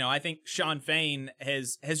I think Sean Fain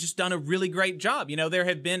has just done a really great job.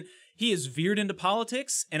 He has veered into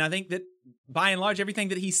politics, and I think that by and large, everything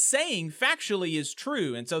that he's saying factually is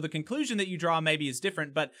true. And so the conclusion that you draw maybe is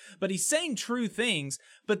different, but he's saying true things.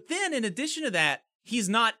 But then in addition to that, he's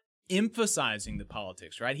not emphasizing the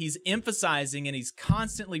politics, right? He's emphasizing and he's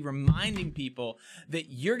constantly reminding people that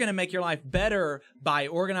you're going to make your life better by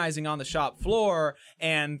organizing on the shop floor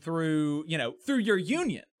and through your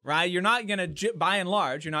union. Right, you're not gonna, by and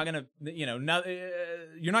large, you're not gonna, you're not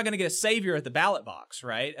gonna get a savior at the ballot box,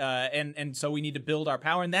 right? And so we need to build our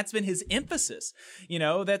power, and that's been his emphasis.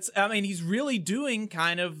 He's really doing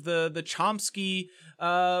kind of the Chomsky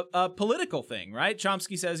political thing, right?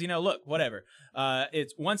 Chomsky says, look, whatever,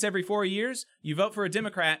 it's once every 4 years you vote for a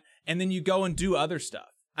Democrat, and then you go and do other stuff.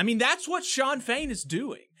 That's what Sean Fain is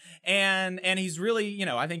doing. And he's really,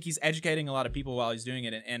 I think he's educating a lot of people while he's doing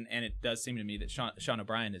it. And it does seem to me that Sean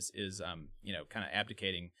O'Brien is kind of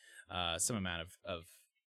abdicating some amount of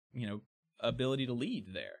ability to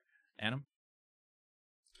lead there. Adam?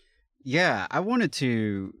 Yeah, I wanted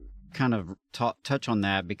to kind of touch on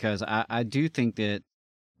that because I do think that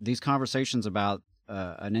these conversations about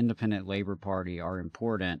an independent labor party are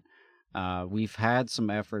important. We've had some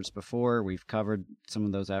efforts before. We've covered some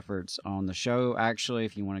of those efforts on the show. Actually,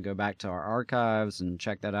 if you want to go back to our archives and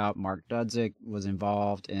check that out, Mark Dudzik was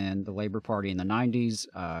involved in the Labor Party in the 90s.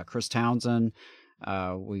 Chris Townsend,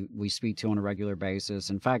 we speak to on a regular basis.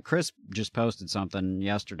 In fact, Chris just posted something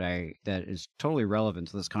yesterday that is totally relevant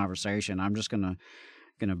to this conversation. I'm just going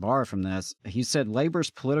to borrow from this. He said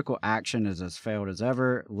labor's political action is as failed as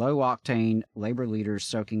ever. Low-octane labor leaders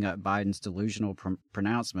soaking up Biden's delusional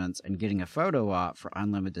pronouncements and getting a photo op for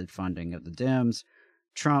unlimited funding of the Dems.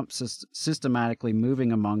 Trump systematically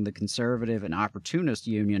moving among the conservative and opportunist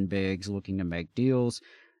union bigs looking to make deals.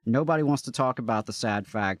 Nobody wants to talk about the sad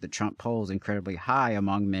fact that Trump polls incredibly high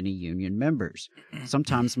among many union members,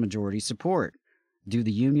 sometimes majority support. Do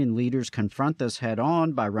the union leaders confront this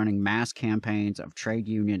head-on by running mass campaigns of trade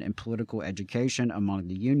union and political education among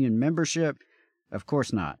the union membership? Of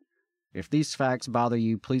course not. If these facts bother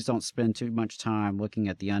you, please don't spend too much time looking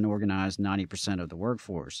at the unorganized 90% of the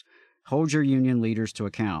workforce. Hold your union leaders to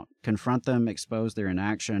account. Confront them, expose their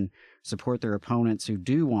inaction, support their opponents who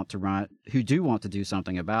do want to do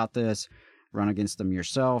something about this. Run against them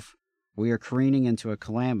yourself. We are careening into a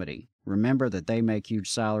calamity. Remember that they make huge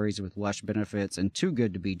salaries with lush benefits and too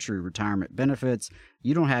good to be true retirement benefits.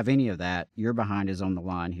 You don't have any of that. Your behind is on the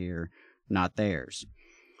line here, not theirs.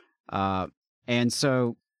 And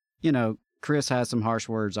so, Chris has some harsh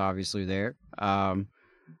words, obviously, there.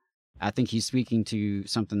 I think he's speaking to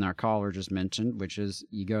something our caller just mentioned, which is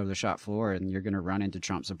you go to the shop floor and you're going to run into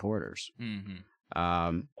Trump supporters.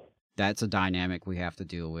 Mm-hmm. That's a dynamic we have to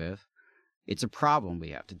deal with. It's a problem we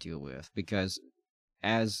have to deal with because,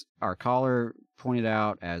 as our caller pointed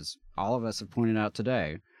out, as all of us have pointed out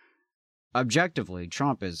today, objectively,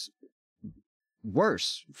 Trump is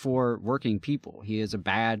worse for working people. He is a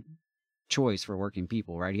bad choice for working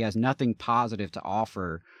people, right? He has nothing positive to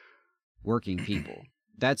offer working people.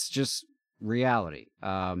 That's just reality.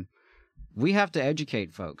 We have to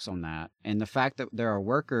educate folks on that. And the fact that there are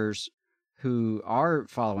workers who are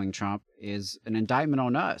following Trump is an indictment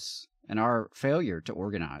on us and our failure to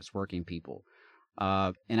organize working people.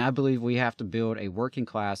 And I believe we have to build a working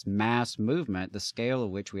class mass movement, the scale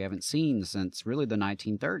of which we haven't seen since really the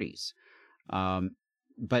 1930s.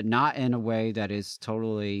 But not in a way that is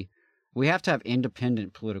totally, we have to have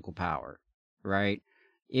independent political power, right?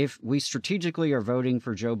 if we strategically are voting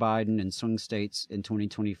for Joe Biden in swing states in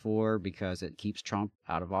 2024 because it keeps Trump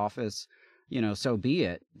out of office, so be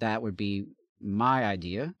it. That would be my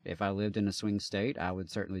idea. If I lived in a swing state, I would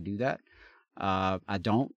certainly do that. I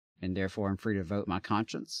don't, and therefore I'm free to vote my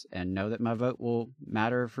conscience and know that my vote will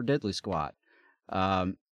matter for diddly squat.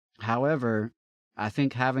 However, I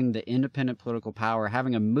think having the independent political power,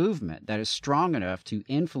 having a movement that is strong enough to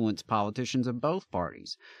influence politicians of both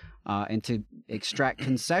parties, and to extract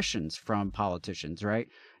concessions from politicians, right?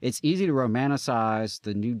 It's easy to romanticize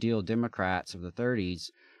the New Deal Democrats of the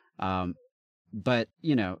 30s, but,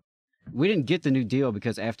 we didn't get the New Deal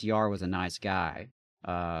because FDR was a nice guy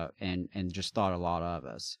and just thought a lot of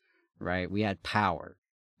us, right? We had power.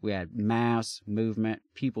 We had mass movement,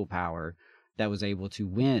 people power that was able to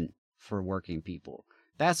win for working people.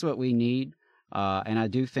 That's what we need. And I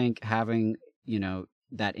do think having,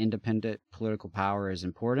 that independent political power is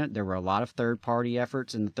important. There were a lot of third-party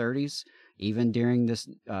efforts in the 30s, even during this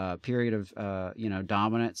period of,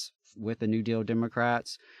 dominance with the New Deal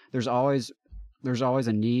Democrats. There's always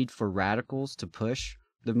a need for radicals to push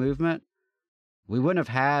the movement. We wouldn't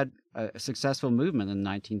have had a successful movement in the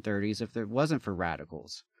 1930s if it wasn't for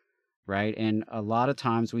radicals, right? And a lot of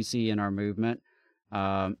times we see in our movement,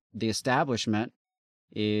 the establishment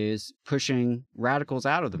is pushing radicals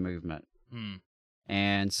out of the movement.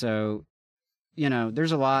 And so,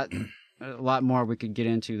 there's a lot more we could get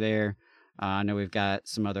into there. I know we've got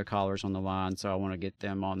some other callers on the line, so I want to get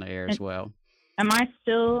them on the air as well. Am I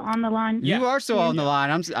still on the line? You are still on the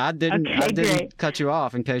line. I didn't great. cut you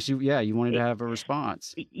off in case you wanted to have a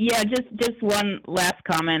response. Yeah, just one last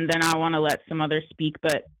comment, then I want to let some others speak.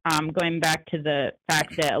 But going back to the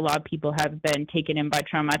fact that a lot of people have been taken in by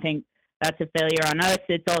Trump, I think that's a failure on us.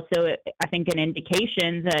 It's also, I think, an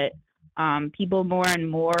indication that people more and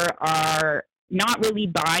more are not really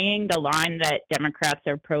buying the line that Democrats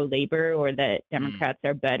are pro-labor or that Democrats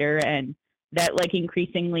are better, and that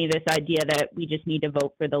increasingly this idea that we just need to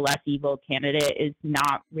vote for the less evil candidate is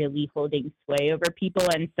not really holding sway over people.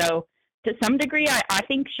 And so to some degree, I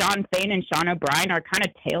think Sean Fain and Sean O'Brien are kind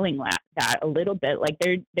of tailing that a little bit.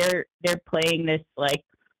 They're playing this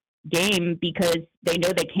game because they know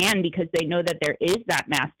they can, because they know that there is that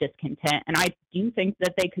mass discontent. And I do think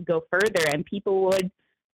that they could go further and people would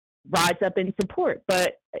rise up in support.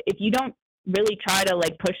 But if you don't really try to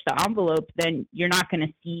push the envelope, then you're not going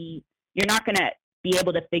to be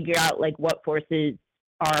able to figure out what forces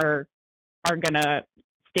are going to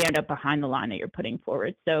stand up behind the line that you're putting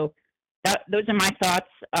forward. So those are my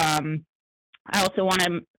thoughts. I also want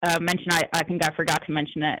to mention, I think I forgot to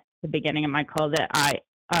mention at the beginning of my call that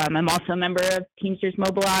I'm also a member of Teamsters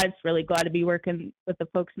Mobilized. Really glad to be working with the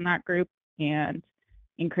folks in that group, and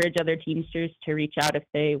encourage other Teamsters to reach out if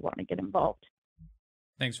they want to get involved.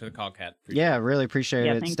 Thanks for the call, Kat. Really appreciate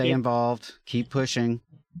it. Stay you. involved. Keep pushing.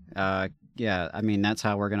 That's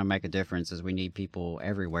how we're going to make a difference, is we need people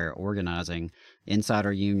everywhere organizing inside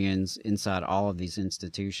our unions, inside all of these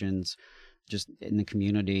institutions, just in the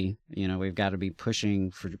community. We've got to be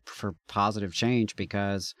pushing for positive change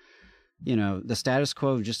because, the status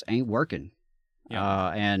quo just ain't working.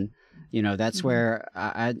 And that's where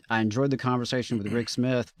I enjoyed the conversation with Rick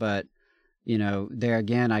Smith, but, there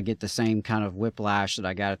again, I get the same kind of whiplash that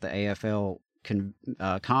I got at the AFL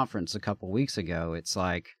conference a couple weeks ago. It's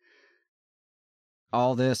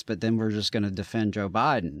all this, but then we're just going to defend Joe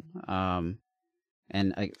Biden.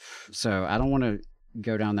 So I don't want to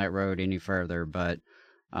go down that road any further, but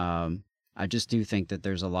I just do think that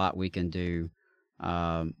there's a lot we can do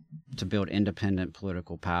to build independent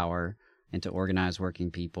political power and to organize working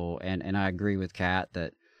people. And I agree with Kat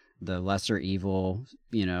that the lesser evil,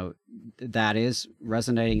 that is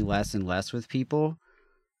resonating less and less with people.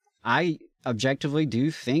 I objectively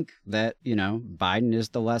do think that, Biden is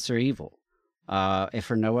the lesser evil. If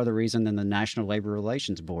for no other reason than the National Labor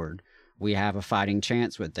Relations Board, we have a fighting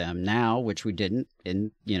chance with them now, which we didn't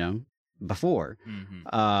before.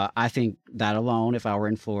 I think that alone, if I were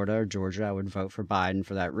in Florida or Georgia, I would vote for Biden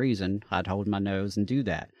for that reason. I'd hold my nose and do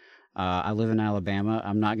that. I live in Alabama.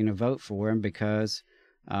 I'm not going to vote for him because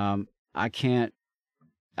I can't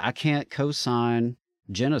co-sign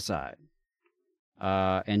genocide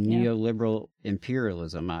and neoliberal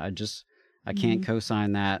imperialism. I can't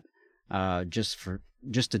co-sign that just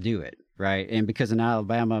to do it, right? And because in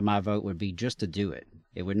Alabama, my vote would be just to do it.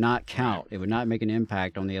 It would not count. It would not make an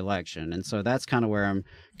impact on the election. And so that's kind of where I'm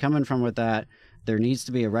coming from with that. There needs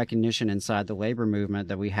to be a recognition inside the labor movement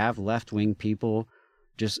that we have left-wing people.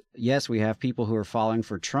 Yes, we have people who are falling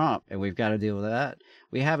for Trump, and we've got to deal with that.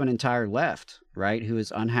 We have an entire left, right, who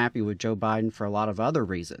is unhappy with Joe Biden for a lot of other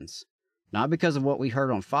reasons. Not because of what we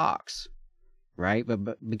heard on Fox, right?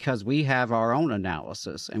 But because we have our own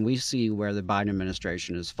analysis and we see where the Biden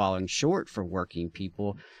administration is falling short for working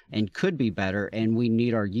people and could be better, and we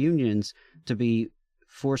need our unions to be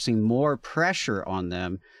forcing more pressure on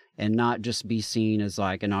them and not just be seen as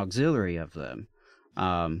like an auxiliary of them.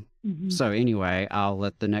 So anyway, I'll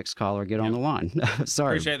let the next caller get on the line.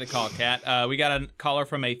 Sorry. Appreciate the call, Kat. We got a caller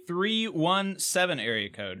from a 317 area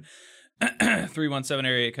code. 317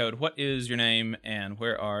 area code. What is your name and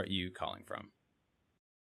where are you calling from?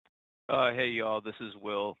 Hey y'all, this is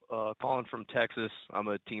Will, calling from Texas. I'm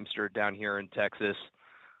a Teamster down here in Texas.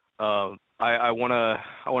 I wanna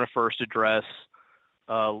first address.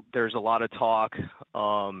 There's a lot of talk,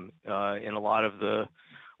 and a lot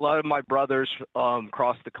of my brothers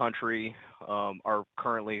across the country are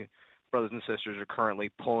currently, brothers and sisters are currently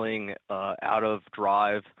pulling out of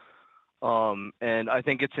Drive, and I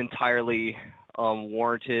think it's entirely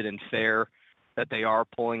warranted and fair that they are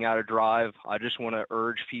pulling out of Drive. I just want to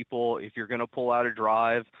urge people, if you're going to pull out of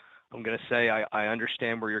Drive, I'm going to say I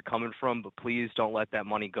understand where you're coming from, but please don't let that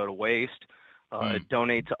money go to waste.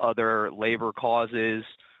 Donate to other labor causes,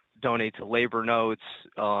 donate to labor notes,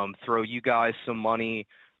 throw you guys some money,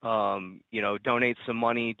 donate some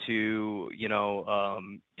money to,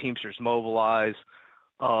 Teamsters Mobilize.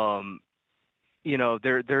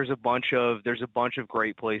 There's a bunch of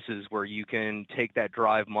great places where you can take that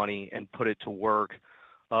Drive money and put it to work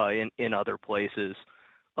in other places.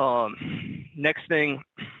 Next thing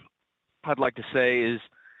I'd like to say is,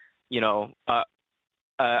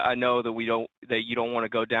 I know that you don't want to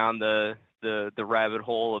go down the rabbit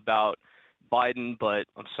hole about Biden, but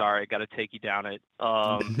I'm sorry, I got to take you down it.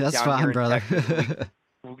 That's fine, brother.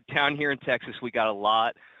 Down here in Texas, we got a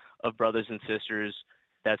lot of brothers and sisters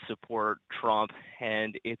that support Trump,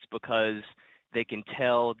 and it's because they can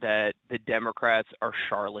tell that the Democrats are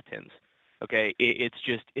charlatans. Okay, it's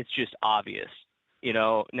just obvious.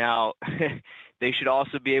 Now they should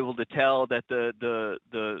also be able to tell that the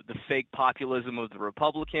fake populism of the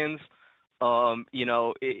Republicans,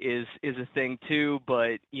 is a thing too.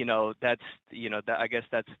 But that's I guess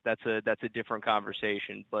that's a different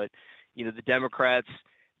conversation. But the Democrats,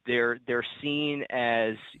 they're seen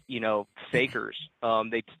as fakers.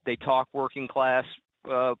 They talk working class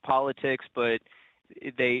politics, but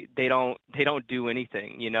they don't do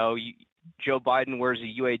anything. Joe Biden wears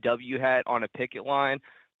a UAW hat on a picket line,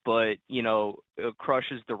 but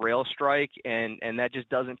crushes the rail strike, and that just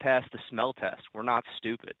doesn't pass the smell test. We're not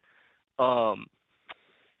stupid. I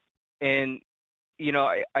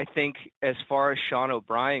think as far as Sean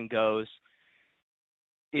O'Brien goes,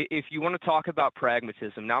 if you want to talk about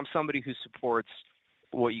pragmatism, now I'm somebody who supports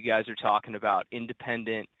what you guys are talking about: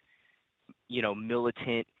 independent,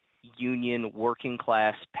 militant, union, working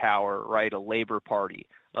class power, right? A labor party,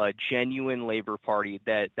 a genuine labor party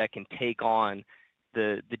that can take on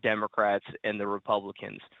the Democrats and the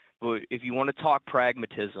Republicans. But if you want to talk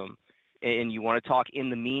pragmatism and you want to talk in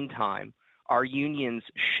the meantime, our unions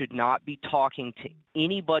should not be talking to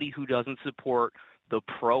anybody who doesn't support the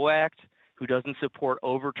PRO Act, who doesn't support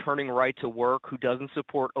overturning right to work, who doesn't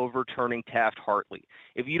support overturning Taft-Hartley.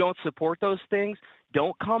 If you don't support those things,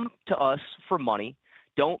 don't come to us for money.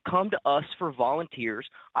 Don't come to us for volunteers.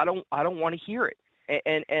 I don't want to hear it.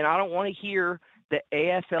 And I don't want to hear the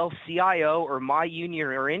AFL-CIO or my union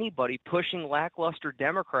or anybody pushing lackluster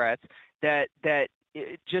Democrats that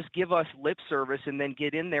just give us lip service and then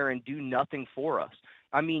get in there and do nothing for us.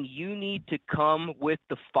 I mean, you need to come with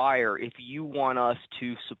the fire if you want us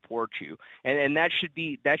to support you, and that should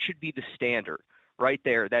be the standard right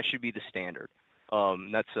there. That should be the standard.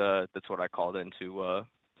 That's what I called in to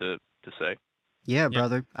say. Yeah,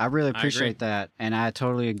 brother. I really appreciate that, and I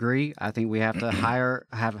totally agree. I think we have to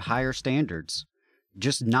have higher standards.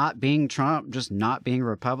 Just not being Trump, just not being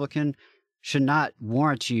Republican, should not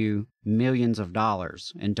warrant you millions of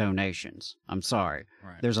dollars in donations. I'm sorry.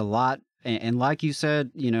 Right. There's a lot, and like you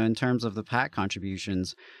said, in terms of the PAC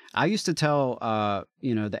contributions, I used to tell,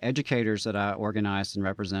 the educators that I organized and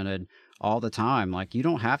represented all the time, like, you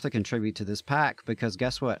don't have to contribute to this PAC, because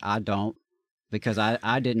guess what? I don't. Because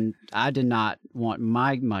I did not want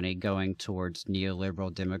my money going towards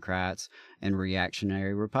neoliberal Democrats and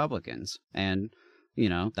reactionary Republicans. And,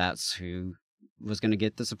 that's who was going to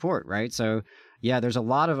get the support, right? So, yeah, there's a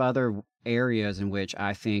lot of other areas in which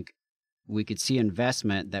I think we could see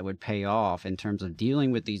investment that would pay off in terms of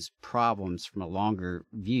dealing with these problems from a longer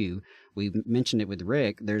view. We mentioned it with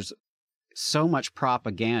Rick. There's so much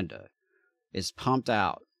propaganda is pumped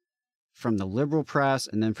out from the liberal press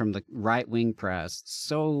and then from the right-wing press,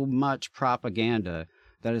 so much propaganda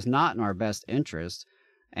that is not in our best interest.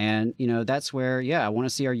 And, that's where, I want to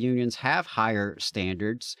see our unions have higher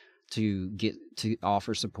standards to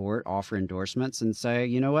offer support, offer endorsements, and say,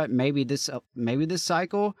 you know what, maybe this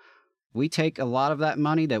cycle, we take a lot of that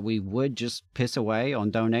money that we would just piss away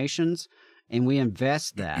on donations, and we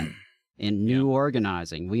invest that in new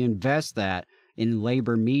organizing. We invest that in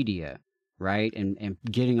labor media, right? And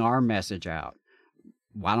getting our message out.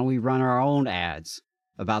 Why don't we run our own ads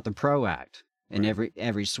about the PRO Act in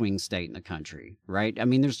every swing state in the country, right? I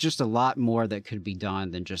mean, there's just a lot more that could be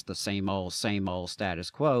done than just the same old status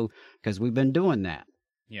quo, because we've been doing that.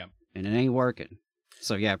 Yeah. And it ain't working.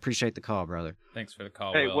 So, yeah, appreciate the call, brother. Thanks for the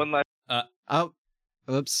call, Hey, Will. one last... Oh,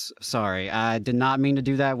 oops, sorry. I did not mean to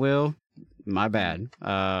do that, Will. My bad.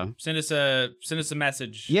 Send us a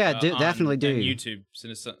message. Yeah, definitely do. On YouTube.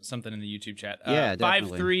 Send us something in the YouTube chat. Yeah,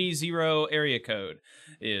 definitely. 530 area code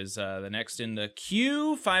is the next in the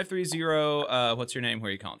queue. 530. What's your name? Where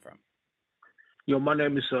are you calling from? Yo, my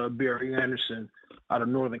name is Barry Anderson out of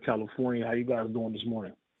Northern California. How you guys doing this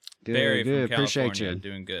morning? Good, Barry good. from Appreciate California. you.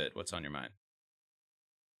 Doing good. What's on your mind?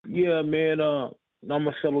 Yeah, man. I'm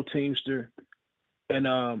a fellow Teamster. And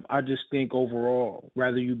I just think overall,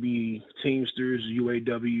 rather you be Teamsters,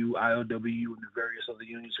 UAW, ILW, and the various other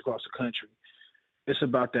unions across the country, it's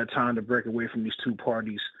about that time to break away from these two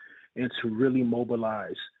parties and to really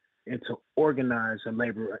mobilize and to organize an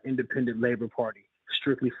independent labor party,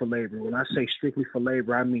 strictly for labor. When I say strictly for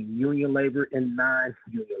labor, I mean union labor and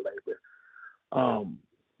non-union labor.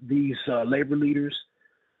 These labor leaders,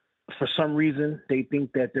 for some reason, they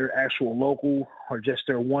think that their actual local or just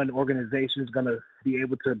their one organization is going to be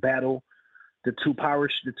able to battle the two-power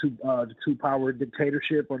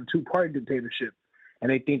dictatorship or the two-party dictatorship, and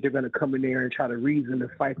they think they're going to come in there and try to reason and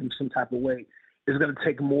fight them some type of way. It's going to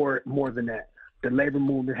take more than that. The labor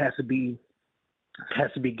movement has to be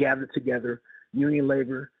gathered together, union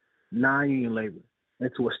labor, non-union labor, and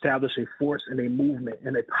to establish a force and a movement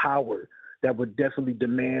and a power that would definitely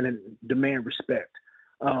demand respect.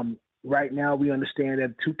 Right now, we understand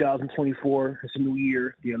that 2024 is a new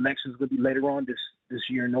year. The election is going to be later on this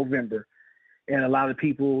year in November. And a lot of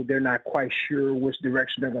people, they're not quite sure which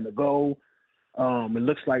direction they're going to go. It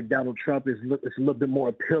looks like Donald Trump is a little bit more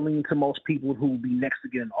appealing to most people who will be next to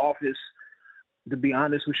get in office. To be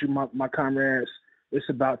honest with you, my comrades, it's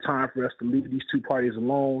about time for us to leave these two parties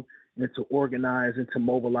alone and to organize and to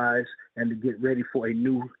mobilize and to get ready for a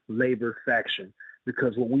new labor faction.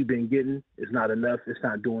 Because what we've been getting is not enough. It's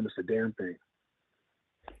not doing us a damn thing.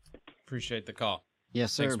 Appreciate the call.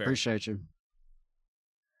 Yes, sir. Thanks, Barry. Appreciate you.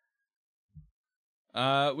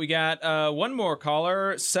 We got one more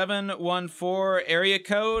caller, 714 area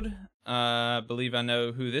code. Believe I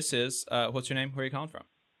know who this is. What's your name? Where are you calling from?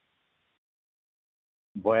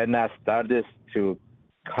 Buenas tardes to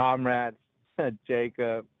comrades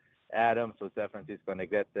Jacob, Adam, San Francisco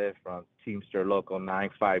Negrete from Teamster Local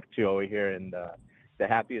 952 over here in the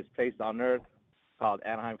happiest place on earth called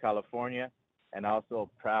Anaheim, California, and also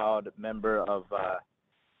a proud member of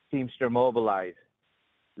Teamster Mobilize.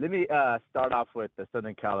 Let me start off with the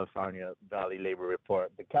Southern California Valley Labor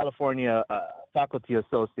Report. The California Faculty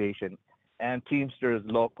Association and Teamsters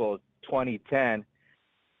Local 2010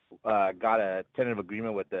 got a tentative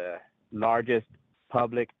agreement with the largest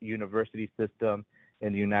public university system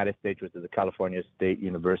in the United States, which is the California State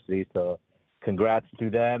University. So congrats to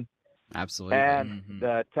them. Absolutely. And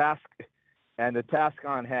the task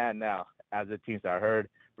on hand now, as a Teamster, I heard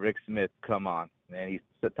Rick Smith come on, and he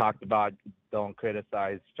talked about don't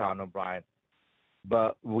criticize Sean O'Brien,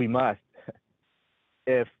 but we must.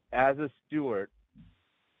 If, as a steward,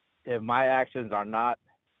 if my actions are not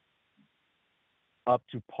up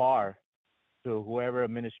to par to whoever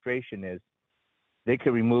administration is, they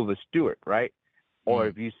could remove a steward, right? Or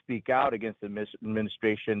if you speak out against the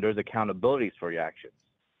administration, there's accountabilities for your actions,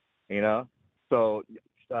 you know? So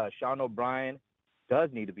Sean O'Brien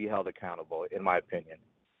does need to be held accountable, in my opinion,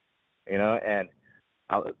 you know? And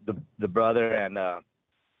the brother and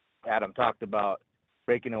Adam talked about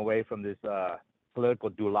breaking away from this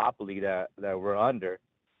political duopoly that we're under.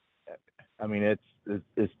 I mean, it's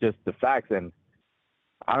just the facts. And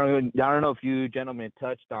I don't know if you gentlemen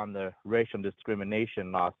touched on the racial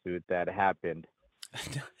discrimination lawsuit that happened.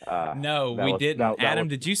 No, we didn't. Adam,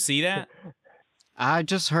 did you see that? I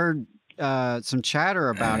just heard some chatter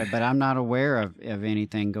about it, but I'm not aware of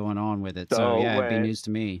anything going on with it. So yeah, it'd be news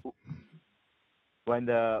to me. When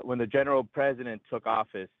the general president took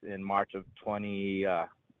office in March of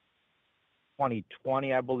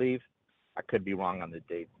 2020, I believe, I could be wrong on the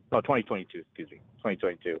date. No, 2022. Excuse me,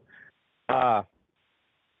 2022.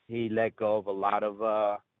 He let go of a lot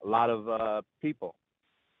of people.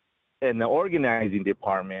 In the organizing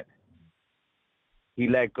department, he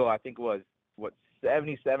let go, I think it was,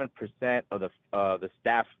 77% of the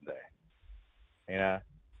staff there,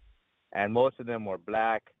 and most of them were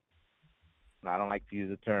black. I don't like to use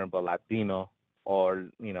the term, but Latino or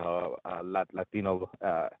Latino,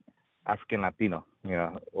 African Latino,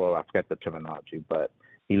 well, I forget the terminology, but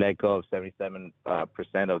he let go of 77%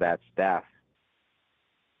 of that staff,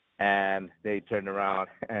 and they turned around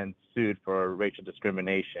and sued for racial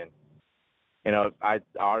discrimination.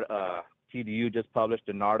 Our TDU just published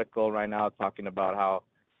an article right now talking about how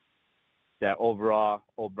that overall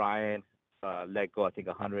O'Brien let go, I think,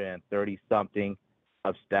 130 something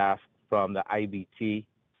of staff from the IBT,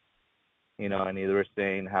 and they were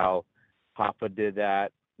saying how Hoffa did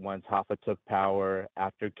that once Hoffa took power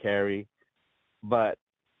after Kerry, but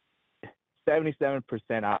 77%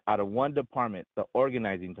 out of one department, the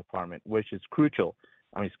organizing department, which is crucial.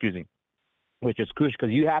 Which is crucial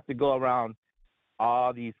because you have to go around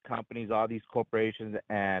all these companies, all these corporations,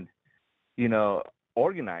 and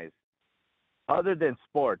organize. Other than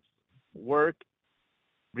sports, work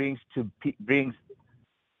brings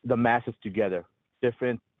the masses together.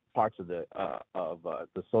 Different parts of the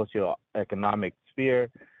socioeconomic sphere,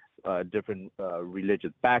 different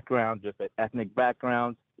religious backgrounds, different ethnic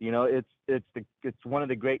backgrounds. It's one of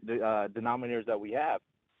the great denominators that we have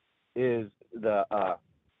is the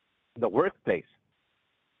workplace.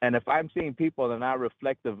 And if I'm seeing people that are not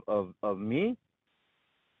reflective of me,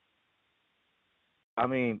 I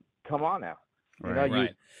mean, come on now.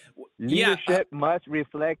 Right. Leadership must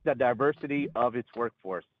reflect the diversity of its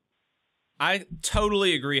workforce. I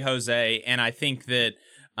totally agree, Jose, and I think that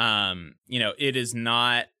it is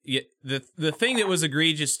not the thing that was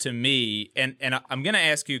egregious to me, and I'm going to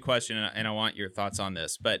ask you a question, and I want your thoughts on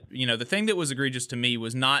this. But the thing that was egregious to me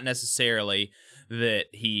was not necessarily that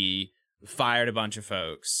he fired a bunch of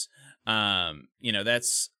folks.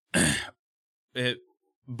 That's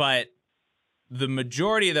but the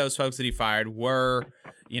majority of those folks that he fired were,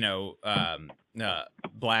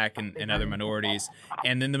 black and other minorities.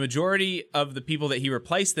 And then the majority of the people that he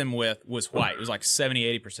replaced them with was white. It was like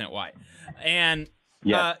 70-80% white. And,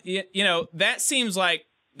 that seems like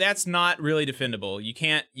that's not really defendable. You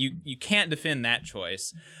can't defend that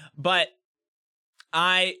choice. But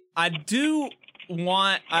I do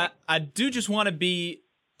just want to be,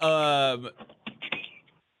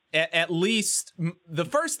 at least the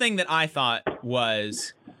first thing that I thought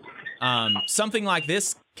was something like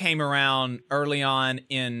this came around early on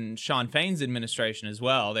in Sean Fain's administration as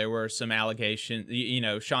well. There were some allegations,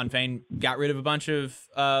 Sean Fain got rid of a bunch of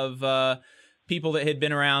people that had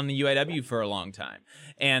been around the UAW for a long time.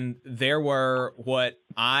 And there were what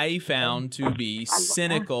I found to be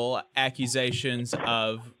cynical accusations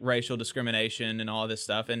of racial discrimination and all this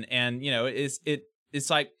stuff. And it's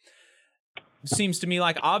like, seems to me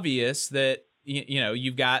like obvious that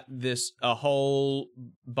you've got a whole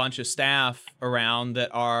bunch of staff around that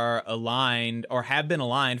are aligned or have been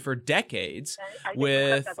aligned for decades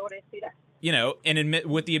with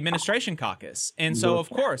with the administration caucus, and so of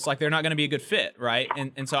course they're not going to be a good fit, right?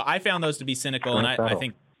 And so I found those to be cynical, and I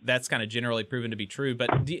think that's kind of generally proven to be true. But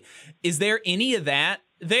is there any of that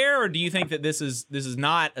there, or do you think that this is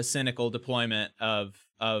not a cynical deployment of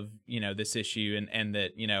this issue, and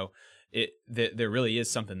that that there really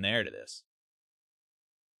is something there to this?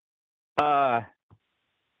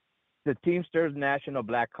 The Teamsters National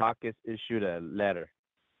Black Caucus issued a letter,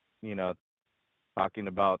 talking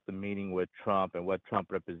about the meeting with Trump and what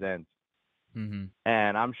Trump represents. Mm-hmm.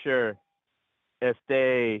 And I'm sure if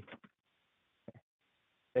they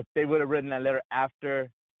would have written that letter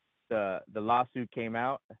after the lawsuit came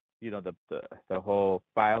out, the whole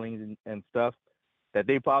filings and stuff, that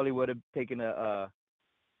they probably would have taken a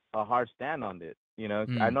hard stand on it.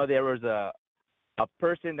 I know there was a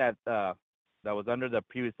person that was under the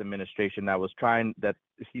previous administration that was trying, that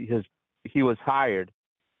he was hired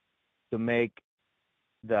to make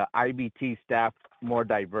the IBT staff more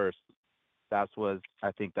diverse. I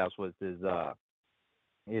think that was his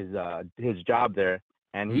job there,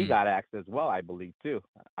 and he got axed as well, I believe too.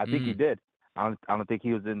 I think he did. I don't think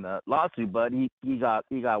he was in the lawsuit, but he got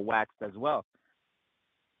waxed as well.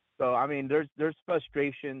 So I mean, there's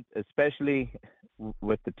frustration, especially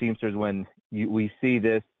with the Teamsters when we see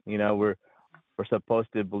this. We're supposed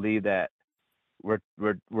to believe that we're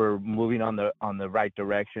moving on the right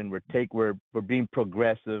direction. We're being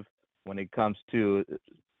progressive when it comes to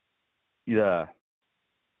the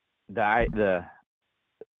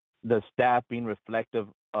staff being reflective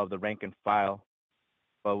of the rank and file.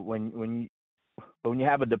 But when you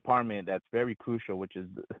have a department that's very crucial, which is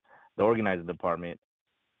the organizing department,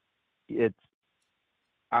 it's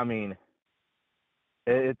kind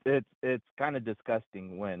of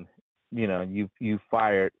disgusting when you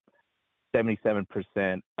fired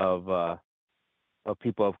 77% of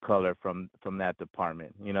people of color from that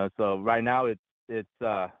department. So right now it's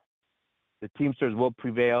the Teamsters will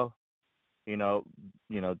prevail. You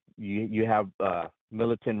have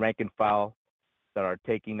militant rank and file that are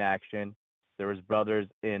taking action. There was brothers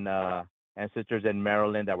and sisters in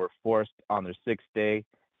Maryland that were forced on their 6th day.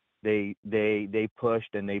 They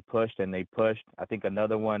pushed and they pushed and they pushed. I think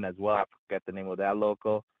another one as well. I forget the name of that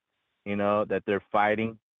local. That they're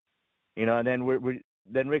fighting. And then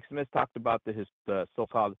then Rick Smith talked about the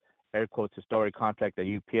so-called air quotes historic contract at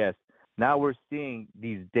UPS. Now we're seeing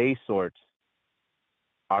these day sorts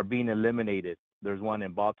are being eliminated. There's one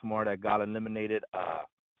in Baltimore that got eliminated.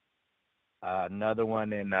 Another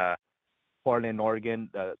one in Portland, Oregon,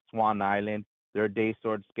 Swan Island. Their day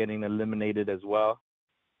sorts getting eliminated as well.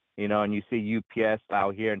 And you see UPS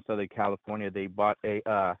out here in Southern California. They bought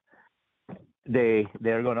they're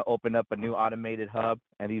going to open up a new automated hub,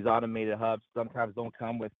 and these automated hubs sometimes don't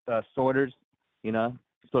come with sorters.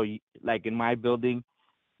 So like in my building,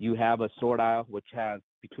 you have a sort aisle which has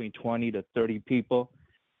between 20 to 30 people.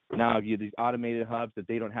 Now, if you these automated hubs that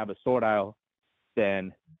they don't have a sort aisle,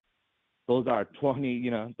 then those are 20.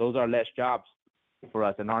 Those are less jobs for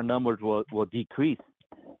us, and our numbers will decrease.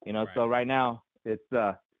 Right. So right now it's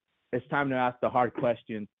time to ask the hard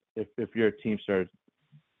questions if you're a Teamster.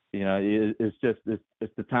 It's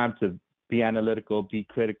the time to be analytical, be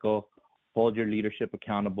critical, hold your leadership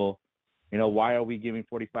accountable. Why are we giving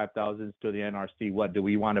 $45,000 to the NRC? What do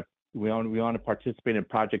we want to? We want to participate in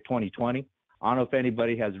Project 2020. I don't know if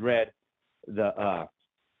anybody has read the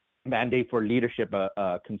Mandate for Leadership,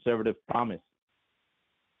 Conservative Promise.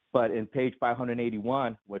 But in page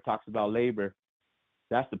 581, where it talks about labor,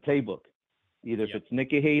 that's the playbook. Either if it's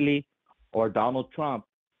Nikki Haley or Donald Trump,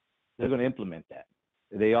 they're going to implement that.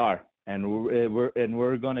 They are, and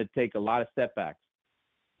we're going to take a lot of setbacks.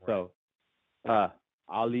 Right. So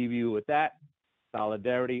I'll leave you with that.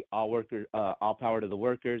 Solidarity, all power to the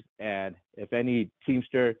workers. And if any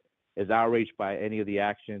Teamster is outraged by any of the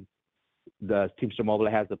actions, the Teamster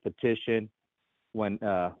Mobile has a petition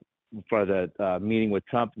for the meeting with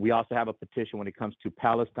Trump. We also have a petition when it comes to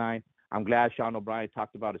Palestine. I'm glad Sean O'Brien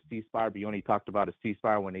talked about a ceasefire, but he only talked about a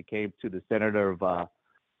ceasefire when it came to the senator of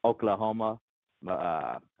Oklahoma.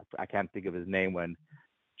 I can't think of his name when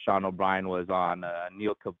Sean O'Brien was on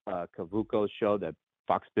Neil Kavuko's show, that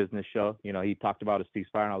Fox Business show. He talked about a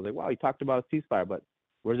ceasefire, and I was like, wow, he talked about a ceasefire, but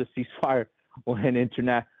where's a ceasefire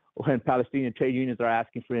when Palestinian trade unions are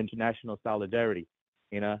asking for international solidarity?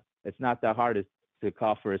 It's not that hard to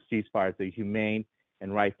call for a ceasefire. It's a humane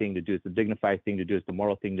and right thing to do. It's a dignified thing to do. It's the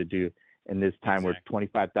moral thing to do in this time where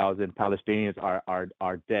 25,000 Palestinians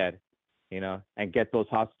are dead, and get those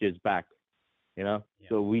hostages back.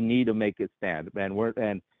 So we need to make a stand, and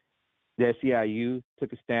the SEIU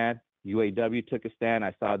took a stand, UAW took a stand.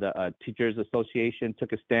 I saw the Teachers Association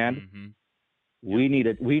took a stand. Mm-hmm. We need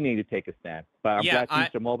to take a stand, but I'm glad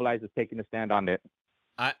Teamster Mobilize is taking a stand on it.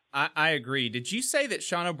 I agree. Did you say that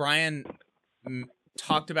Sean O'Brien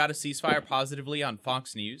talked about a ceasefire positively on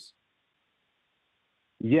Fox News?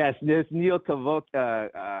 Yes, there's Neil Kavuko,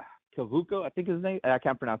 I think his name. I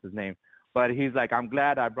can't pronounce his name, but he's like, I'm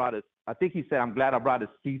glad I brought a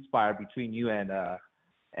ceasefire between you and the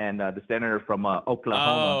senator from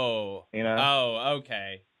Oklahoma. Oh,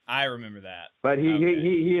 okay. I remember that. But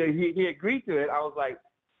he agreed to it. I was like,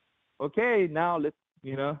 okay, now let's,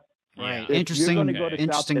 Right. Interesting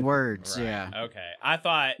words. Right. Yeah. Okay. I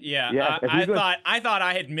thought, I thought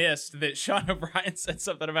I had missed that Sean O'Brien said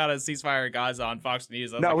something about a ceasefire in Gaza on Fox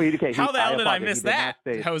News. I was how the hell did I miss that,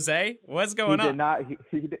 Jose? What's going on?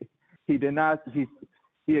 He did not.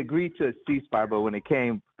 He agreed to a ceasefire, but when it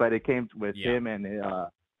came with him and the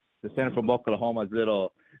senator from Oklahoma's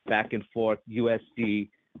little back and forth USC,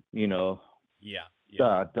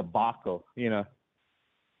 debacle, Yeah.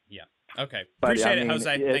 Okay. Appreciate it,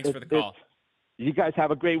 Jose. Thanks for the call. You guys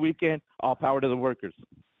have a great weekend. All power to the workers.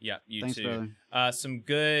 Yeah, Thanks, too. Some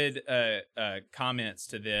good comments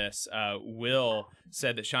to this. Will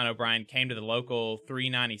said that Sean O'Brien came to the local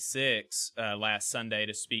 396 last Sunday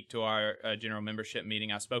to speak to our general membership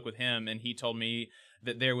meeting. I spoke with him, and he told me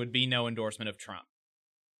that there would be no endorsement of Trump.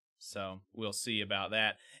 So we'll see about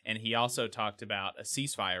that. And he also talked about a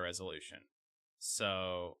ceasefire resolution.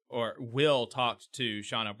 Or Will talked to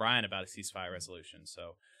Sean O'Brien about a ceasefire resolution.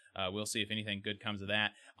 So we'll see if anything good comes of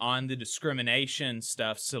that. On the discrimination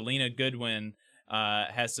stuff, Selena Goodwin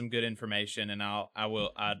has some good information, and I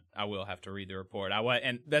will have to read the report.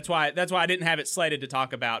 And that's why I didn't have it slated to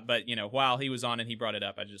talk about. But while he was on and he brought it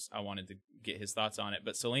up, I wanted to get his thoughts on it.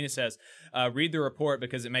 But Selena says, read the report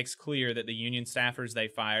because it makes clear that the union staffers they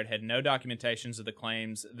fired had no documentations of the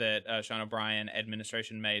claims that Sean O'Brien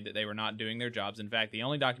administration made that they were not doing their jobs. In fact, the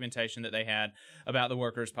only documentation that they had about the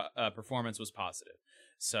workers' performance was positive.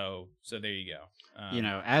 So there you go.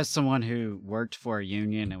 As someone who worked for a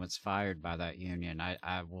union and was fired by that union,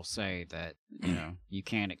 I will say that, you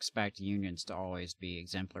can't expect unions to always be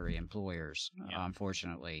exemplary employers,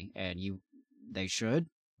 unfortunately. And they should,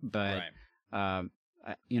 but, I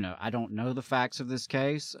don't know the facts of this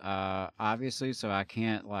case, obviously, so I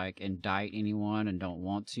can't, indict anyone and don't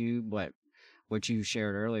want to. But what you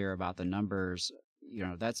shared earlier about the numbers,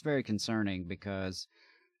 that's very concerning because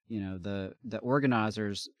the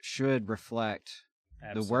organizers should reflect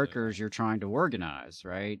the workers you're trying to organize,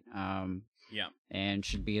 right? And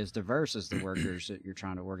should be as diverse as the workers that you're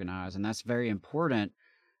trying to organize. And that's very important,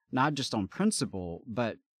 not just on principle,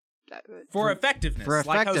 but for effectiveness.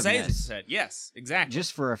 Like Jose said. Yes, exactly.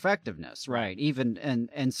 Just for effectiveness, right? Even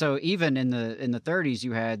and so even in the 30s,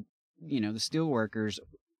 you had, the steel workers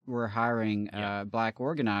were hiring black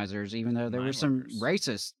organizers, even though there were some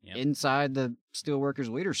racists inside the steelworkers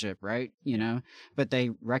leadership, right? But they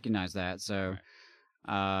recognized that. So,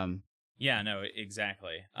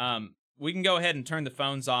 exactly. We can go ahead and turn the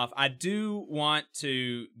phones off. I do want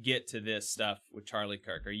to get to this stuff with Charlie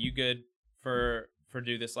Kirk. Are you good for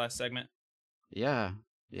do this last segment? Yeah.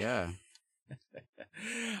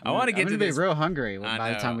 I want to get to this. I'm going to be real hungry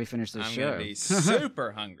by the time we finish this show. I'm going to be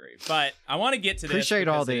super hungry, but I want to get to this. Appreciate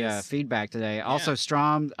all the feedback today. Yeah. Also,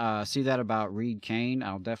 Strom, see that about Reed Kane.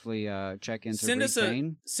 I'll definitely check into Reed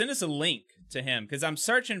Kane. Send us a link to him because I'm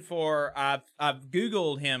searching for. I've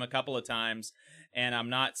Googled him a couple of times and I'm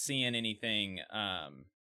not seeing anything. I'm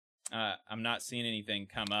not seeing anything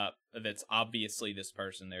come up that's obviously this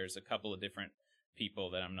person. There's a couple of different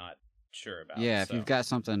people that I'm not sure about. Yeah, if you've got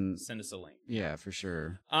something, send us a link. Yeah, for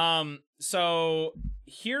sure. So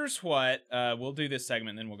here's what we'll do this segment,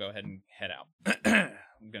 and then we'll go ahead and head out.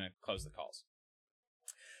 I'm gonna close the calls.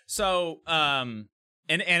 So and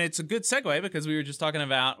it's a good segue because we were just talking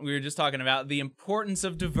about the importance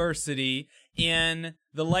of diversity in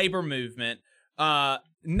the labor movement.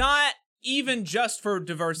 Not even just for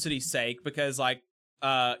diversity's sake, because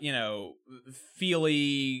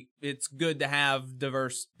Feely, it's good to have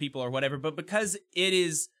diverse people or whatever, but because it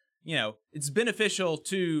is, it's beneficial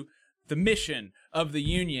to the mission of the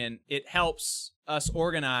union. It helps us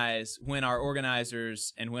organize when our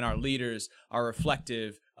organizers and when our leaders are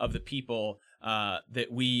reflective of the people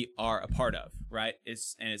that we are a part of, right?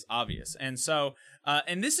 It's obvious. And so,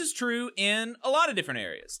 and this is true in a lot of different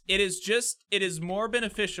areas. It is more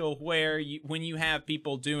beneficial when you have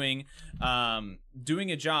people doing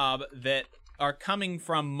a job that are coming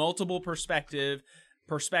from multiple perspectives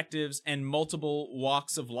and multiple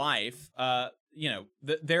walks of life.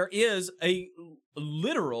 There is a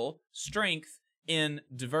literal strength in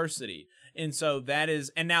diversity. And so that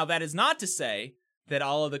is not to say that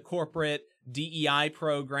all of the corporate DEI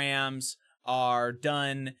programs are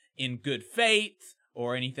done in good faith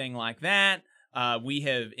or anything like that. We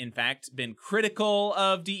have, in fact, been critical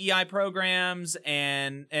of DEI programs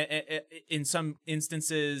and in some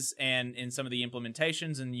instances and in some of the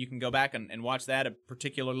implementations, and you can go back and watch that,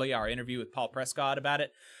 particularly our interview with Paul Prescott about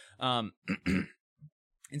it.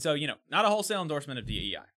 And so, not a wholesale endorsement of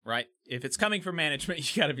DEI, right? If it's coming from management,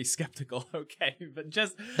 you got to be skeptical, okay? But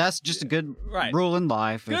that's just a good rule in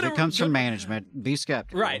life. If it comes from management, be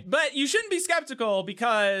skeptical. Right, but you shouldn't be skeptical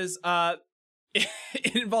because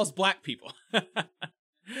it involves black people.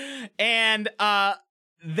 And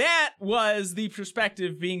that was the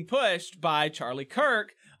perspective being pushed by Charlie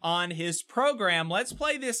Kirk on his program. Let's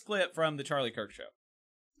play this clip from the Charlie Kirk Show.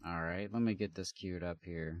 All right, let me get this queued up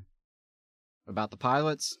here. About the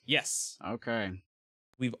pilots? Yes. Okay.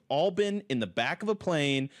 We've all been in the back of a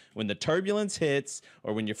plane when the turbulence hits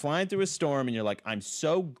or when you're flying through a storm and you're like, I'm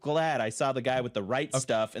so glad I saw the guy with the right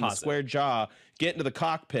stuff and the square jaw get into the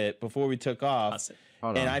cockpit before we took off.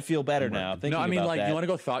 And I feel better now. You want to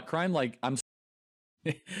go thought crime?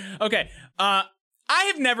 Okay. I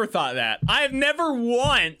have never thought that. I have never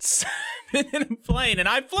once been in a plane, and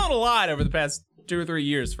I've flown a lot over the past 2 or 3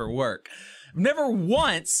 years for work. I've never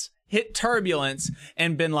once hit turbulence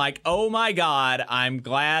and been like, oh my God, I'm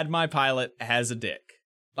glad my pilot has a dick.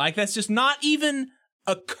 Like, that's just not even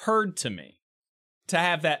occurred to me to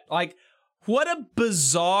have that. Like, what a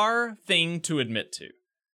bizarre thing to admit to.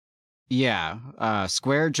 Yeah,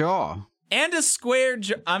 square jaw. And a square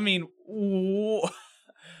jaw. I mean,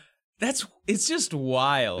 It's just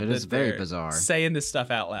wild. It is very bizarre. Saying this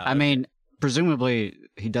stuff out loud. I mean, presumably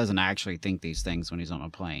he doesn't actually think these things when he's on a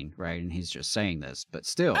plane, right? And he's just saying this, but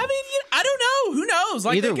still. I mean, I don't know. Who knows?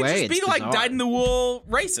 Like, Either they could way, just be it's like bizarre. dyed-in-the-wool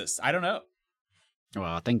racist. I don't know. Well,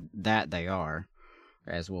 I think that they are,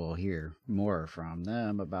 as we'll hear more from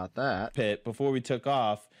them about that. Pit before we took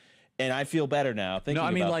off, and I feel better now. No,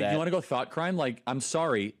 I mean, about like, that. you want to go thought crime? Like, I'm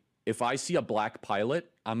sorry, if I see a black pilot,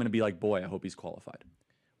 I'm gonna be like, boy, I hope he's qualified.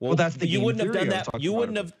 Well, that's the you wouldn't have done that. You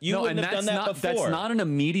wouldn't have. You No, wouldn't and have done that's that not, before. That's not an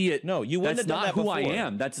immediate. No, you wouldn't that's have done not that who I before.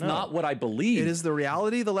 am. That's No. not what I believe. It is the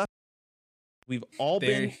reality the left. We've all There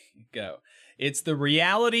been. you go. It's the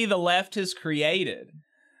reality the left has created.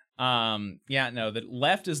 The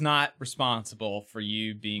left is not responsible for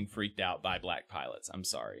you being freaked out by black pilots. I'm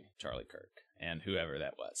sorry, Charlie Kirk and whoever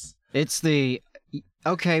that was. It's the,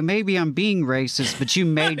 okay, maybe I'm being racist, but you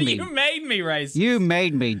made me. You made me racist. You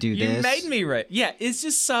made me do this. You made me racist. Yeah, it's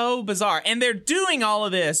just so bizarre. And they're doing all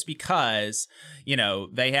of this because,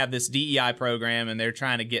 they have this DEI program and they're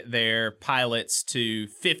trying to get their pilots to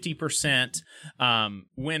 50%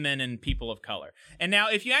 women and people of color. And now,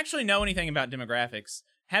 if you actually know anything about demographics,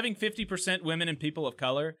 having 50% women and people of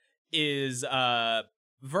color is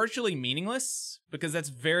virtually meaningless because that's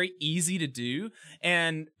very easy to do.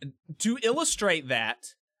 And to illustrate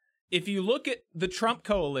that, if you look at the Trump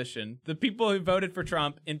coalition, the people who voted for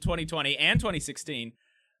Trump in 2020 and 2016,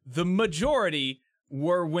 the majority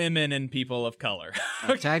were women and people of color.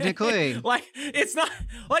 Technically. Like, it's not,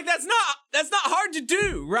 like, that's not hard to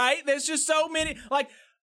do, right? There's just so many, like,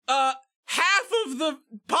 half of the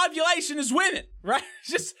population is women, right?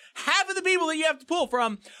 Just half of the people that you have to pull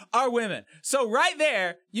from are women. So right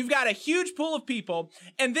there, you've got a huge pool of people,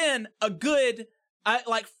 and then a good,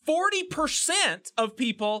 40% of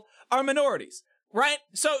people are minorities, right?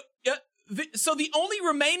 So the only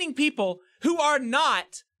remaining people who are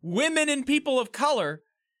not women and people of color,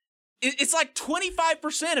 it's like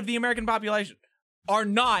 25% of the American population are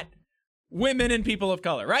not women and people of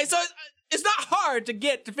color, right? So it's not hard to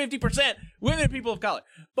get to 50% women and people of color.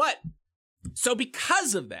 But so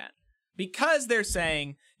because of that, because they're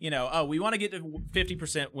saying, we want to get to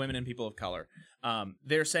 50% women and people of color,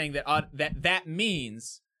 they're saying that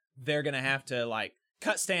means they're going to have to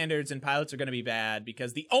cut standards and pilots are going to be bad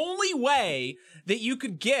because the only way that you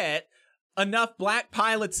could get enough black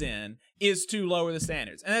pilots in is to lower the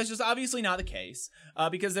standards. And that's just obviously not the case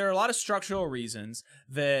because there are a lot of structural reasons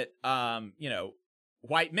that,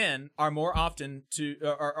 white men are more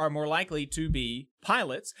likely to be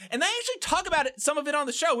pilots. And they actually talk about it, some of it on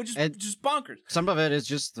the show, which is just bonkers. Some of it is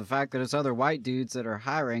just the fact that it's other white dudes that are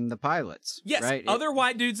hiring the pilots. Yes, right? Other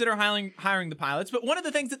white dudes that are hiring the pilots. But one of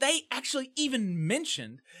the things that they actually even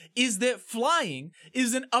mentioned is that flying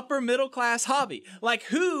is an upper middle class hobby. Like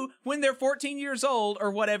who, when they're 14 years old or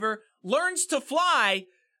whatever, learns to fly?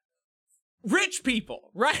 Rich people,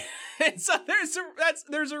 right? And so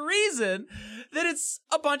there's a reason that it's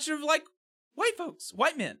a bunch of white folks,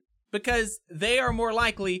 white men, because they are more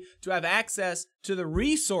likely to have access to the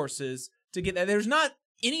resources to get that. There's not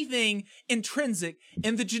anything intrinsic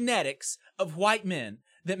in the genetics of white men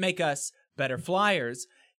that make us better flyers.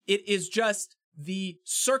 It is just the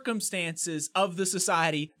circumstances of the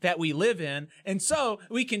society that we live in. And so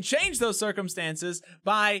we can change those circumstances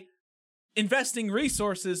by investing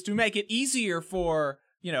resources to make it easier for,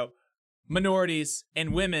 minorities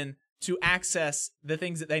and women to access the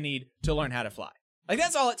things that they need to learn how to fly.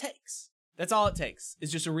 That's all it takes. That's all it takes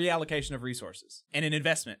is just a reallocation of resources and an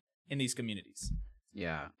investment in these communities.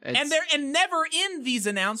 Yeah. And never in these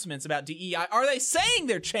announcements about DEI are they saying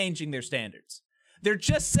they're changing their standards. They're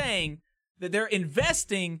just saying that they're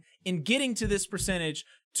investing in getting to this percentage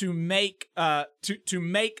to make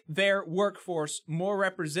their workforce more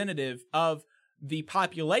representative of the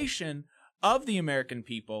population of the American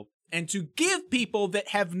people and to give people that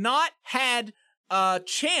have not had a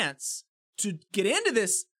chance to get into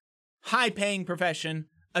this high-paying profession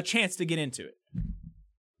a chance to get into it.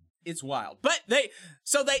 It's wild. But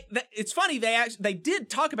it's funny, they did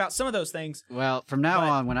talk about some of those things. Well, from now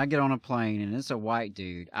on, when I get on a plane and it's a white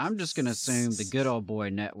dude, I'm just going to assume the good old boy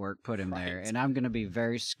network put him there, and I'm going to be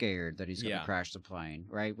very scared that he's going to crash the plane,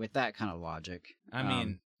 right? With that kind of logic. I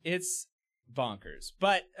mean, it's bonkers.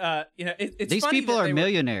 But, it's these funny people that are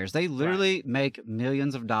millionaires. They literally make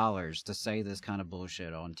millions of dollars to say this kind of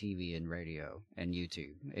bullshit on TV and radio and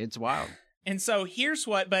YouTube. It's wild. And so here's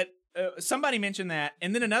somebody mentioned that,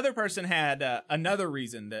 and then another person had another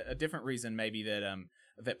reason, a different reason maybe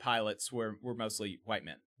that pilots were mostly white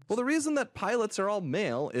men. Well, the reason that pilots are all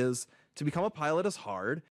male is to become a pilot is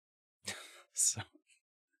hard. So,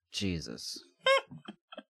 Jesus.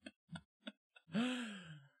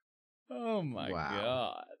 Oh my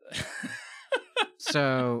God.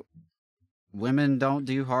 So women don't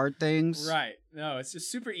do hard things? Right. No, it's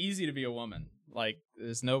just super easy to be a woman. Like,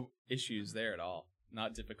 there's no issues there at all.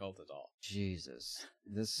 Not difficult at all. Jesus,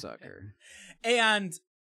 this sucker. And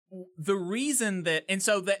the reason that, and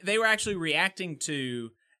so they were actually reacting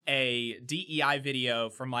to a DEI video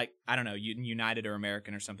from like, I don't know, United or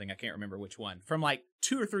American or something. I can't remember which one, from like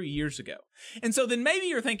 2 or 3 years ago. And so then maybe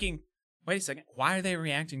you're thinking, wait a second, why are they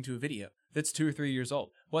reacting to a video that's 2 or 3 years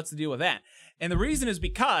old? What's the deal with that? And the reason is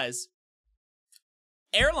because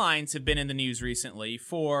airlines have been in the news recently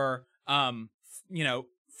for,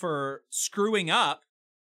 for screwing up.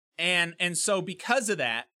 And so because of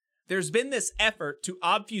that, there's been this effort to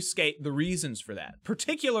obfuscate the reasons for that.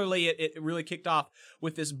 Particularly, it really kicked off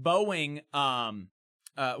with this Boeing,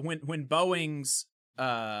 when Boeing's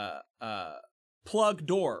plug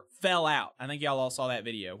door fell out. I think y'all all saw that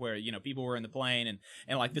video where, people were in the plane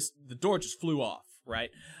and like the door just flew off, right?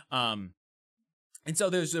 And so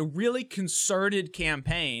there's a really concerted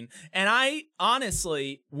campaign. And I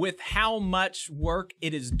honestly, with how much work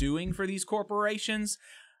it is doing for these corporations,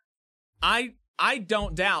 I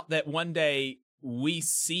don't doubt that one day we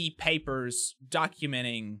see papers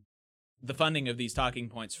documenting the funding of these talking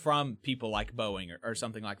points from people like Boeing or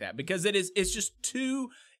something like that, because it is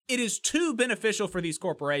too beneficial for these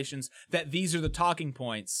corporations that these are the talking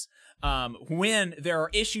points when there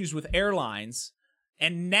are issues with airlines.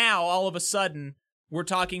 And now all of a sudden we're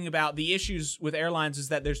talking about the issues with airlines is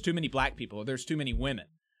that there's too many black people or there's too many women,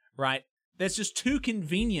 right? That's just too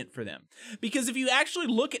convenient for them. Because if you actually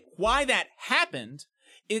look at why that happened,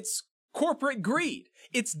 it's corporate greed,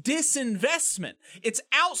 it's disinvestment, it's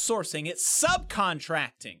outsourcing, it's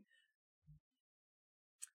subcontracting.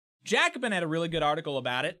 Jacobin had a really good article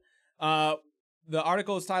about it. The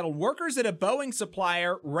article is titled, "Workers at a Boeing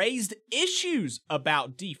Supplier Raised Issues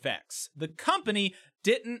About Defects. The Company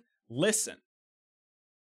Didn't Listen."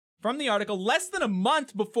 From the article, less than a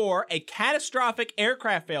month before a catastrophic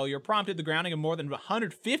aircraft failure prompted the grounding of more than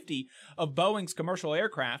 150 of Boeing's commercial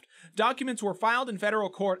aircraft, documents were filed in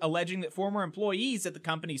federal court alleging that former employees at the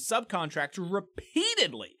company's subcontractor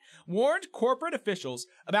repeatedly warned corporate officials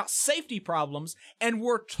about safety problems and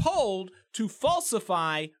were told to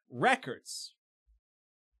falsify records.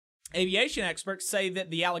 Aviation experts say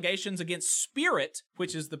that the allegations against Spirit,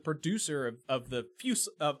 which is the producer of the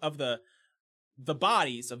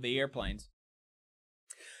bodies of the airplanes,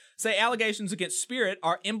 say allegations against Spirit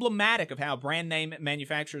are emblematic of how brand name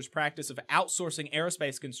manufacturers' practice of outsourcing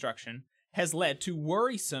aerospace construction has led to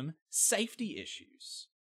worrisome safety issues.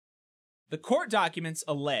 The court documents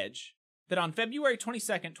allege that on February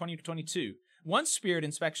 22nd, 2022, one Spirit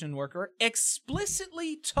inspection worker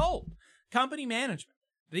explicitly told company management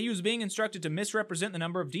that he was being instructed to misrepresent the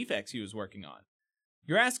number of defects he was working on.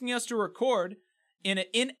 "You're asking us to record in an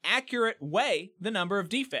inaccurate way the number of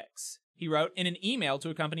defects," he wrote in an email to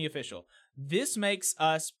a company official. "This makes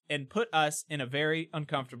us and put us in a very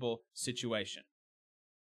uncomfortable situation.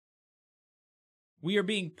 We are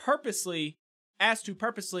being asked to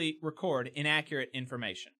purposely record inaccurate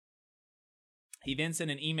information." He then sent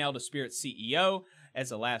an email to Spirit's CEO as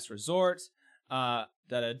a last resort.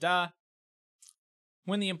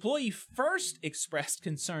 When the employee first expressed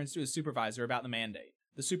concerns to his supervisor about the mandate,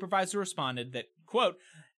 the supervisor responded that, quote,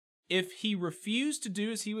 if he refused to do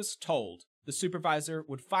as he was told, the supervisor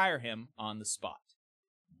would fire him on the spot.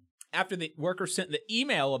 After the worker sent the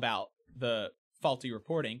email about the faulty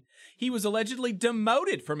reporting, he was allegedly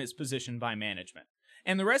demoted from his position by management,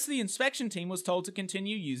 and the rest of the inspection team was told to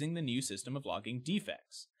continue using the new system of logging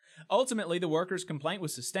defects. Ultimately, the worker's complaint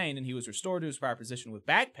was sustained and he was restored to his prior position with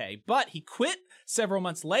back pay, but he quit several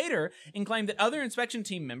months later and claimed that other inspection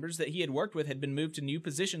team members that he had worked with had been moved to new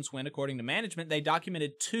positions when, according to management, they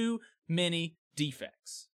documented too many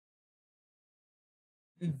defects.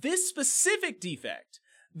 This specific defect,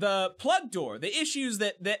 the plug door, the issues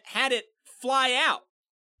that had it fly out,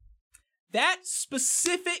 that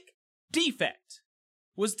specific defect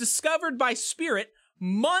was discovered by Spirit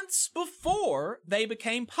months before they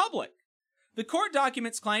became public. The court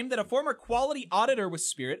documents claim that a former quality auditor with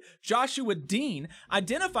Spirit, Joshua Dean,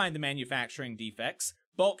 identified the manufacturing defects,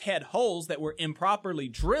 bulkhead holes that were improperly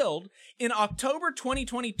drilled, in October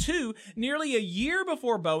 2022, nearly a year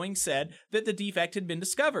before Boeing said that the defect had been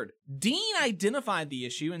discovered. Dean identified the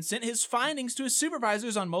issue and sent his findings to his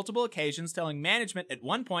supervisors on multiple occasions, telling management at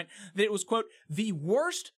one point that it was, quote, the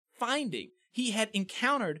worst finding he had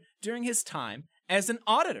encountered during his time as an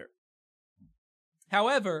auditor.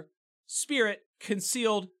 However, Spirit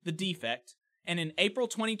concealed the defect, and in April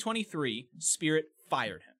 2023, Spirit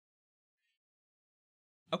fired him.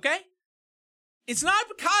 Okay? It's not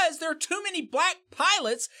because there are too many black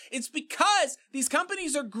pilots. It's because these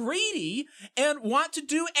companies are greedy and want to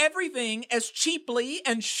do everything as cheaply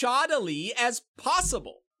and shoddily as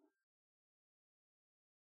possible.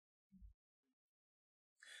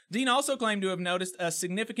 Dean also claimed to have noticed a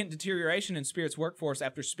significant deterioration in Spirit's workforce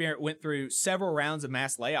after Spirit went through several rounds of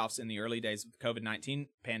mass layoffs in the early days of the COVID-19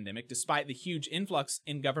 pandemic, despite the huge influx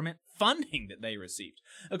in government funding that they received.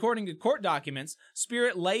 According to court documents,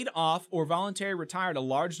 Spirit laid off or voluntarily retired a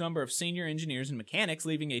large number of senior engineers and mechanics,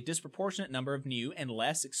 leaving a disproportionate number of new and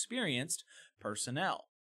less experienced personnel.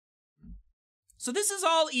 So this is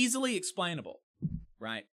all easily explainable,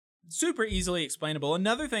 right? Super easily explainable.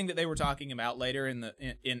 Another thing that they were talking about later in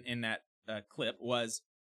that clip was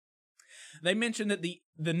they mentioned that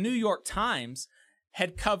the New York Times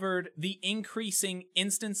had covered the increasing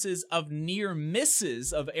instances of near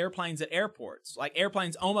misses of airplanes at airports, like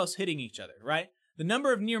airplanes almost hitting each other, right? The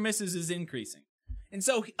number of near misses is increasing. And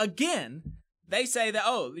so again, they say that,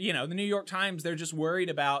 the New York Times, they're just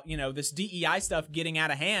worried about, this DEI stuff getting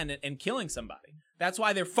out of hand and killing somebody. That's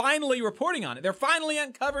why they're finally reporting on it. They're finally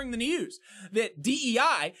uncovering the news that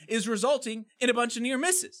DEI is resulting in a bunch of near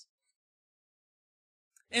misses.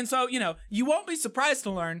 And so, you won't be surprised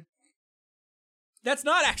to learn that's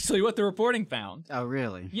not actually what the reporting found. Oh,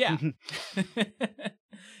 really? Yeah.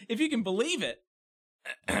 If you can believe it,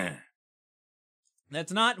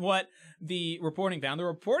 that's not what the reporting found. The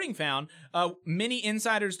reporting found many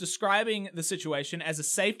insiders describing the situation as a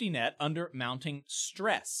safety net under mounting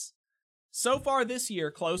stress. So far this year,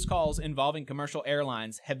 close calls involving commercial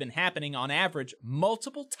airlines have been happening on average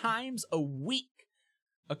multiple times a week,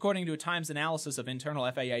 according to a Times analysis of internal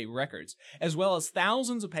FAA records, as well as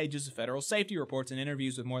thousands of pages of federal safety reports and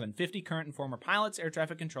interviews with more than 50 current and former pilots, air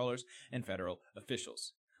traffic controllers, and federal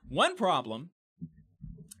officials. One problem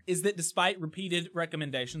is that despite repeated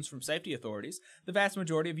recommendations from safety authorities, the vast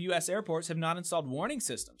majority of U.S. airports have not installed warning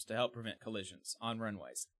systems to help prevent collisions on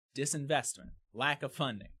runways. Disinvestment, lack of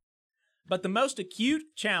funding. But the most acute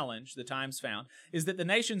challenge, the Times found, is that the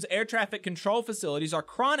nation's air traffic control facilities are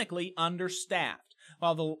chronically understaffed.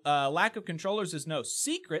 While the lack of controllers is no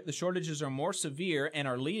secret, the shortages are more severe and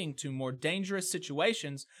are leading to more dangerous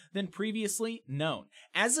situations than previously known.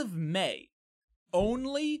 As of May,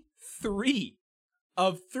 only 3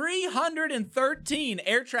 of 313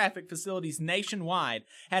 air traffic facilities nationwide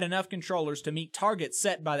had enough controllers to meet targets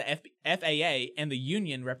set by the FAA and the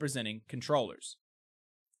union representing controllers.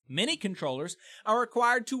 Many controllers are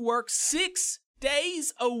required to work 6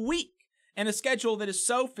 days a week, and a schedule that is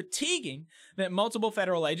so fatiguing that multiple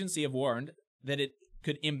federal agencies have warned that it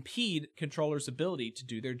could impede controllers' ability to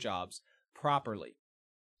do their jobs properly.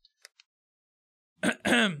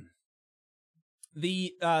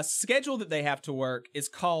 The schedule that they have to work is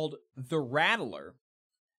called the Rattler,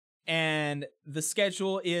 and the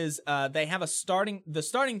schedule is they have the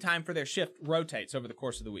starting time for their shift rotates over the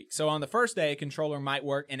course of the week. So on the first day, a controller might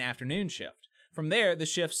work an afternoon shift. From there, the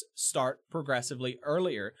shifts start progressively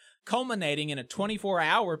earlier, culminating in a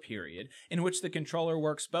 24-hour period in which the controller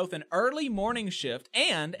works both an early morning shift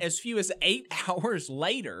and, as few as 8 hours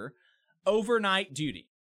later, overnight duty.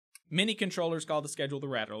 Many controllers call the schedule the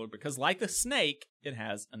Rattler because, like the snake, it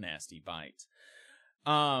has a nasty bite.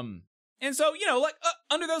 And so,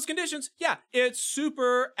 under those conditions, yeah, it's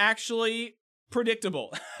super actually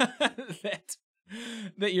predictable that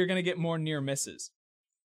you're going to get more near misses.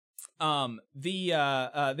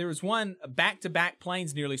 There was one back-to-back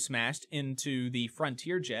planes nearly smashed into the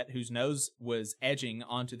Frontier jet whose nose was edging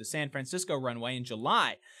onto the San Francisco runway in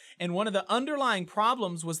July. And one of the underlying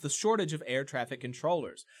problems was the shortage of air traffic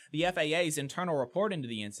controllers. The FAA's internal report into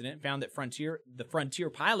the incident found that the Frontier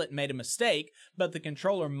pilot made a mistake, but the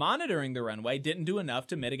controller monitoring the runway didn't do enough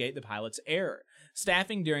to mitigate the pilot's error.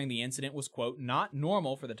 Staffing during the incident was, quote, not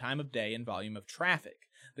normal for the time of day and volume of traffic.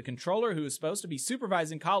 The controller, who was supposed to be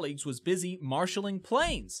supervising colleagues, was busy marshaling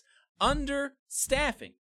planes,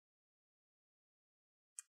 understaffing.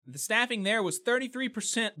 The staffing there was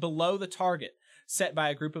 33% below the target set by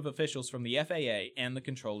a group of officials from the FAA and the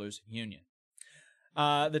controllers union.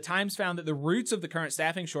 The Times found that the roots of the current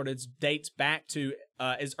staffing shortage dates back to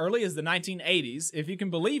as early as the 1980s, if you can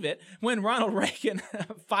believe it, when Ronald Reagan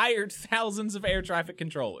fired thousands of air traffic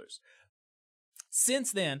controllers.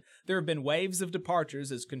 Since then, there have been waves of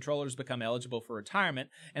departures as controllers become eligible for retirement,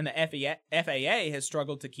 and the FAA has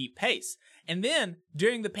struggled to keep pace. And then,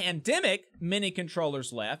 during the pandemic, many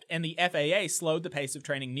controllers left, and the FAA slowed the pace of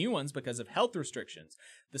training new ones because of health restrictions.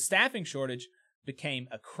 The staffing shortage became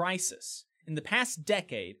a crisis. In the past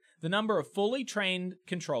decade, the number of fully trained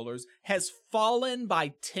controllers has fallen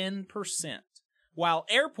by 10%, while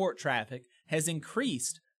airport traffic has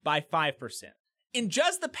increased by 5%. in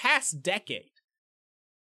just the past decade.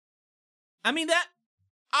 I mean, that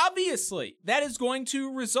obviously that is going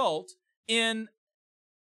to result in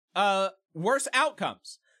worse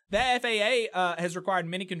outcomes. The FAA has required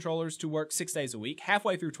many controllers to work 6 days a week.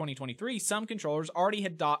 Halfway through 2023, some controllers already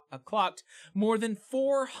had clocked more than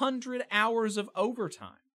 400 hours of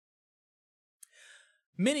overtime.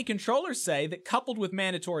 Many controllers say that coupled with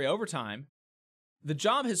mandatory overtime, the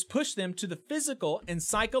job has pushed them to the physical and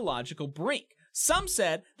psychological brink. Some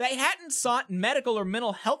said they hadn't sought medical or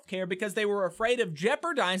mental health care because they were afraid of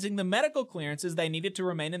jeopardizing the medical clearances they needed to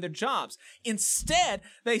remain in their jobs. Instead,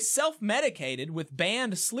 they self-medicated with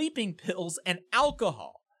banned sleeping pills and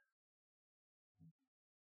alcohol.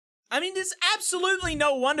 I mean, there's absolutely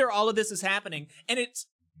no wonder all of this is happening, and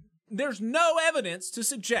there's no evidence to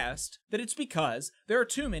suggest that it's because there are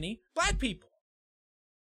too many black people.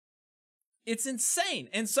 It's insane.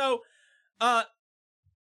 And so,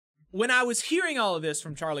 when I was hearing all of this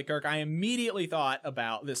from Charlie Kirk, I immediately thought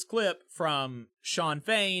about this clip from Sean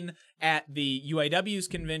Fain at the UAW's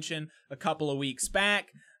convention a couple of weeks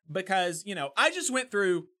back, because, I just went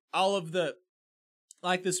through all of the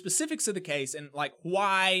specifics of the case and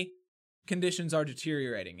why conditions are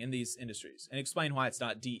deteriorating in these industries, and explain why it's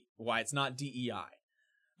not DEI.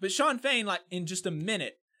 But Sean Fain, in just a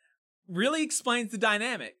minute, really explains the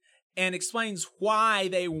dynamic and explains why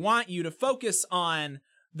they want you to focus on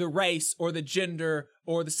the race or the gender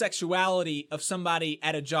or the sexuality of somebody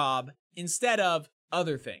at a job instead of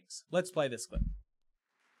other things. Let's play this clip.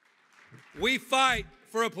 We fight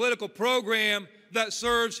for a political program that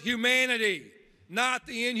serves humanity, not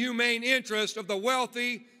the inhumane interest of the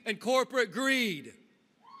wealthy and corporate greed.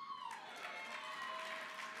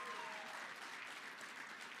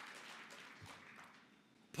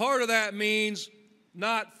 Part of that means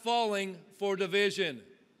not falling for division.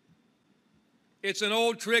 It's an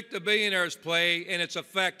old trick the billionaires play, and it's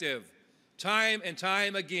effective. Time and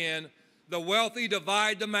time again, the wealthy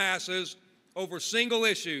divide the masses over single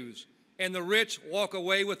issues, and the rich walk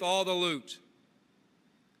away with all the loot.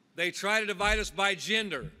 They try to divide us by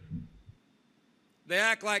gender. They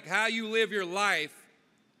act like how you live your life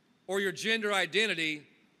or your gender identity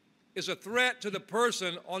is a threat to the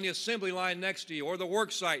person on the assembly line next to you or the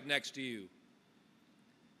work site next to you.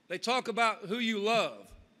 They talk about who you love,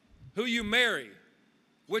 who you marry,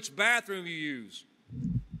 which bathroom you use.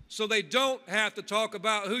 So they don't have to talk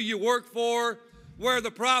about who you work for, where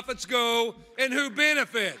the profits go, and who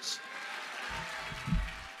benefits.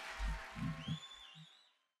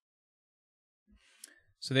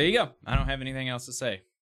 So there you go. I don't have anything else to say.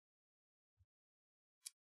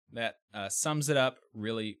 That sums it up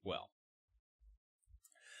really well.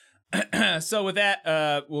 So with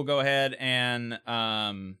that, we'll go ahead and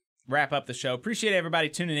wrap up the show. Appreciate everybody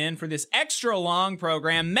tuning in for this extra long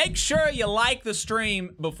program. Make sure you like the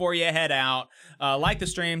stream before you head out. Like the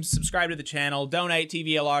stream, subscribe to the channel, donate,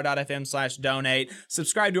 tvlr.fm/donate,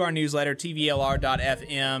 subscribe to our newsletter,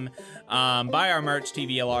 tvlr.fm, buy our merch,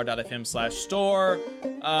 tvlr.fm/store,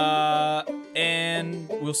 and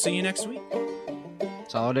we'll see you next week.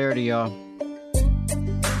 Solidarity, y'all.